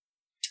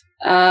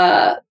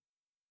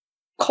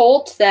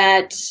cult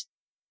that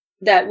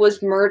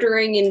was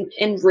murdering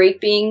and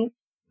raping,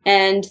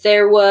 and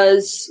there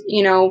was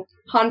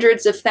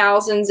hundreds of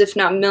thousands, if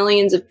not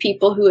millions, of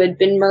people who had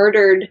been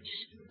murdered.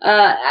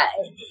 And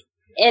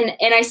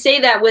I say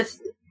that with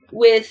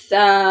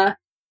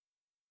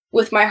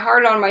my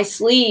heart on my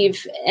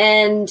sleeve.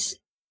 And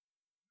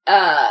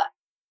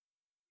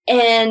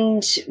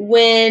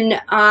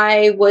when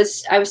I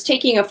was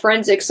taking a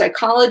forensic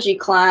psychology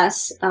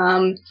class,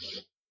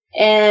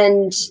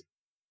 and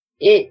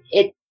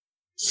it's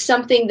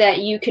something that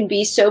you can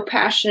be so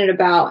passionate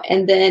about,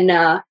 and then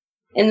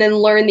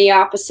learn the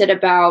opposite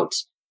about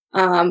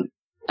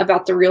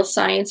the real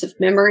science of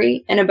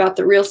memory and about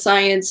the real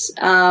science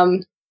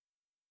behind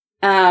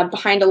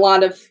a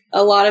lot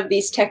of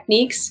these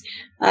techniques,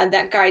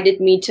 that guided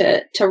me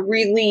to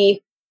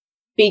really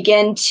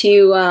begin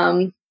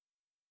to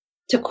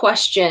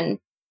question,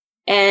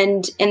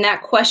 and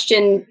that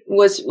question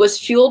was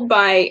fueled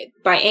by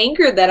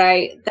anger that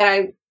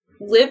I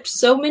lived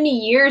so many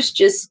years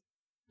just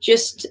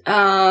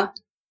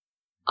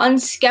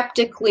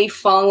unskeptically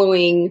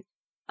following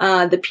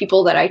the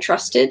people that I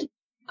trusted.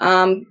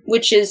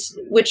 Which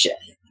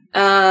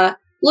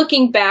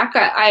looking back,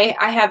 I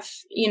have,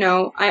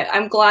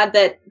 I'm glad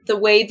that the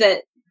way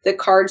that the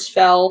cards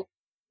fell,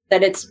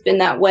 that it's been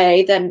that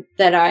way,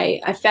 that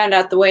I found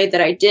out the way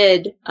that I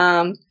did.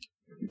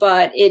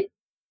 But it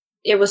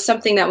was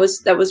something that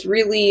was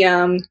really,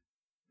 I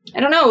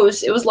don't know,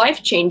 it was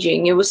life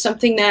changing. It was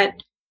something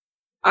that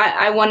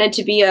I wanted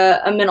to be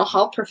a mental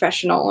health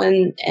professional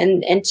and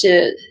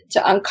to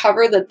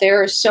uncover that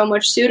there is so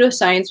much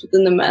pseudoscience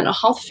within the mental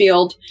health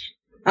field.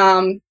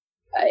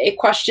 It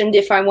questioned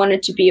if I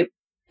wanted to be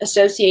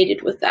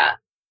associated with that.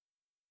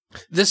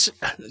 This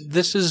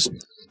is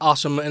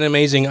awesome and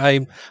amazing.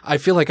 I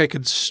feel like I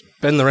could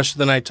spend the rest of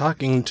the night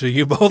talking to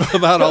you both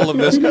about all of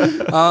this.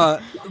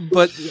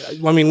 But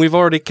I mean, we've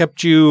already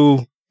kept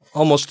you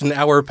almost an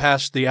hour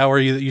past the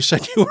hour that you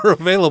said you were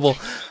available.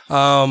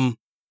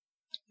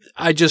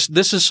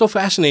 This is so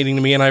fascinating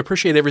to me, and I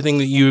appreciate everything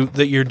that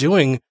you're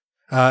doing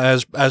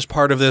as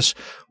part of this.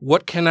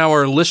 What can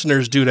our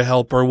listeners do to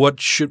help, or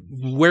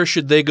where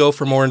should they go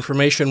for more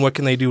information? What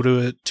can they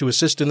do to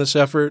assist in this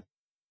effort?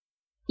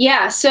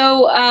 Yeah,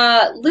 so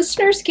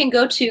listeners can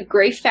go to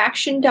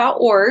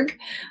greyfaction.org,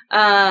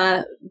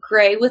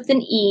 Grey with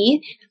an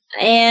E,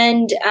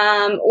 and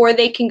or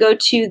they can go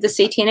to the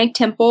Satanic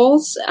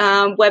Temple's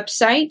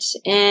website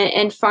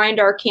and find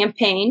our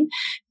campaign.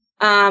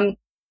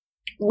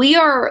 We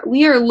are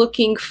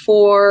looking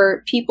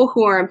for people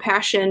who are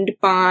impassioned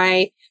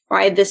by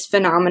this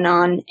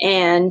phenomenon,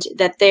 and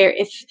that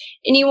if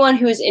anyone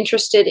who is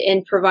interested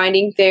in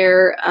providing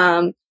their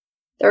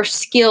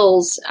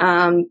skills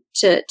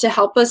to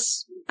help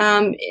us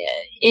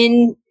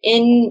in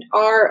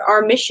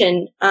our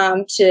mission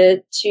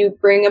to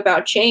bring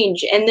about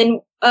change. And then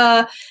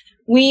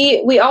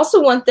we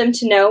also want them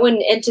to know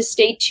and to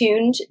stay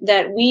tuned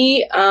that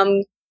we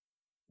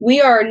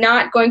are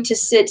not going to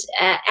sit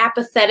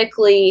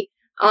apathetically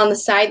on the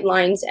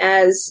sidelines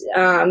as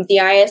the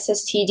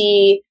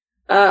ISSTD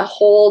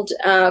hold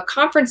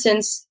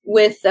conferences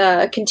with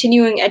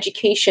continuing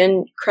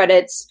education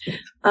credits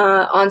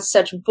on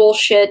such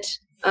bullshit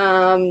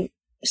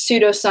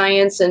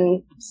pseudoscience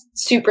and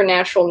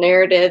supernatural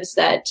narratives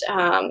that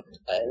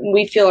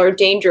we feel are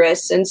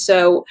dangerous. And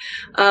so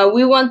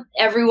we want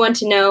everyone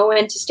to know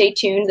and to stay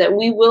tuned that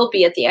we will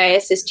be at the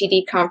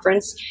ISSTD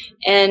conference,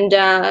 and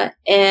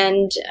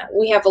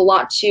we have a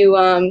lot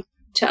to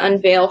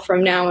unveil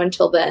from now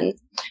until then.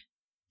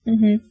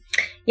 Mm-hmm.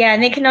 Yeah,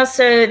 and they can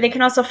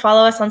also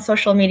follow us on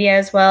social media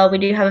as well. We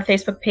do have a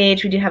Facebook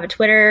page. We do have a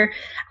Twitter.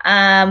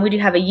 We do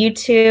have a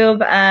YouTube.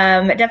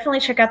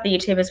 Definitely check out the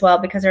YouTube as well,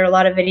 because there are a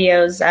lot of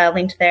videos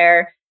linked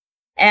there.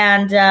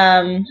 And,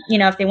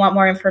 if they want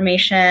more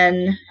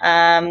information,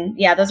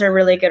 those are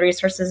really good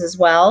resources as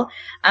well.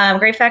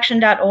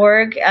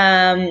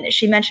 Greyfaction.org,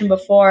 she mentioned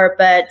before,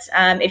 but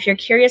if you're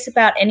curious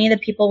about any of the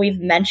people we've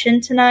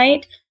mentioned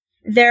tonight,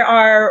 there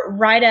are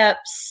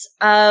write-ups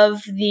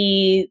of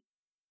the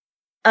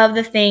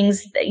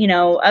things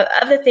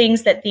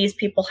that these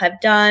people have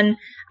done,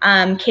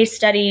 case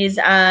studies,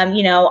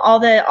 all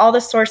the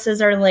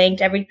sources are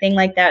linked, everything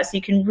like that. So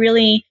you can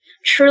really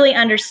truly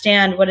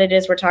understand what it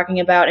is we're talking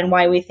about and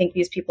why we think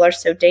these people are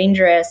so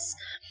dangerous.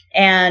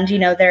 And,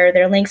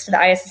 their links to the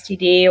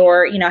ISSTD,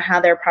 or, how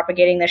they're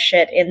propagating this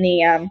shit in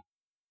the,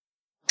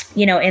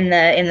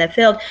 in the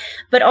field.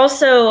 But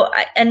also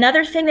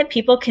another thing that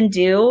people can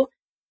do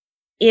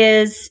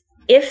is,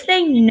 if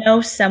they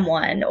know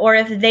someone, or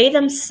if they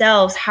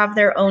themselves have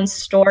their own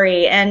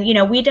story, and,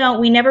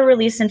 we never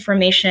release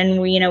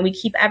information, we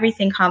keep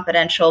everything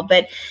confidential,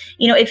 but,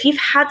 if you've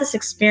had this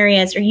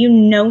experience,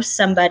 or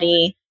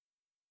somebody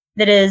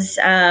that is,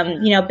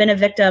 been a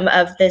victim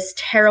of this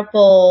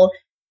terrible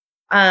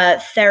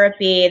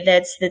therapy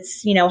that's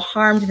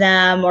harmed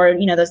them, or,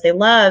 those they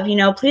love,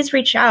 please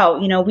reach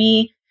out.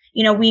 We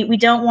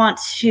don't want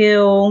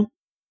to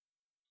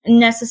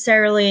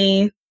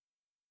necessarily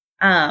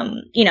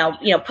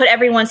put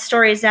everyone's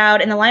stories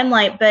out in the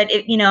limelight. But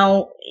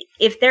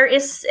if there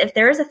is a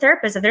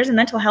therapist, if there's a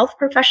mental health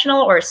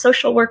professional or a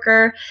social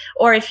worker,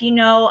 or if you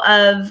know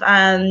of,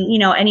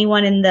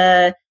 anyone in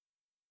the,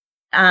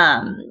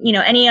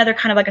 any other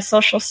kind of like a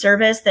social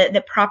service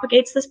that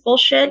propagates this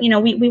bullshit,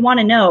 we want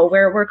to know.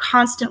 We're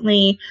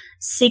constantly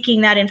seeking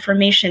that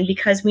information,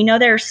 because we know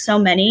there are so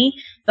many,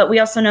 but we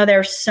also know there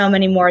are so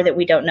many more that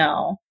we don't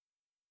know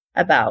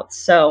about.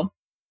 So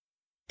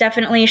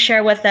definitely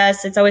share with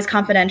us. It's always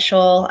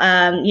confidential.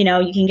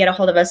 You can get a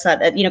hold of us at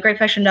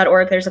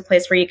greyfaction.org. There's a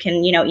place where you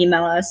can,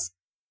 email us.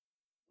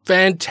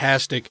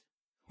 Fantastic.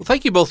 Well,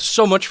 thank you both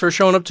so much for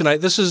showing up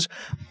tonight. This is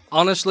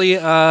honestly,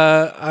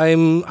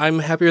 I'm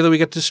happier that we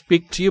get to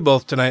speak to you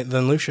both tonight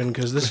than Lucian,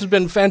 because this has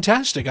been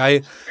fantastic.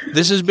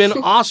 This has been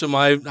awesome.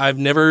 I've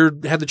never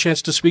had the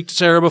chance to speak to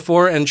Sarah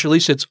before, and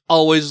Shalise, it's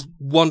always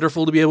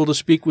wonderful to be able to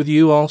speak with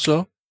you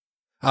also.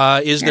 I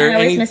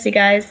always miss you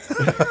guys.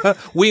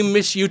 We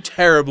miss you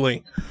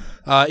terribly.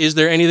 Is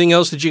there anything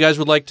else that you guys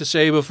would like to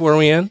say before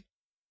we end?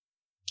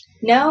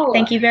 No.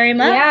 Thank you very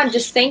much. Yeah,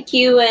 just thank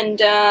you, and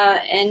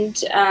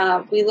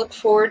we look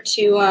forward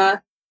to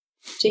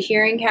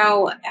hearing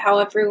how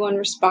everyone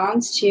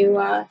responds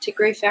to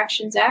Grey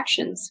Faction's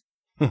actions.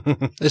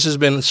 This has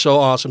been so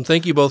awesome.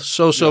 Thank you both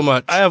so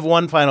much. I have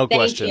one final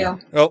question.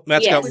 Thank you. Oh,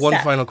 Matt's got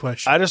one final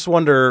question. I just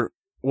wonder,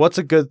 what's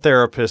a good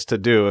therapist to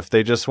do if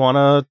they just want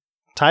to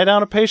tie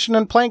down a patient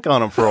and plank on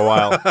them for a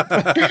while?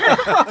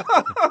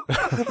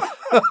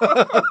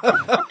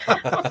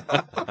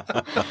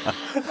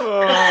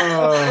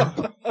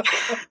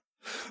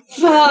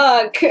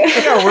 Fuck.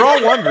 Yeah, we're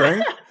all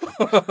wondering.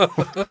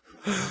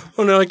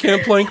 Oh no, I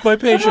can't plank my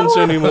patients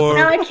anymore.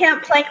 Now I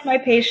can't plank my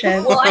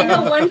patients. Well, I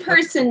know one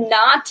person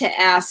not to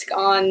ask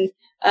on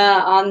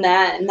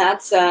that, and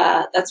that's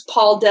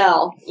Paul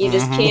Dell. You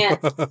just can't.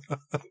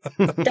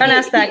 Don't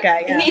ask that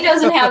guy. Yeah. He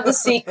doesn't have the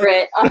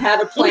secret on how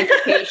to plank a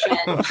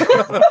patient.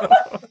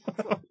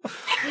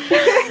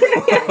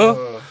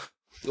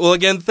 Well,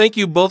 again, thank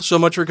you both so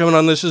much for coming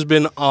on. This has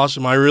been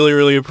awesome. I really,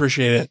 really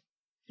appreciate it.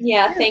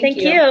 Yeah, thank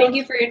you. Thank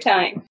you for your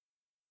time.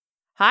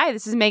 Hi,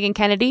 this is Megan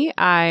Kennedy.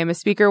 I'm a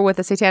speaker with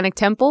the Satanic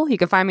Temple. You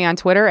can find me on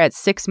Twitter at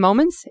 6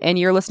 Moments, and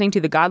you're listening to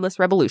The Godless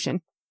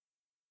Revolution.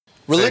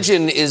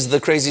 Religion is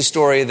the crazy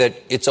story that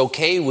it's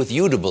okay with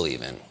you to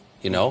believe in,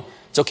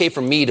 It's okay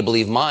for me to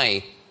believe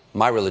my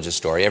religious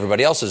story.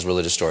 Everybody else's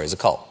religious story is a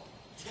cult.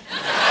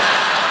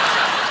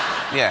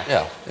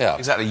 Yeah.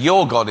 Exactly.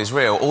 Your God is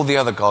real. All the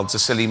other gods are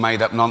silly,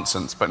 made-up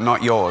nonsense, but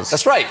not yours.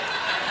 That's right.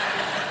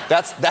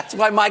 That's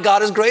why my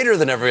God is greater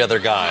than every other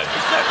God.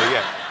 Exactly,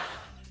 yeah.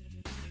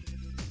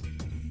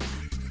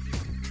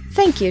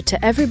 Thank you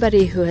to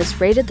everybody who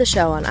has rated the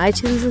show on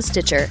iTunes and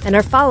Stitcher and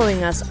are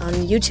following us on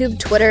YouTube,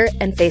 Twitter,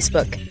 and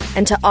Facebook.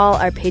 And to all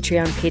our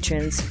Patreon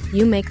patrons,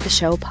 you make the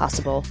show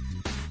possible.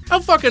 How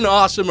fucking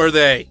awesome are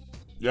they?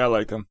 Yeah, I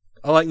like them.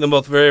 I like them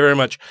both very, very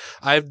much.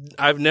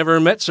 I've never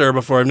met Sarah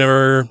before. I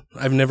don't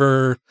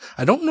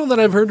know that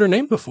I've heard her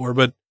name before,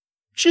 but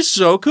she's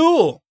so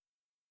cool.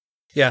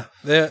 Yeah,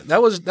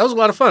 that was a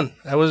lot of fun.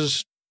 That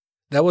was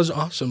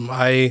awesome.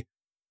 I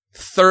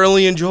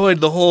thoroughly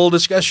enjoyed the whole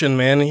discussion,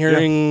 man.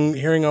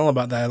 Hearing all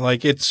about that.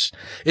 Like, it's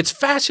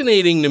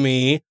fascinating to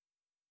me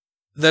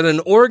that an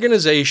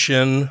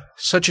organization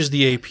such as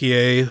the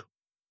APA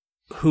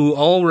who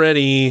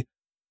already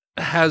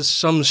has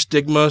some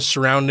stigma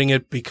surrounding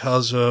it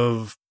because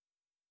of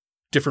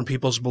different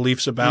people's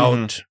beliefs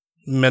about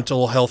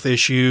mental health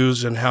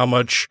issues and how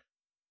much,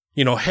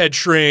 head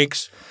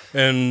shrinks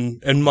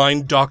and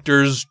mind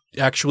doctors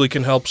actually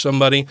can help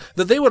somebody,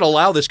 that they would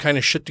allow this kind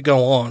of shit to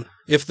go on.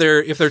 If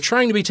they're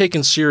trying to be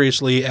taken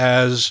seriously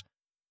as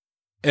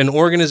an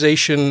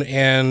organization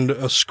and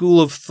a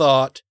school of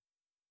thought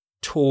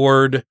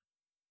toward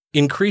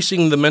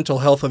increasing the mental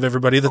health of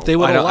everybody, that they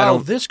would allow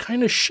this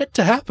kind of shit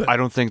to happen. I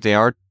don't think they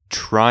are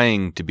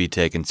trying to be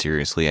taken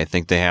seriously. I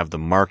think they have the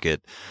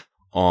market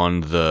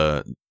on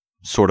the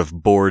sort of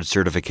board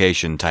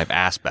certification type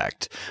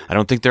aspect. I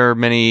don't think there are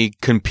many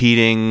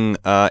competing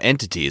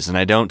entities, and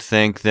I don't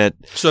think that...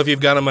 So if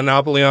you've got a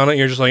monopoly on it,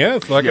 you're just like,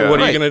 fuck it,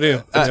 what are you going to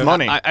do? It's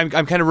money. I'm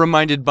kind of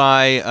reminded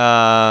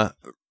by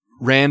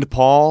Rand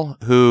Paul,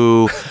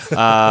 who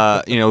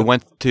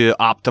went to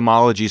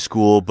ophthalmology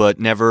school but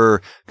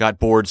never got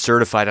board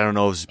certified. I don't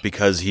know if it's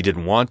because he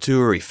didn't want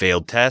to or he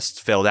failed tests,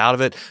 failed out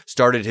of it,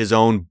 started his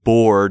own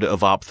board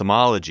of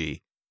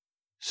ophthalmology.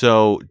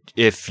 So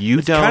if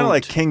you don't... kind of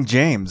like King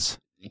James.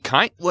 It's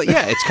kind of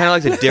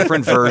like the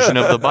different version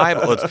of the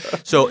Bible.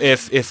 So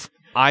if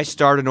I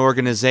start an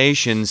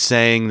organization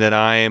saying that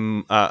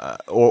I'm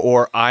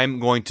or I'm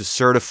going to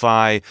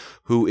certify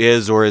who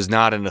is or is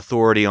not an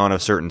authority on a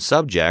certain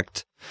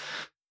subject,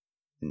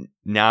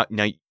 now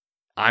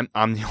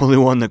I'm the only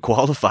one that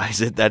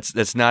qualifies it.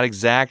 That's not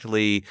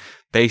exactly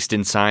based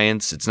in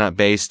science. It's not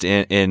based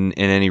in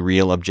any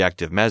real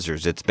objective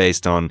measures. It's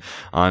based on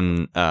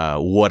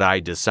what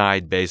I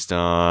decide based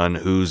on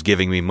who's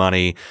giving me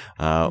money,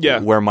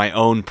 where my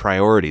own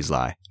priorities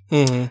lie.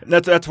 Mm-hmm.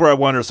 That's where I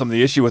wonder some of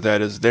the issue with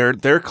that is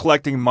they're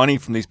collecting money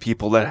from these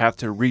people that have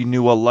to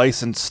renew a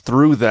license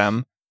through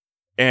them.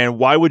 And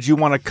why would you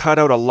want to cut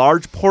out a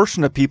large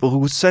portion of people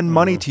who send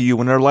money to you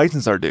when their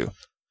licenses are due?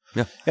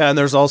 Yeah, and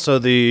there's also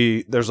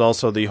the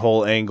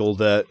whole angle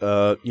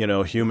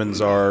that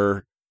humans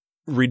are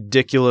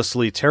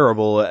ridiculously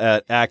terrible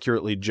at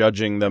accurately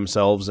judging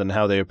themselves and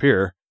how they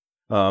appear.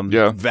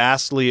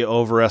 Vastly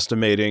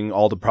overestimating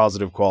all the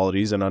positive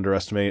qualities and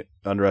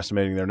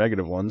underestimating their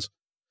negative ones.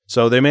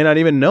 So they may not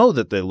even know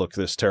that they look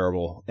this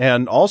terrible.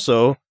 And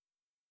also,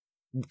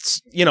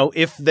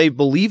 if they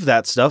believe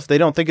that stuff, they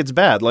don't think it's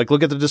bad. Like,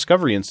 look at the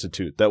Discovery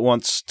Institute that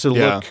wants to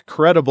look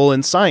credible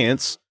in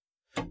science.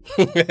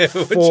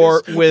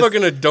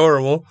 Fucking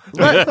adorable.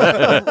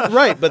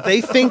 Right, but they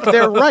think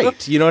they're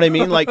right. You know what I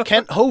mean? Like,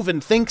 Kent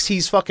Hovind thinks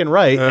he's fucking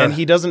right, and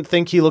he doesn't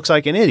think he looks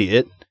like an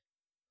idiot.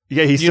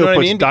 Yeah, he still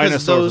puts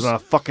dinosaurs on a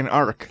fucking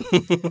ark.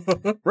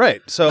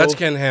 Right, so... That's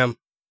Ken Ham.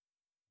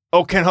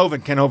 Oh, Ken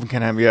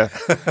Ham, yeah.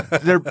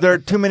 There are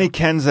too many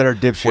Kens that are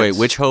dipshits. Wait,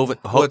 which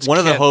Hovind? One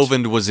of the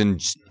Hovind was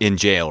in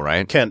jail,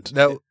 right? Kent.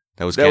 That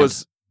was Kent? That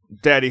was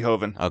Daddy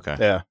Hovind. Okay.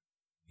 Yeah.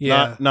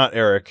 Yeah. Not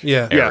Eric.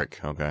 Yeah. Eric.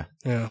 Okay.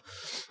 Yeah.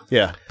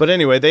 Yeah. But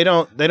anyway, they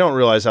don't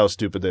realize how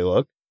stupid they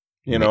look.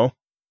 You know?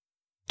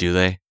 Do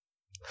they?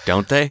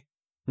 Don't they?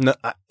 No.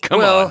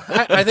 Come on.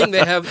 I think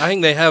they have. I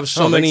think they have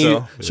so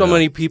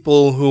many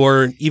people who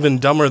are even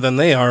dumber than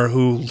they are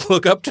who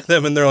look up to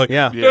them and they're like,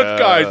 "This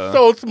guy's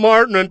so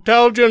smart and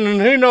intelligent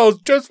and he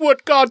knows just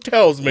what God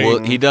tells me."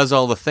 Well, he does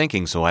all the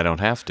thinking, so I don't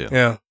have to.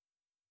 Yeah.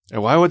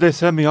 And why would they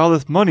send me all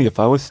this money if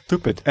I was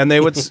stupid? And they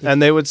would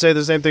say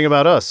the same thing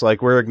about us.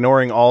 Like, we're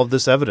ignoring all of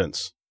this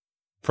evidence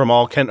from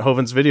all Kent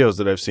Hovind's videos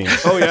that I've seen.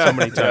 Oh yeah, so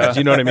many times.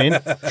 You know what I mean?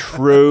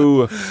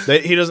 True.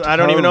 He doesn't. I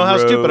don't even know how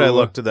stupid I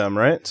look to them.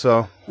 Right?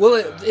 So.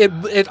 Well,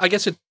 I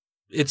guess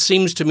it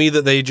seems to me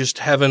that they just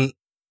haven't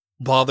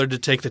bothered to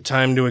take the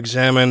time to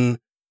examine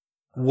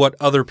what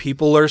other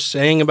people are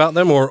saying about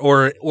them,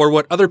 or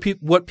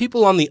what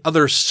people on the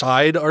other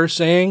side are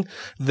saying.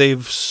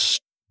 They've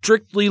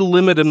strictly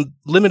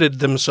limited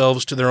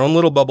themselves to their own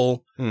little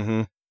bubble,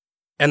 and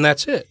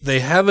that's it. They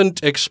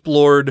haven't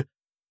explored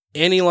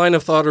any line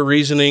of thought or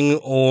reasoning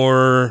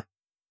or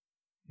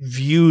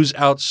views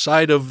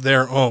outside of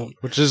their own.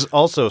 Which is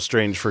also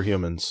strange for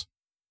humans.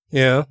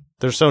 Yeah.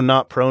 They're so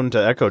not prone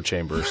to echo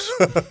chambers.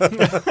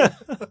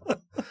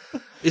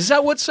 Is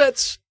that what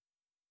sets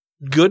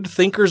good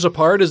thinkers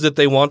apart, is that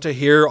they want to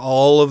hear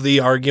all of the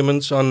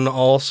arguments on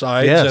all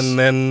sides and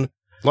then...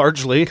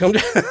 Largely.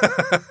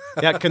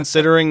 Yeah,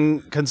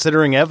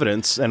 considering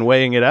evidence and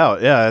weighing it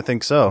out. Yeah, I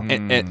think so.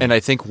 And I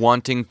think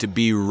wanting to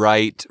be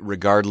right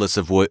regardless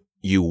of what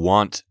you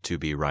want to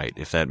be right,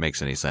 if that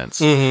makes any sense.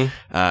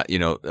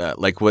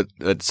 Like what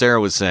Sarah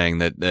was saying,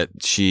 that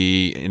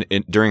she,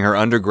 during her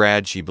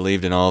undergrad, she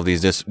believed in all of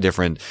these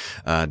different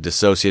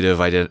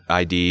dissociative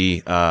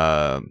ID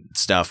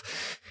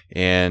stuff,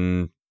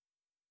 and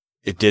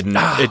it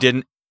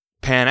didn't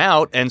pan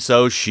out, and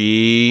so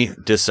she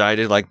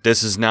decided, like,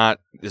 this is not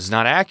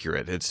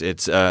accurate. It's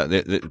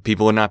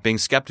people are not being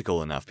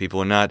skeptical enough.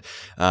 People are not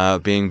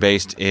being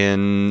based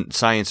in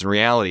science and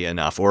reality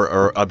enough,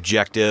 or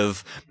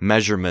objective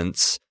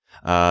measurements.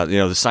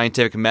 The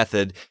scientific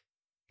method,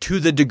 to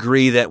the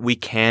degree that we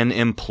can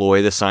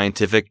employ the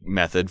scientific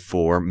method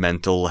for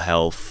mental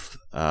health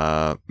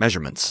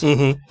measurements.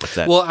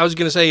 Mm-hmm. Well, I was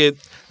going to say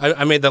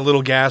I made that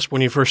little gasp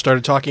when you first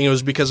started talking. It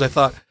was because I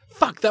thought,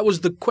 fuck, that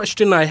was the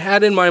question I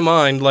had in my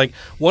mind. Like,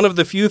 one of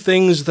the few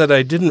things that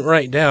I didn't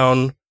write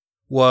down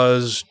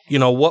was,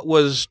 what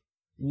was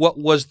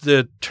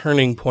the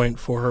turning point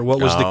for her?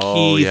 What was the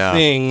key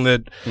thing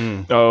that,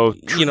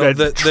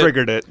 that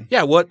triggered it?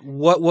 Yeah. What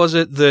was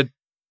it that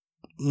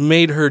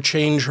made her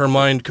change her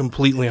mind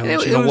completely on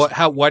this?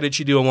 Why did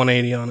she do a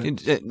 180 on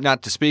it?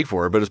 Not to speak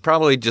for her, but it's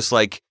probably just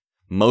like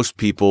most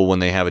people when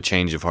they have a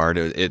change of heart.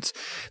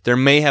 There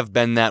may have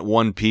been that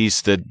one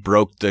piece that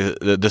broke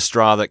the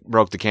straw that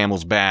broke the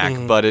camel's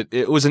back, but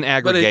it was an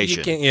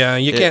aggregation.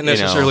 You can't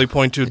necessarily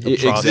point to the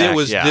straw. It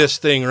was this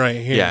thing right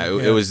here. Yeah,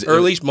 it was, or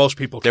at least most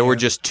people. There were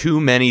just too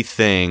many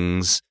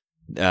things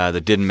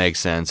that didn't make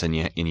sense, and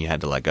you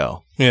had to let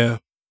go. Yeah.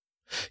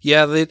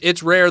 Yeah,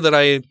 it's rare that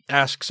I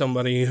ask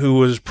somebody who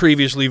was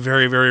previously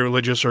very, very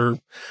religious or,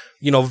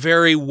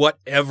 very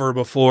whatever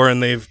before,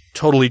 and they've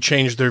totally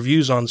changed their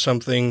views on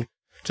something,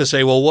 to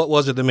say, well, what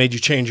was it that made you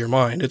change your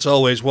mind? It's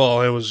always,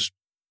 well, it was,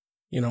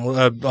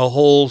 a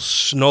whole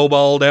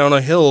snowball down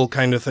a hill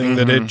kind of thing,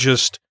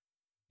 that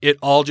it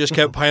all just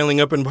kept piling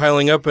up, and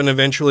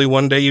eventually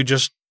one day you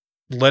just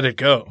let it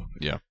go.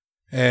 Yeah.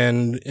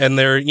 And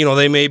they're,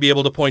 they may be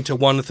able to point to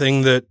one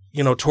thing that,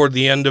 toward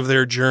the end of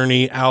their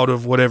journey out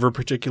of whatever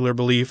particular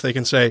belief, they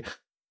can say,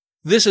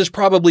 this is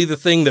probably the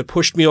thing that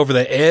pushed me over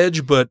the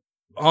edge, but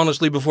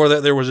honestly, before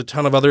that, there was a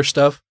ton of other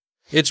stuff.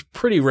 It's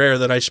pretty rare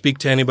that I speak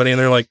to anybody and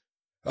they're like,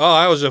 oh,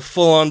 I was a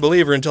full-on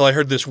believer until I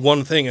heard this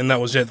one thing, and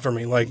that was it for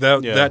me. Like,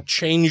 that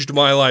changed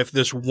my life,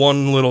 this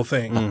one little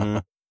thing. Mm-hmm.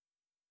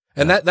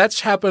 And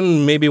that's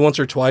happened maybe once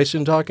or twice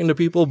in talking to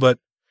people, but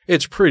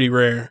it's pretty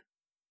rare.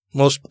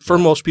 For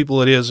most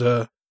people, it is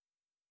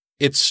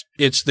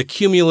it's the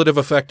cumulative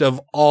effect of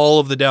all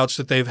of the doubts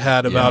that they've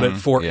had about it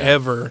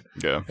forever,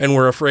 and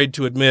were afraid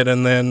to admit,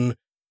 and then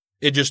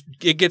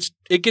it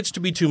gets to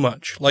be too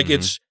much. Like,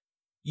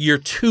 you're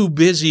too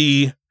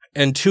busy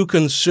and too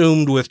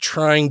consumed with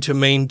trying to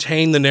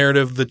maintain the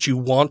narrative that you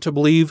want to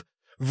believe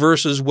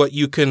versus what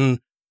you can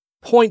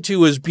point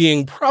to as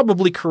being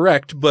probably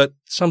correct, but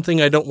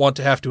something I don't want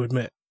to have to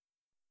admit.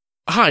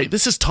 Hi,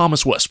 this is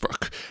Thomas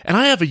Westbrook, and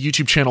I have a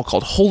YouTube channel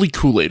called Holy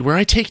Kool-Aid, where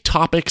I take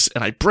topics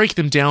and I break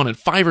them down in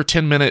 5 or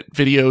 10 minute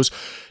videos,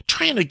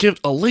 trying to give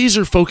a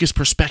laser-focused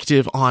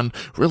perspective on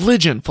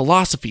religion,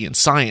 philosophy, and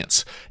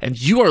science. And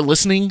you are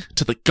listening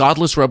to the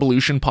Godless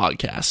Revolution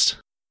podcast.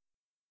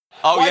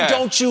 Why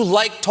don't you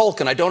like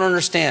Tolkien? I don't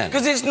understand.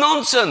 Because it's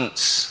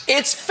nonsense.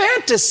 It's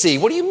fantasy.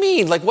 What do you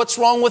mean? Like, what's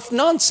wrong with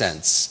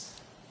nonsense?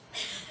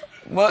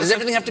 Does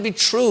everything have to be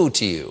true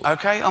to you?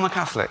 Okay, I'm a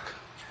Catholic.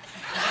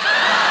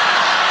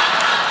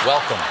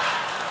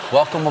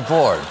 Welcome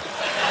aboard.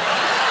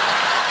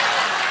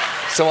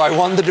 So I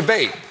won the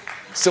debate.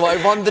 You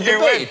win.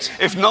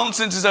 If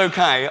nonsense is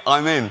okay,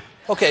 I'm in.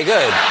 Okay,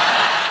 good.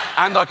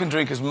 And I can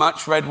drink as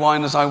much red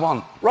wine as I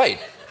want. Right,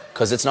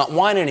 because it's not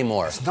wine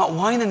anymore. It's not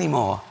wine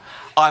anymore.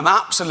 I'm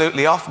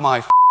absolutely off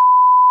my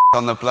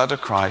on the blood of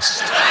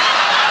Christ.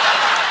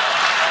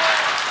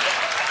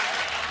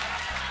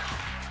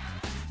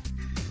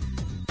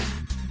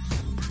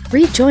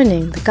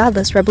 Rejoining the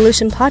Godless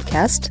Revolution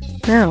podcast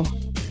now.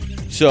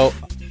 So,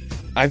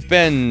 I've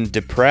been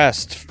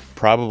depressed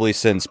probably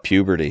since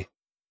puberty.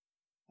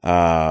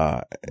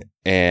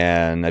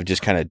 And I've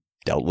just kind of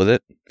dealt with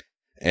it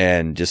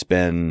and just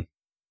been,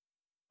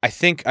 I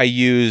think I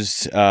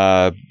used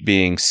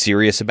being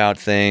serious about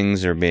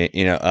things or being,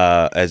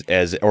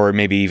 as or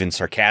maybe even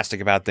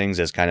sarcastic about things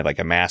as kind of like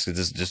a mask. This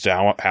is just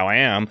how I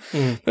am.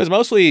 It was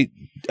mostly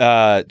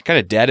kind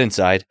of dead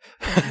inside.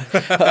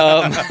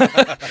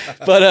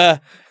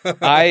 But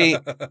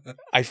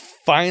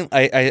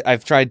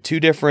I've tried 2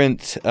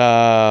 different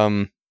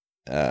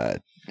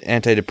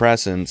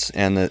antidepressants,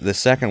 and the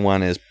second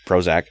one is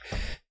Prozac,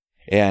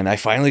 and I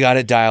finally got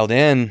it dialed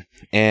in,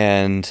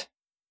 and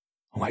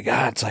oh my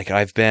God, it's like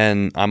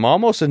I'm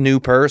almost a new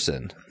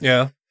person.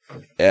 Yeah.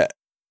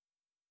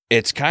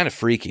 It's kind of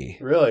freaky.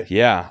 Really?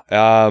 Yeah.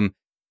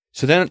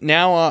 So then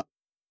now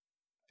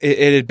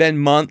it had been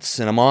months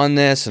and I'm on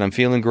this and I'm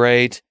feeling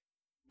great,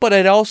 but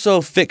I'd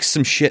also fixed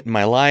some shit in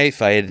my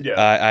life. I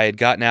had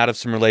gotten out of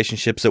some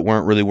relationships that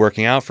weren't really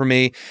working out for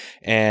me.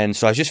 And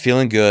so I was just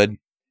feeling good.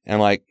 And I'm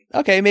like,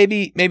 okay,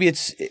 maybe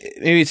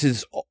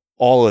it's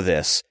all of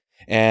this.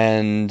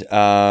 And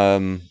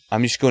I'm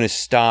just going to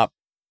stop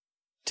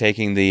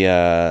taking the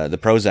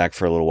Prozac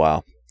for a little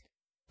while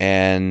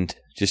and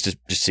just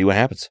to see what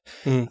happens.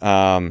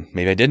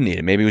 Maybe I didn't need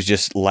it. Maybe it was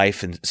just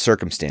life and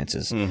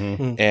circumstances.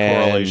 And,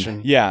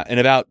 correlation. Yeah. And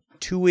about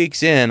 2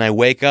 weeks in, I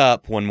wake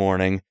up one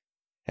morning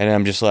and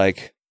I'm just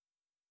like,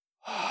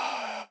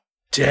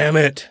 damn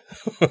it.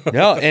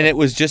 No. And it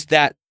was just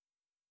that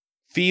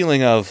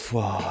feeling of,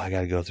 I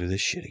got to go through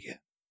this shit again.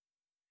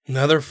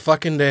 Another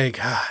fucking day.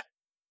 God.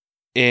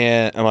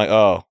 And I'm like,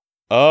 oh,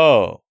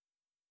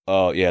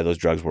 yeah, those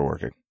drugs were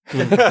working.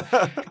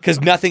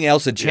 Because nothing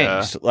else had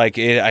changed. Like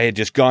I had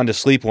just gone to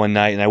sleep one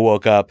night and I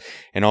woke up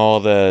and all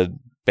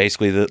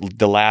basically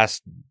the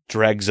last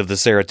dregs of the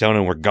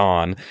serotonin were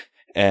gone.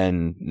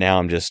 And now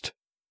I'm just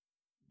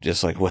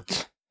like,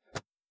 what?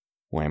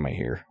 Why am I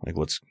here? Like,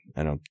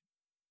 I don't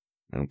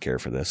care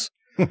for this.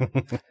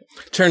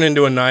 Turn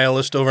into a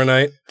nihilist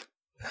overnight.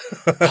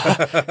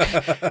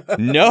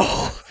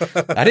 No,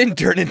 I didn't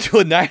turn into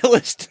a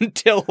nihilist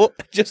until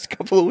just a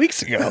couple of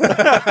weeks ago.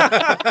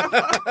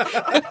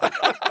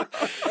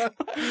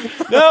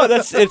 No,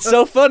 it's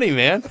so funny,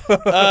 man.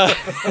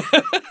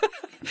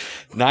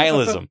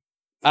 Nihilism.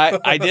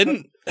 I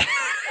didn't.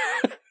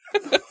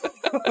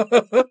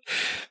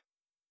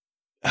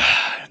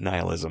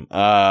 Nihilism.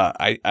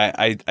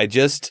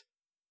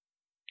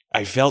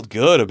 I felt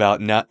good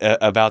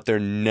about their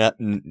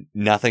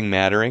nothing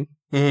mattering.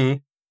 Mm-hmm.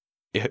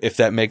 If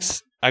that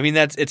makes, I mean,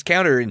 it's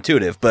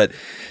counterintuitive, but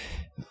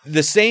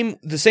the same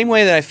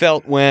way that I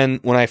felt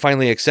when I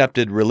finally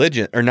accepted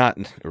religion, or not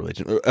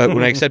religion,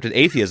 when I accepted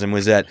atheism,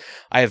 was that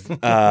I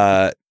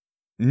have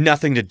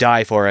nothing to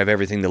die for, I have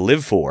everything to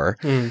live for.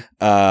 And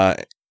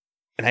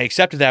I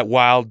accepted that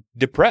while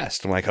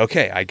depressed. I'm like,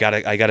 okay, I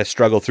gotta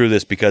struggle through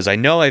this because I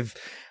know I've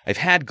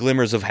had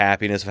glimmers of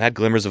happiness, I've had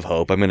glimmers of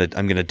hope. I'm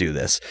gonna do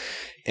this.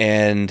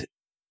 And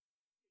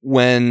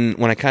when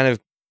I kind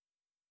of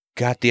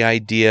got the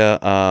idea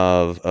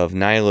of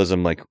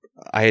nihilism, like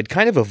I had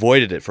kind of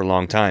avoided it for a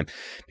long time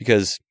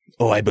because,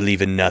 I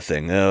believe in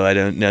nothing. I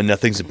don't know,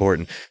 nothing's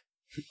important.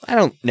 I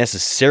don't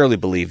necessarily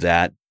believe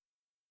that,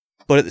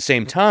 but at the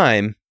same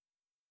time,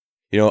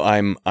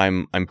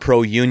 I'm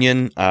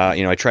pro-union.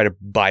 I try to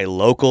buy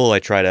local. I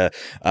try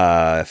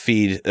to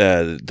feed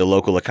the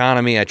local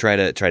economy. I try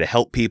to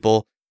help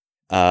people.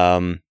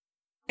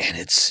 And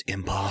it's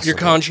impossible. You're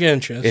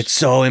conscientious. It's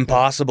so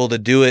impossible to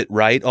do it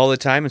right all the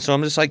time. And so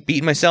I'm just like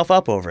beating myself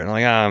up over it. I'm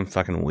like, I'm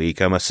fucking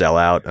weak. I'm a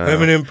sellout.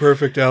 I'm an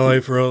imperfect ally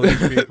for all these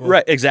people.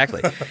 Right.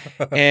 Exactly.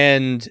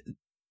 and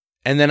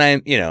then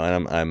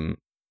I'm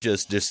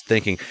just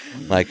thinking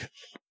like,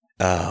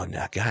 oh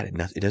no, God,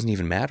 it doesn't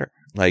even matter.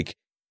 Like,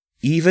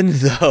 even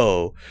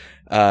though,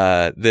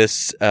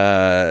 this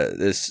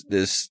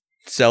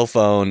cell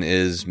phone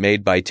is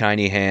made by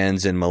tiny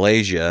hands in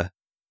Malaysia,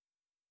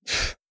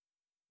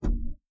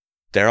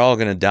 they're all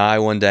going to die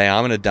one day.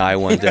 I'm going to die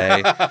one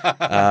day.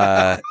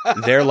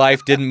 Their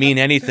life didn't mean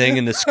anything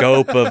in the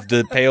scope of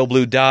the pale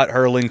blue dot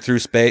hurling through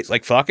space.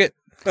 Like, fuck it.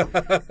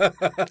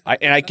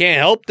 I can't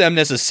help them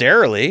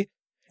necessarily.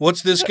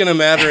 What's this going to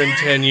matter in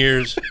 10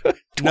 years?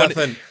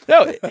 Nothing.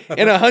 No,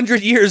 in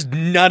 100 years,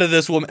 none of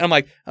this will. I'm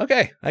like,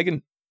 okay, I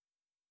can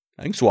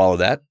swallow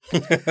that.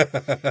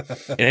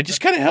 And it just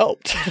kind of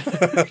helped.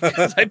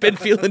 Because I've been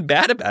feeling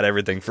bad about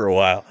everything for a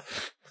while.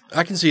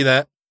 I can see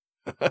that.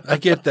 I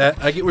get that.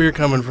 I get where you're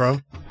coming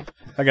from.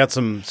 I got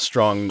some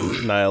strong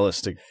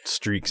nihilistic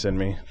streaks in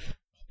me.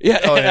 Yeah,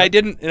 I'd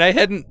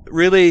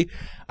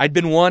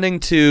been wanting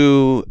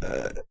to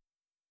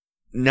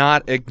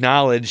not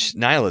acknowledge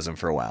nihilism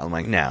for a while. I'm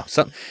like, no,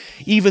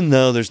 even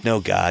though there's no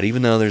God,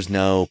 even though there's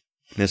no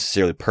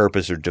necessarily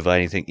purpose or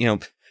divine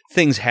thing,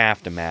 things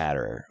have to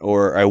matter,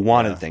 or I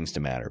wanted things to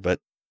matter, but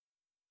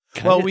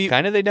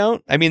kind of they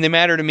don't. I mean, they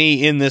matter to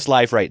me in this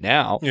life right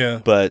now.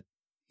 Yeah, but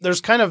there's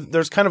kind of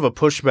a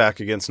pushback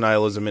against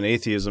nihilism and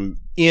atheism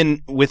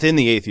within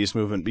the atheist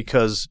movement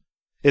because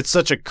it's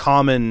such a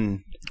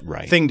common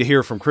thing to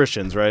hear from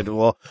Christians, right?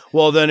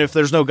 Well, then if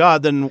there's no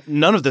God, then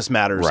none of this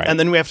matters, and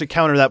then we have to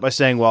counter that by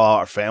saying, well,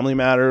 our family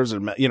matters,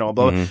 and blah.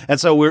 Mm-hmm. And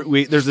so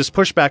there's this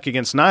pushback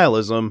against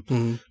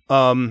nihilism,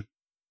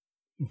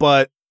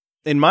 but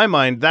in my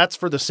mind, that's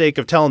for the sake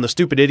of telling the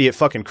stupid idiot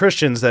fucking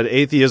Christians that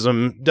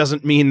atheism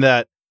doesn't mean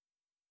that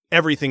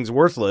everything's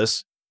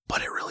worthless,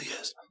 but it really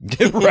is.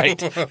 Right.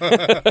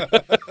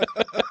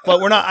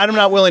 But I'm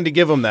not willing to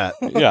give them that.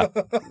 Yeah.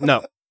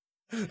 No.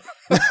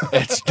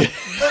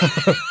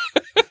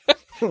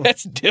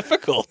 That's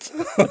difficult.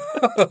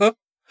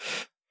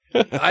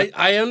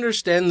 I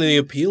understand the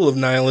appeal of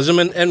nihilism,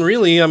 and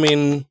really, I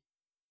mean,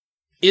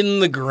 in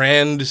the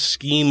grand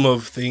scheme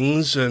of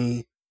things,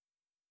 and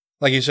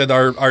like you said,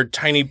 our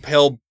tiny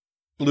pale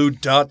blue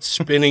dot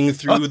spinning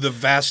through the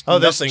vast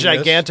nothingness. This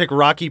gigantic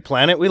rocky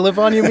planet we live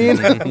on, you mean?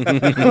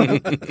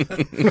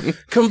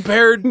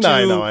 Compared to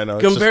I know.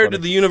 Compared to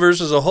the universe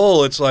as a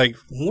whole, it's like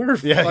we're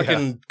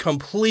fucking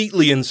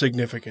completely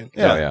insignificant.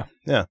 Yeah.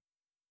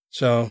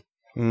 So,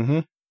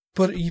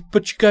 but you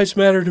guys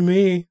matter to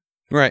me,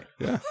 right?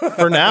 Yeah.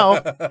 For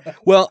now.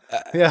 Well,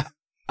 yeah.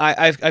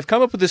 I've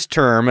come up with this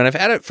term, and I've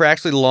had it for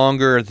actually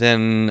longer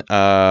than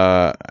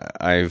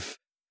I've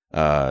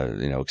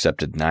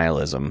accepted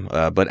nihilism,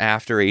 but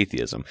after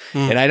atheism.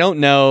 And I don't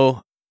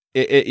know,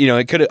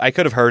 I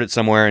could have heard it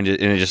somewhere and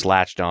it just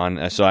latched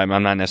on. So I'm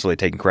not necessarily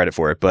taking credit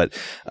for it, but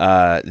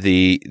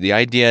the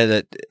idea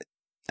that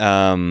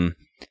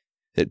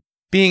that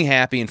being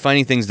happy and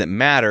finding things that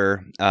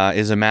matter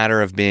is a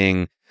matter of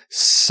being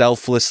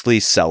selflessly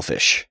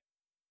selfish.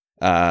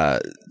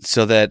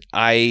 So that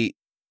I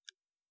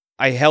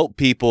help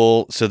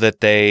people so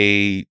that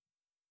they,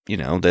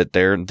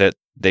 that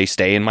they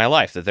stay in my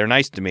life, that they're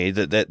nice to me,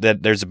 that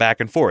there's a back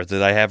and forth,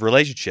 that I have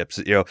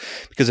relationships,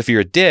 because if you're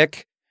a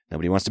dick,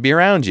 nobody wants to be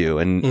around you.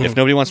 And if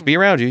nobody wants to be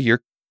around you,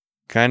 you're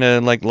kind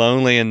of like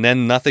lonely, and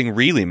then nothing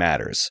really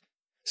matters.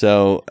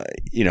 So,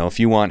 if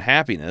you want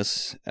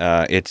happiness,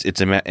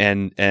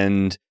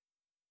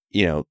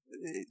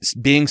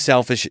 being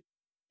selfish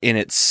in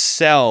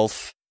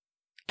itself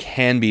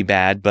can be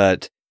bad,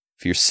 but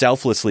if you're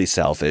selflessly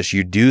selfish,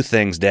 you do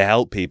things to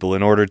help people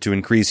in order to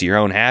increase your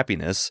own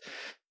happiness.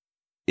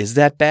 Is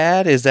that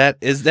bad? Is that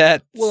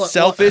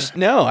selfish?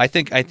 No, I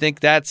think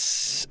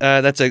that's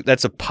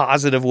a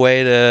positive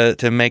way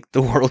to make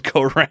the world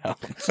go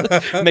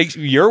round. Makes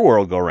your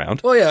world go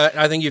round. Well, yeah,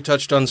 I think you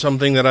touched on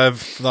something that I've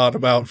thought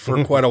about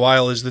for quite a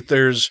while, is that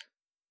there's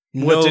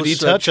what did he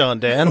touch on,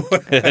 Dan?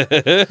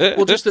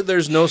 Well, just that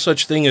there's no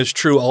such thing as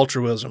true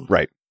altruism.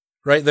 Right.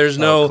 Right? There's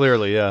no...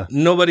 clearly, yeah.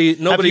 Nobody...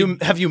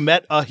 Have you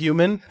met a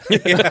human?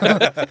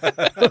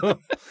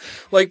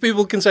 Like,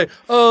 people can say,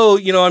 oh,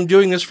 I'm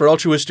doing this for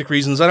altruistic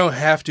reasons. I don't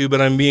have to,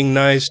 but I'm being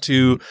nice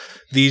to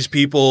these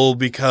people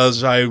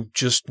because I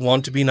just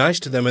want to be nice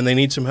to them and they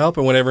need some help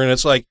and whatever. And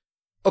it's like,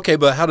 okay,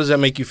 but how does that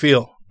make you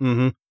feel?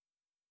 Mm-hmm.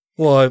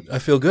 Well, I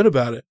feel good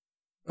about it.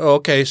 Oh,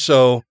 okay,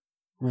 so...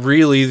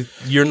 really,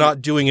 you're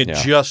not doing it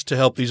just to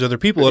help these other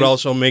people. It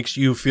also makes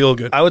you feel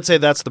good. I would say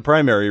that's the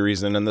primary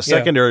reason. And the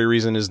secondary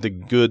reason is the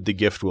good the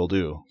gift will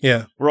do.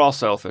 Yeah. We're all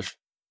selfish.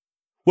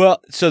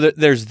 Well, so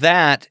there's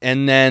that.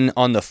 And then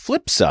on the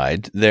flip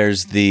side,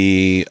 there's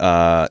the,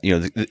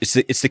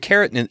 it's the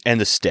carrot and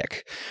the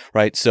stick,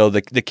 right? So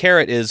the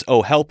carrot is,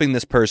 helping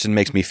this person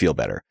makes me feel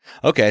better.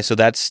 Okay. So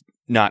that's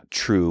not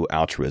true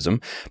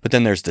altruism. But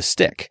then there's the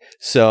stick.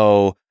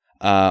 So,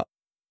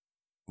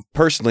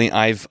 personally,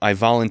 I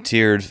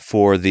volunteered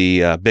for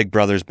the Big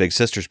Brothers Big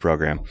Sisters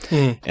program,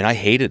 and I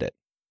hated it.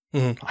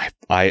 Mm-hmm.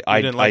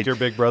 I didn't like your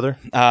big brother.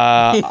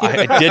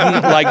 I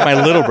didn't like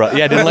my little brother.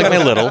 Yeah, I didn't like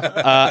my little,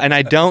 and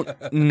I don't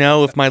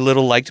know if my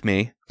little liked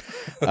me.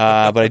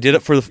 But I did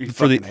it for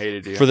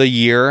the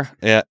year,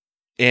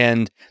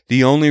 and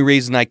the only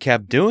reason I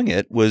kept doing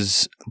it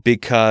was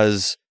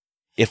because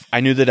if I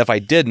knew that if I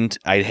didn't,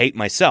 I'd hate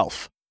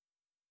myself.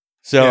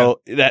 So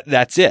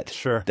that's it.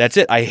 Sure. That's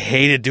it. I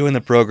hated doing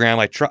the program.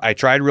 I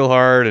tried real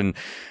hard,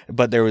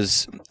 but there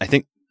was, I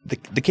think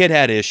the kid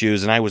had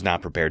issues and I was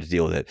not prepared to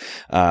deal with it.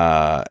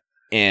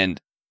 And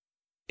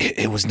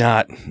it was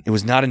not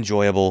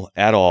enjoyable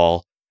at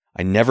all.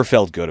 I never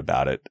felt good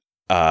about it.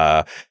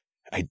 I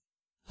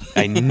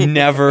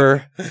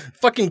never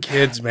fucking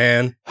kids,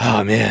 man.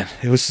 Oh man,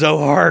 it was so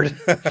hard.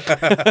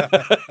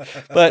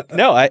 But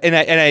no,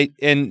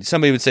 and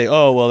somebody would say,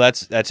 "Oh, well,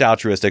 that's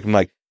altruistic." I'm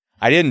like,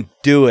 I didn't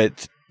do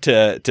it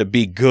to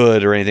be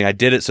good or anything. I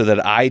did it so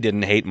that I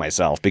didn't hate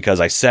myself because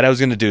I said I was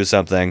going to do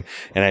something,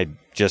 and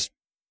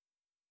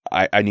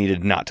I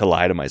needed not to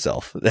lie to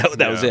myself.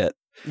 That was it.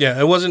 Yeah,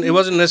 it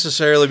wasn't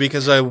necessarily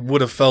because I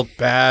would have felt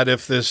bad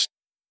if this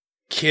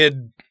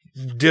kid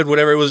did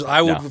whatever it was.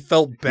 I would have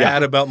felt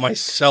bad about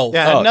myself.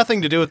 Yeah, it had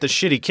nothing to do with the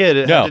shitty kid.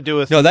 It had to do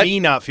with me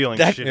not feeling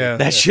shitty.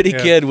 That shitty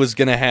kid was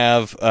going to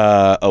have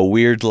a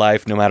weird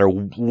life no matter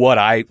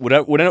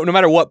no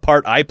matter what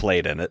part I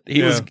played in it.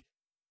 He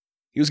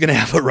was going to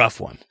have a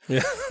rough one.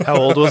 Yeah. How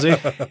old was he?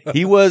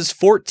 He was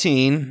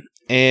 14,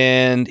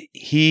 and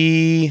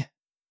he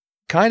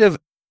kind of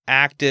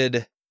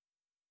acted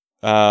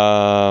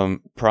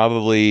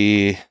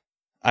probably...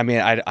 I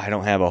mean, I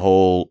don't have a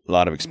whole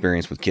lot of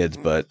experience with kids,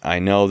 but I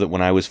know that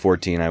when I was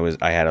 14,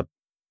 I had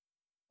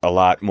a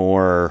lot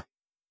more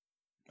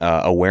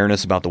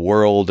awareness about the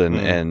world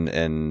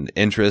and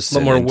interests. A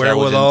little more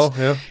wherewithal.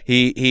 Yeah.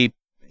 He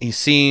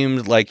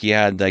seemed like he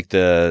had like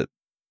the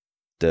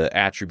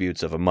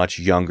attributes of a much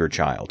younger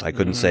child. I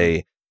couldn't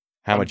say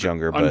how much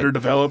younger, but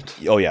underdeveloped.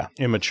 Oh yeah,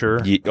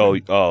 immature.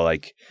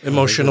 Like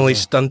emotionally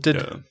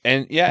stunted.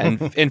 And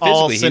physically,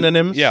 all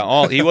synonyms.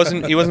 He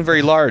wasn't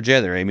very large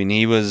either. I mean,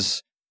 he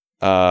was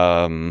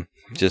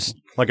just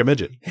like a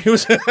midget. He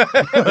was no,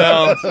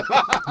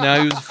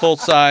 he was a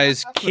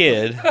full-size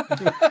kid,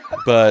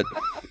 but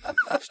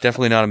it's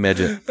definitely not a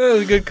midget. That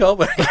was a good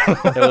callback.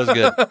 That was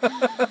good.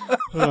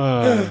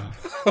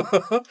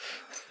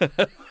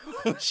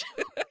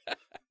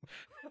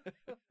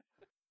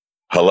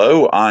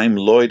 Hello, I'm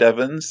Lloyd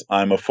Evans.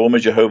 I'm a former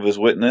Jehovah's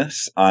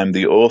Witness. I'm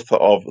the author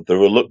of The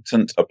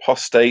Reluctant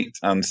Apostate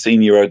and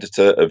senior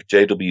editor of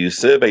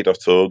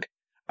jwsurvey.org,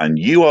 and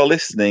you are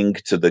listening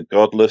to The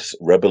Godless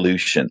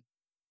Revolution.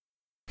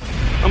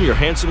 I'm your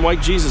handsome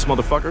white Jesus,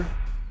 motherfucker.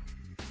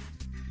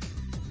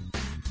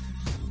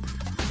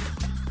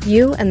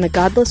 You and the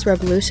Godless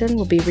Revolution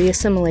will be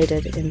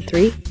reassimilated in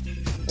 3,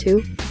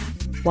 2,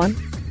 1.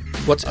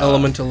 What's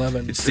Element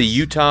 11? It's the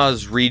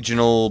Utah's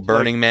regional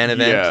Burning Man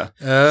event.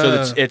 Yeah.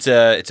 So it's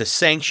a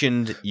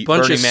sanctioned bunch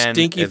Burning of Man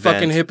stinky event.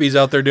 fucking hippies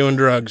out there doing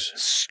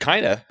drugs.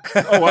 Kinda.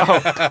 Oh wow.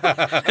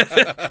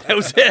 That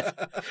was it.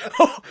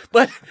 Oh,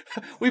 but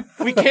we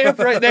camped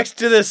right next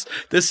to this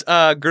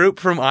group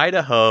from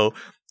Idaho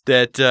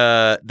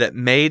that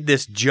made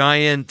this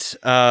giant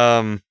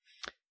Yeti.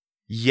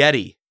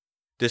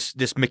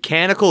 This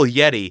mechanical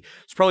Yeti.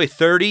 It's probably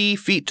 30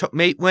 feet,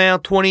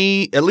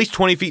 20, at least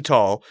 20 feet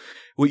tall,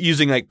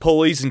 using like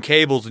pulleys and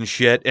cables and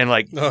shit, and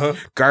like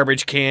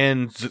garbage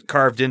cans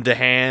carved into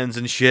hands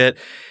and shit.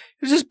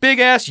 It was this big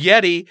ass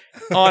Yeti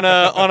on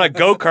a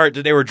go-kart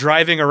that they were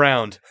driving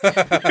around.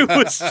 It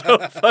was so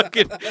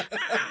fucking.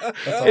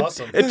 That's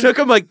awesome. It took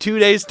them like 2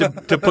 days to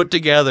put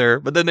together,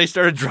 but then they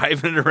started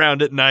driving it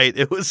around at night.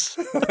 It was.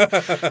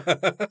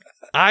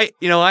 I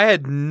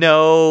had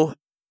no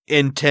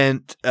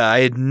intent. I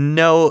had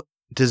no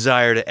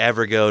desire to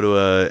ever go to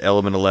a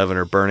Element 11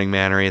 or Burning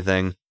Man or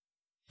anything,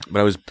 but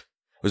I was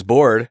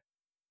bored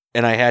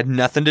and I had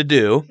nothing to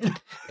do,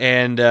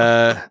 and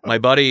my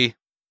buddy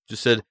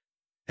just said,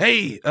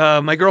 "Hey,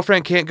 my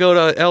girlfriend can't go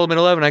to Element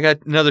 11. I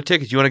got another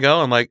ticket. You want to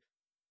go?" I'm like,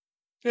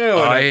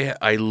 Yeah,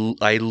 I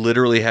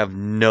literally have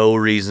no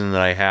reason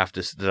that I have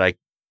to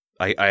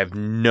I have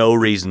no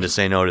reason to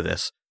say no to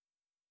this.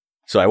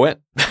 So I went.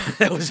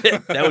 That was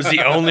it. That was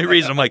the only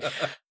reason. I'm like,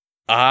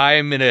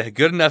 I'm in a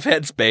good enough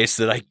headspace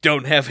that I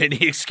don't have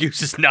any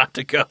excuses not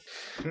to go.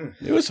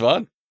 It was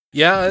fun.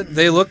 Yeah,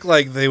 they look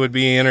like they would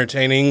be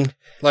entertaining.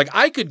 Like,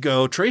 I could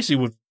go. Tracy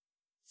would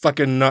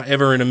fucking not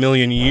ever in a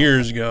million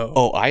years go.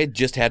 Oh, I had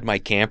just had my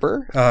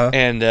camper,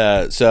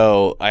 and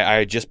so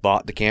I just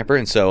bought the camper,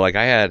 and so like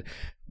I had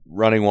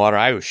running water.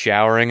 I was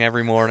showering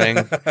every morning,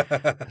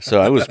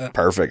 so it was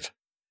perfect.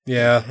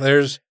 Yeah,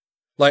 there's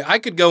like I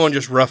could go and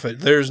just rough it.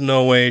 There's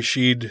no way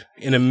she'd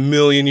in a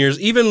million years,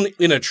 even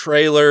in a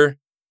trailer,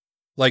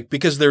 like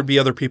because there'd be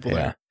other people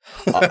there.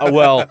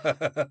 Well,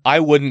 I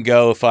wouldn't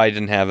go if I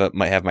didn't have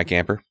my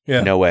camper.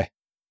 Yeah. No way.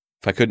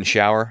 If I couldn't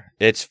shower,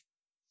 it's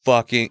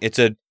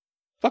a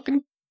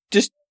fucking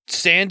just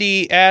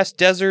sandy ass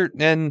desert,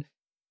 and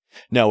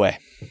no way.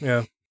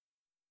 Yeah.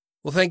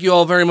 Well, thank you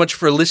all very much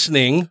for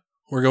listening.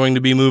 We're going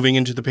to be moving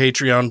into the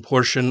Patreon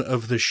portion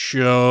of the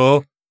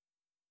show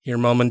here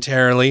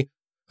momentarily.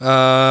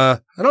 I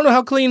don't know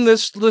how clean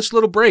this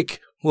little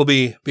break will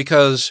be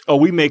because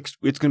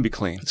it's going to be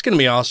clean. It's going to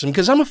be awesome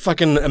because I'm a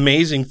fucking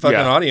amazing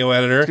audio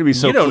editor. It's going to be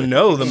so you don't clean.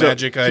 know the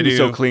magic I do.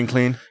 So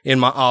clean in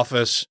my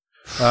office.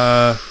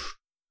 I'm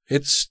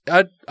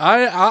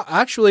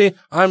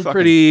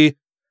pretty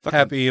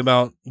happy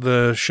about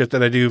the shit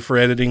that I do for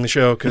editing the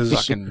show because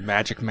fucking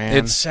magic man.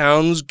 It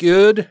sounds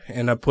good,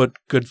 and I put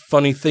good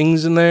funny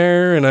things in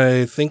there, and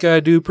I think I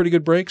do pretty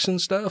good breaks and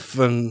stuff.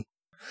 And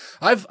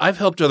I've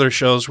helped other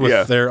shows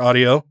with their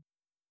audio,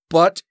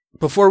 but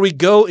before we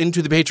go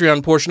into the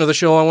Patreon portion of the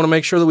show, I want to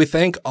make sure that we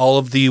thank all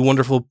of the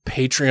wonderful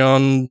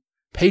Patreon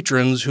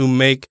patrons who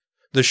make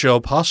the show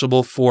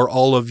possible for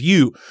all of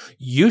you.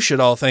 You should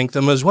all thank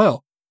them as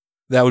well.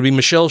 That would be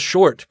Michelle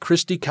Short,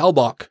 Christy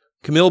Kalbach,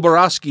 Camille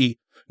Boroski,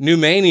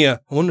 Newmania.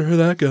 I wonder who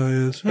that guy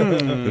is.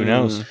 Who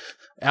knows?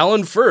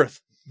 Alan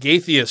Firth,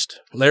 Gaytheist,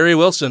 Larry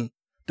Wilson,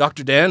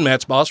 Dr. Dan,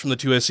 Matt's boss from the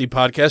 2SC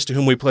podcast, to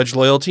whom we pledge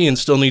loyalty and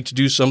still need to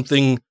do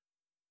something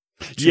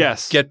to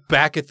get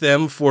back at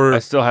them for I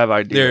still have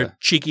idea. Their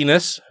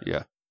cheekiness.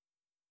 Yeah.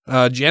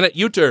 Janet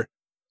Uter,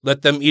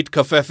 Let Them Eat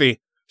Kofefi,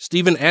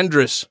 Stephen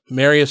Andrus,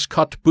 Marius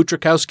Kott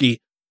Butrakowski,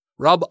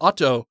 Rob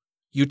Otto,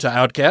 Utah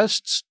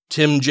Outcasts,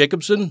 Tim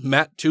Jacobson,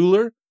 Matt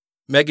Tuller,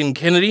 Megan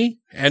Kennedy,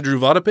 Andrew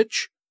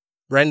Vodopich,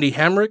 Randy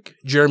Hamrick,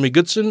 Jeremy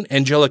Goodson,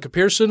 Angelica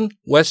Pearson,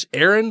 Wes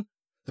Aaron,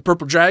 The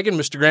Purple Dragon,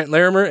 Mr. Grant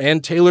Larimer,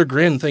 and Taylor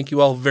Grin. Thank you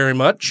all very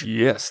much.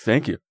 Yes,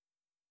 thank you.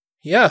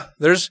 Yeah,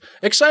 there's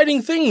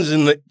exciting things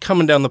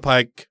coming down the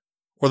pike,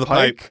 or the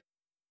pipe.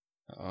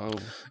 Oh.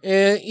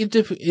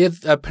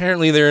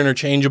 Apparently they're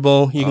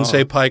interchangeable. You can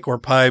say pike or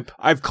pipe.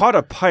 I've caught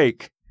a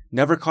pike,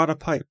 never caught a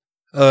pipe.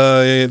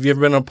 Have you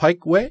ever been on a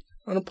pike way?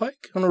 On a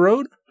pike? On a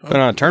road?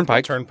 Been on a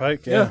turnpike.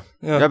 Yeah.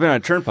 I've been on a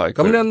turnpike.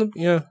 Coming down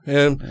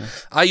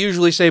the, I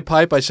usually say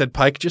pipe. I said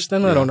pike just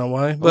then. I don't know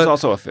why. But it's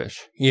also a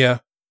fish. Yeah.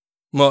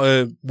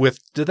 Well,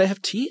 do they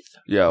have teeth?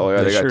 Yeah,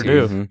 they got sure teeth.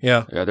 do. Mm-hmm.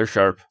 Yeah. Yeah, they're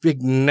sharp.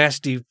 Big,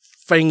 nasty,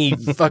 fangy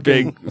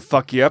fucking... Big,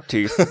 fuck you up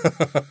teeth.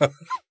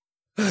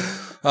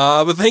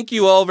 But thank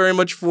you all very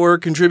much for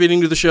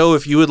contributing to the show.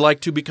 If you would like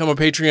to become a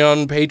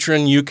Patreon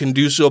patron, you can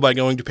do so by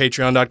going to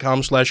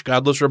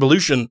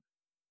patreon.com/godlessrevolution.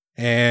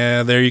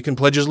 And there you can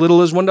pledge as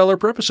little as $1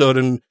 per episode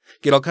and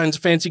get all kinds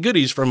of fancy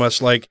goodies from us,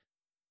 like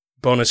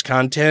bonus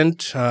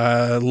content,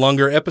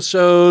 longer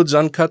episodes,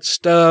 uncut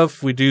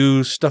stuff. We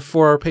do stuff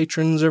for our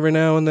patrons every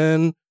now and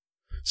then.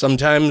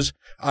 Sometimes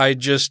I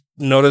just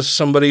notice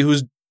somebody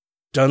who's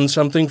done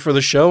something for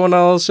the show and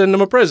I'll send them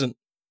a present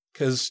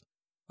because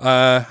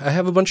I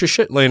have a bunch of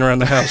shit laying around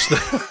the house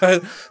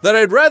that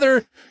I'd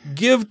rather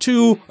give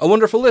to a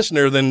wonderful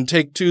listener than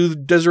take to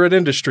Deseret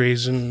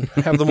Industries and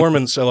have the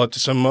Mormons sell it to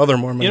some other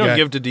Mormon guy. You don't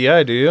give to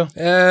DI, do you?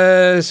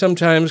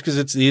 Sometimes because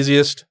it's the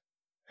easiest.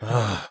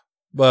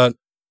 But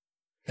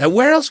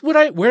where else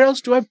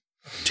do I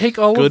take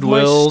all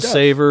Goodwill, of my stuff?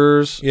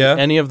 Savers,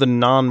 any of the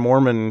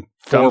non-Mormon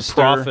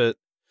for-profit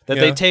that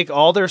they take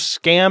all their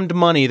scammed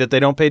money that they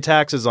don't pay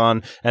taxes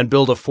on and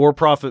build a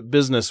for-profit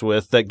business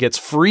with that gets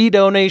free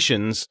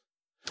donations,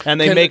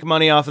 and they make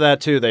money off of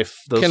that too.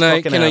 Can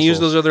I use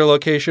those other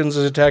locations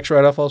as a tax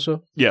write-off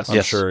also? Yes,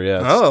 I'm sure.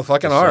 Yes. Oh,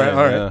 fucking all right.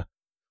 Yeah.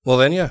 Well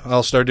then,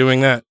 I'll start doing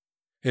that.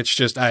 It's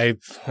just I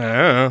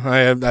don't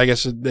know. I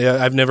guess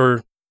I've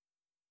never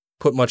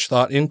put much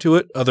thought into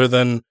it other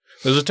than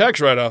there's a tax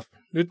write-off.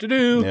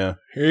 Yeah.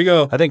 Here you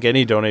go. I think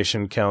any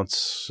donation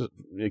counts.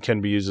 It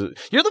can be used.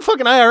 You're the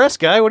fucking IRS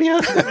guy. What do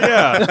you?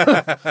 Yeah.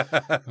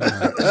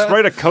 Just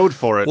write a code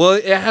for it. Well,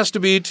 it has to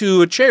be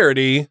to a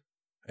charity,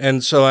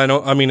 and so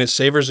I mean, is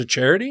Savers a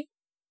charity?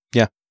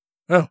 Yeah.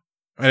 Oh,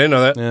 I didn't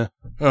know that. Yeah.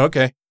 Oh,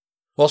 okay.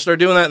 Well, start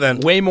doing that then.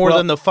 Way more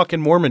than the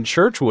fucking Mormon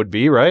Church would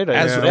be, right?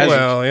 As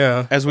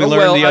we Oh,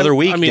 learned the other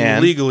week, I mean,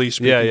 Dan, legally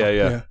speaking.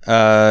 Yeah.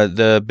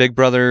 the Big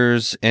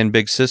Brothers and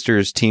Big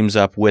Sisters teams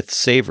up with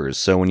Savers.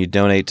 So when you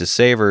donate to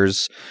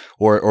Savers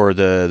or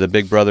the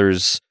Big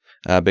Brothers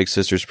Big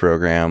Sisters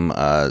program,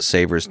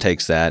 Savers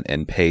takes that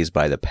and pays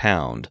by the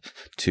pound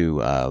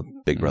to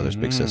Big Brothers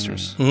Big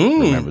Sisters.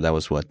 Remember, that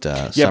was what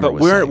Summer but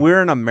was saying.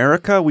 we're in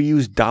America. We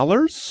use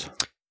dollars.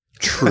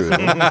 True.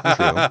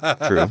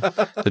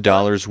 The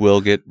dollars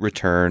will get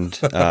returned.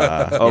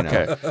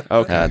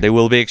 Okay. They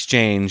will be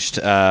exchanged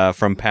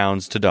from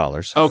pounds to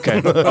dollars. Okay.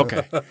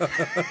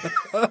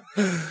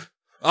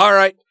 All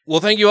right. Well,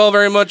 thank you all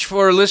very much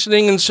for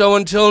listening. And so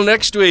until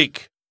next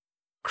week,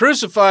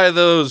 crucify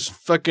those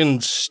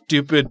fucking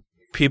stupid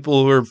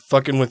people who are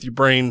fucking with your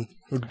brain,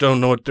 who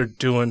don't know what they're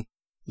doing.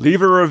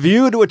 Leave a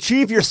review to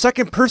achieve your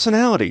second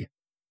personality.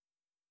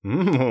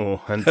 And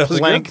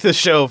plank the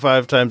show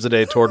 5 times a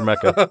day toward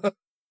Mecca.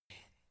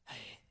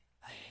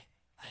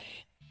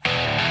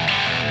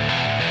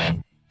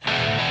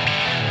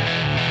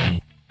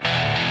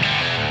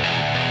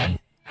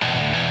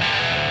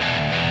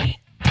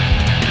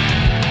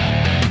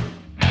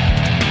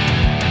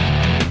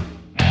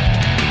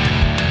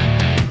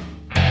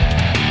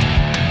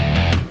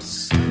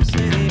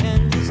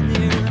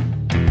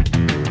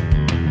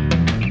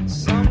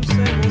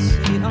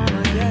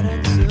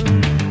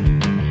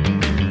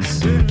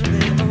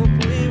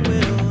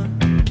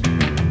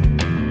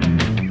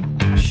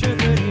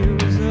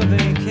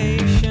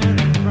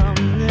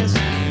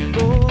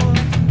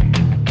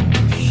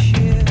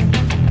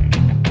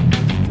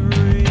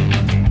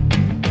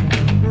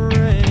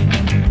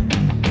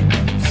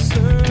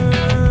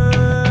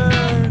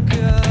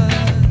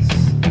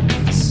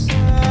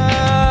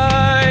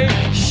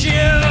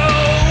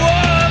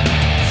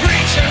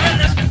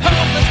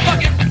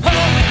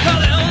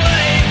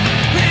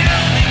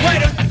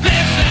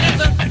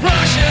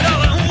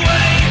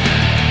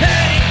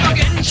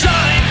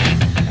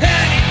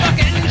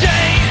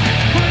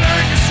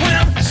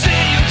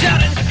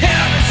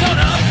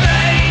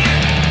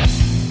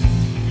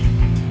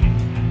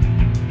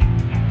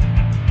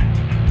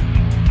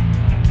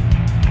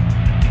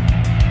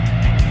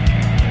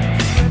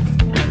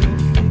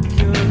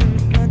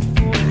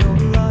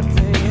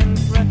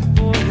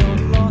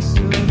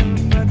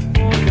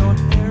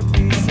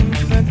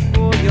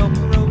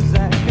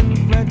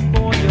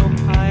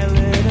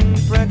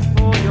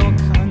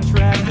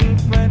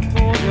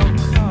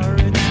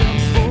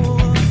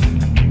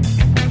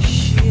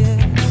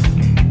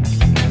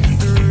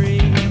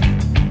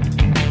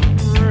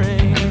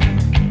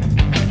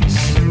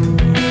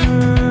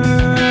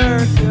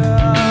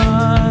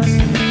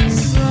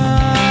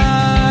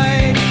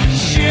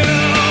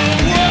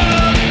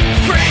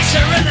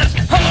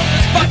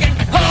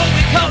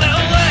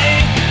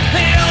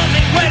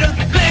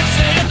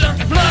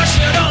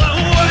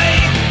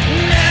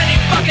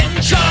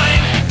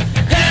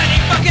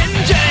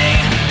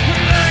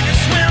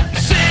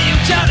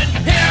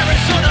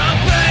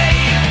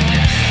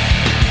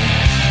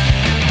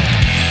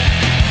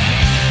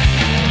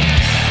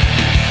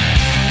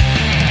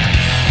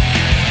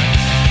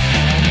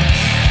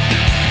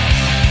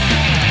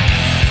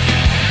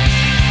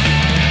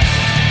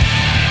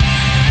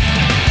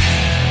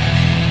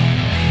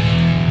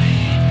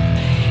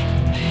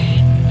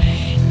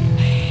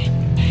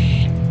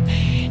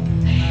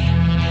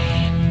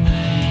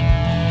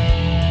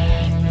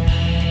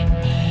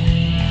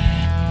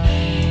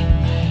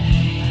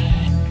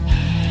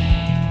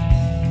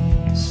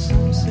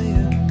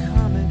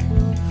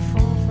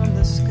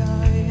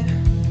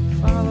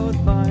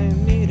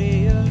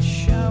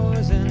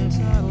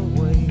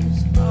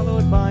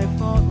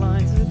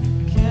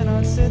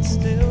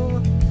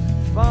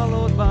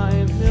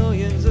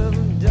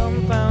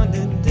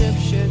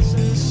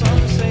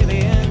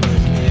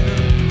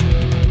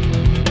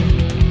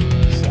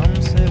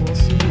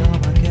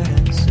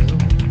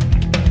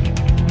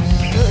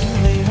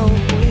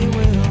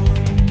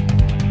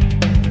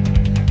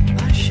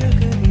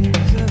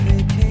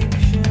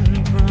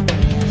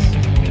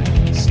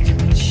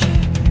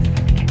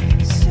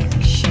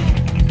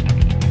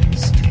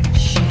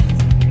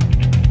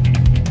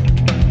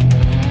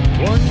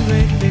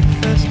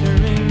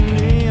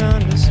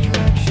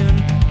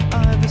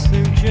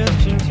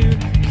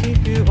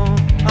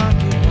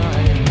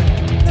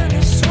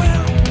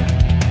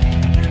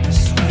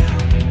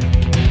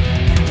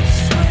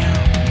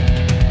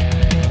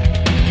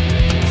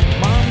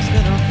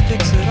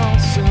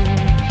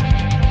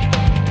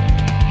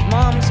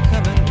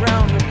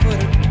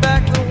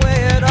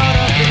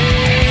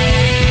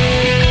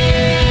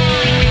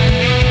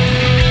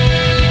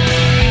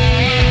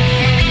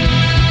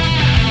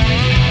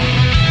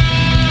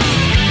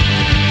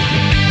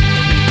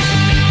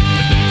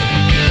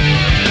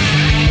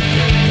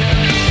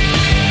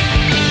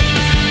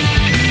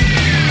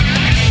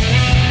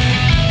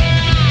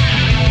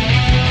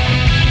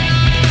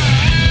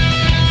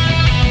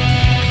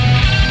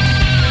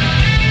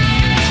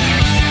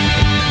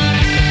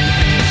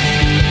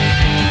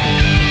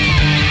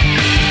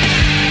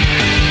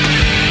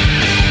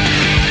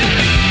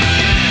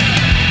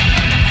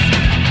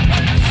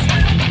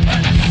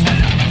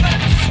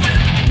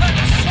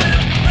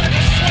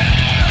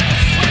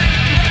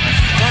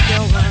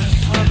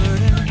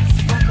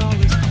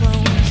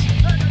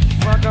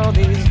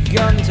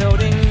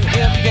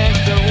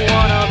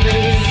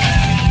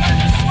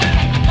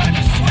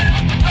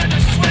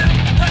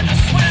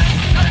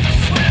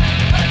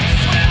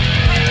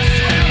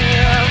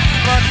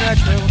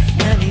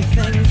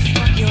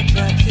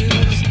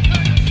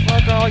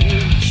 all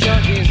you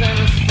junkies and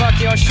fuck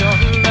your short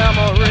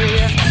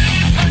memory.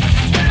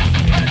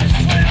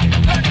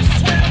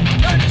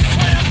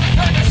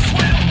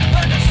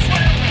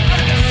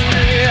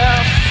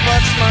 Yeah,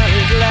 fuck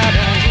smiley glad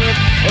with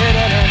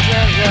hidden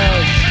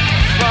agendas.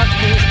 Fuck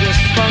these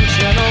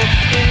dysfunctional,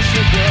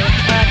 insecure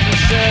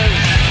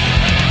actresses.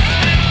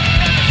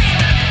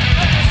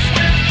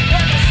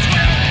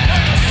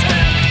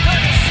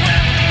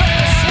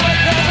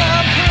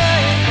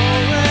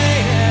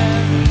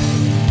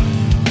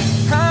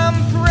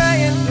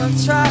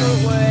 Tidal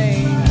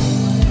wave.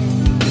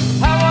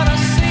 I wanna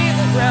see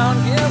the ground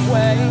give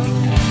way.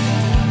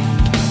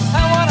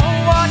 I wanna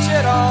watch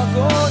it all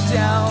go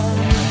down.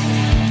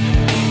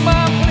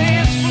 Mom,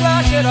 please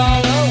flush it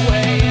all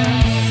away.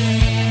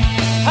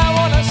 I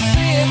wanna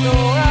see it go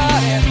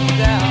right in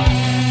down.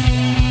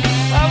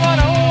 I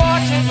wanna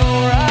watch it go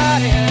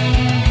right in.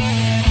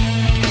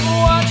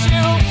 Watch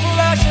you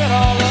flush it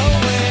all away.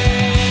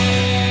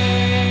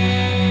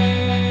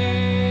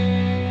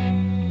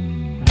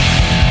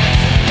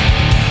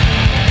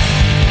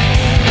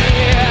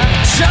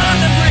 Time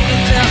to bring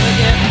it down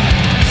again.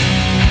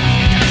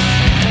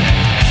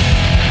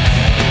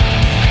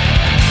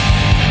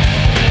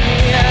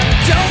 Yeah,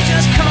 don't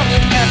just come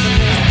in after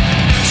me.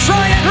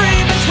 Try and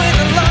read between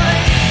the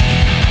lines.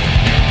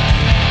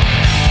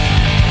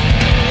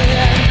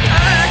 Yeah,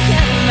 I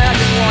can't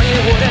imagine why you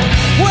wouldn't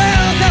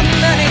welcome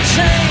any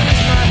change,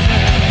 my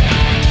friend.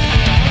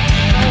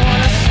 I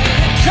wanna see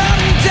it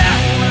come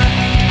down,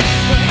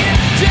 bring it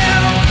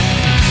down,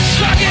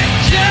 suck it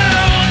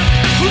down,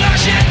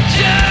 flush it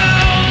down.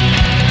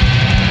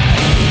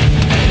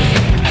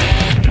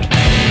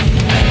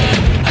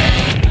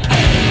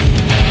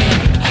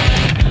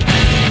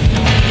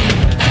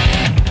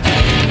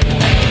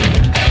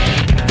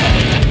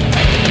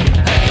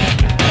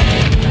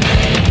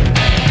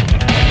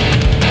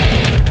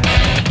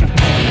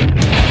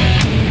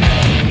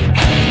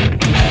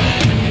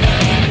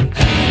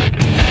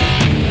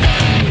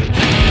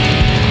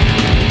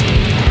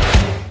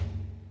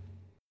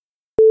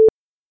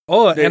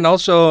 Oh, and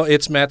also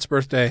it's Matt's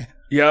birthday.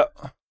 Yeah.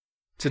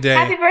 Today.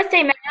 Happy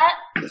birthday, Matt.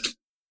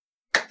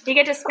 You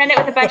get to spend it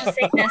with a bunch of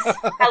Satanists.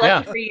 How lucky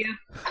Yeah. for you.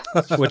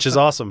 Which is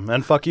awesome.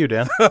 And fuck you,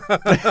 Dan.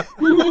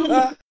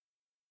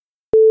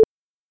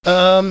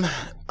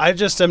 I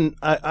just am.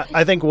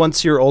 I think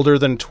once you're older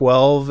than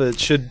 12,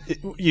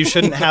 you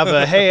shouldn't have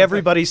a hey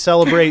everybody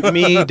celebrate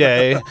me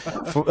day,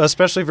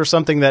 especially for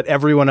something that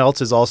everyone else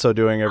is also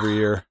doing every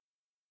year.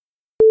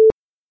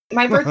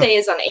 My birthday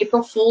is on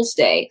April Fool's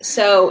Day,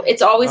 so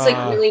it's always like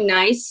really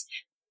nice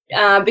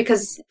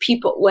because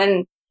people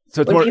when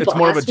So when it's people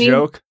more of a ask me-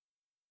 joke.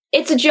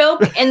 It's a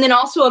joke and then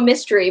also a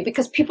mystery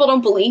because people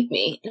don't believe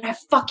me, and I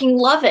fucking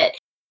love it.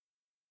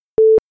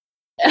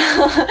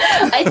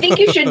 I think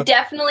you should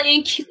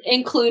definitely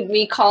include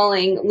me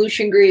calling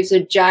Lucian Greaves a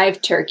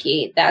jive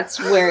turkey. That's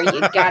where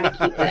you gotta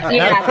keep it.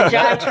 Yeah, the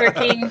jive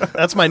turkey.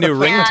 That's my new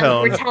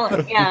ringtone. We're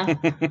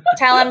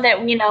tell him that,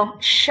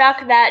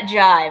 shuck that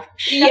jive.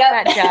 Shuck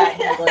that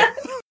jive.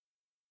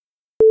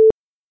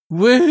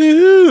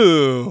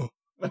 Woohoo!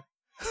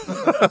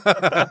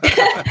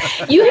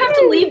 You have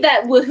to leave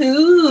that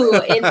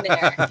woohoo in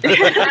there.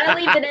 You gotta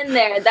leave it in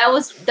there. That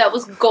was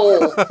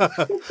gold.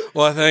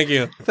 Well, thank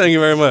you. Thank you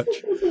very much.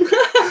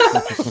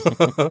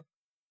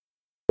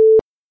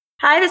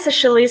 Hi, this is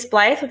Shalice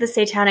Blythe with the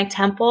Satanic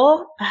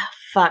Temple. Ah,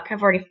 fuck,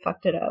 I've already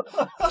fucked it up.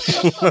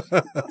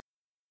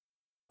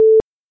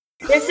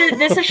 This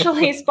is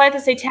Shalice Blythe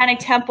with Satanic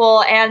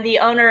Temple and the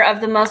owner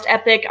of the most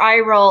epic eye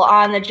roll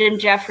on the Jim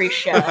Jeffries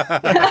show.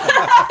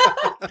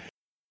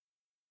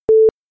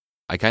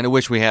 I kind of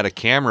wish we had a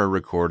camera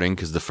recording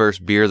because the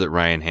first beer that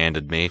Ryan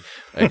handed me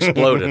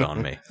exploded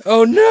on me.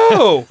 Oh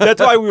no!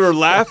 That's why we were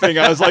laughing.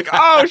 I was like,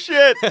 "Oh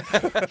shit!"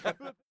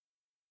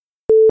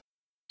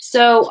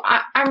 So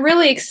I'm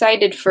really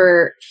excited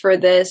for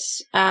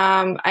this.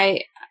 From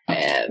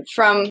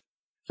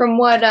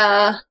what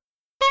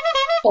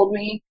told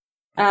me,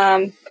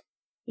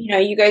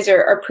 you guys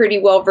are pretty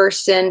well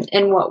versed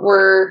in what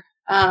we're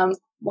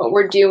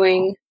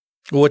doing.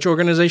 Which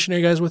organization are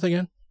you guys with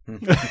again?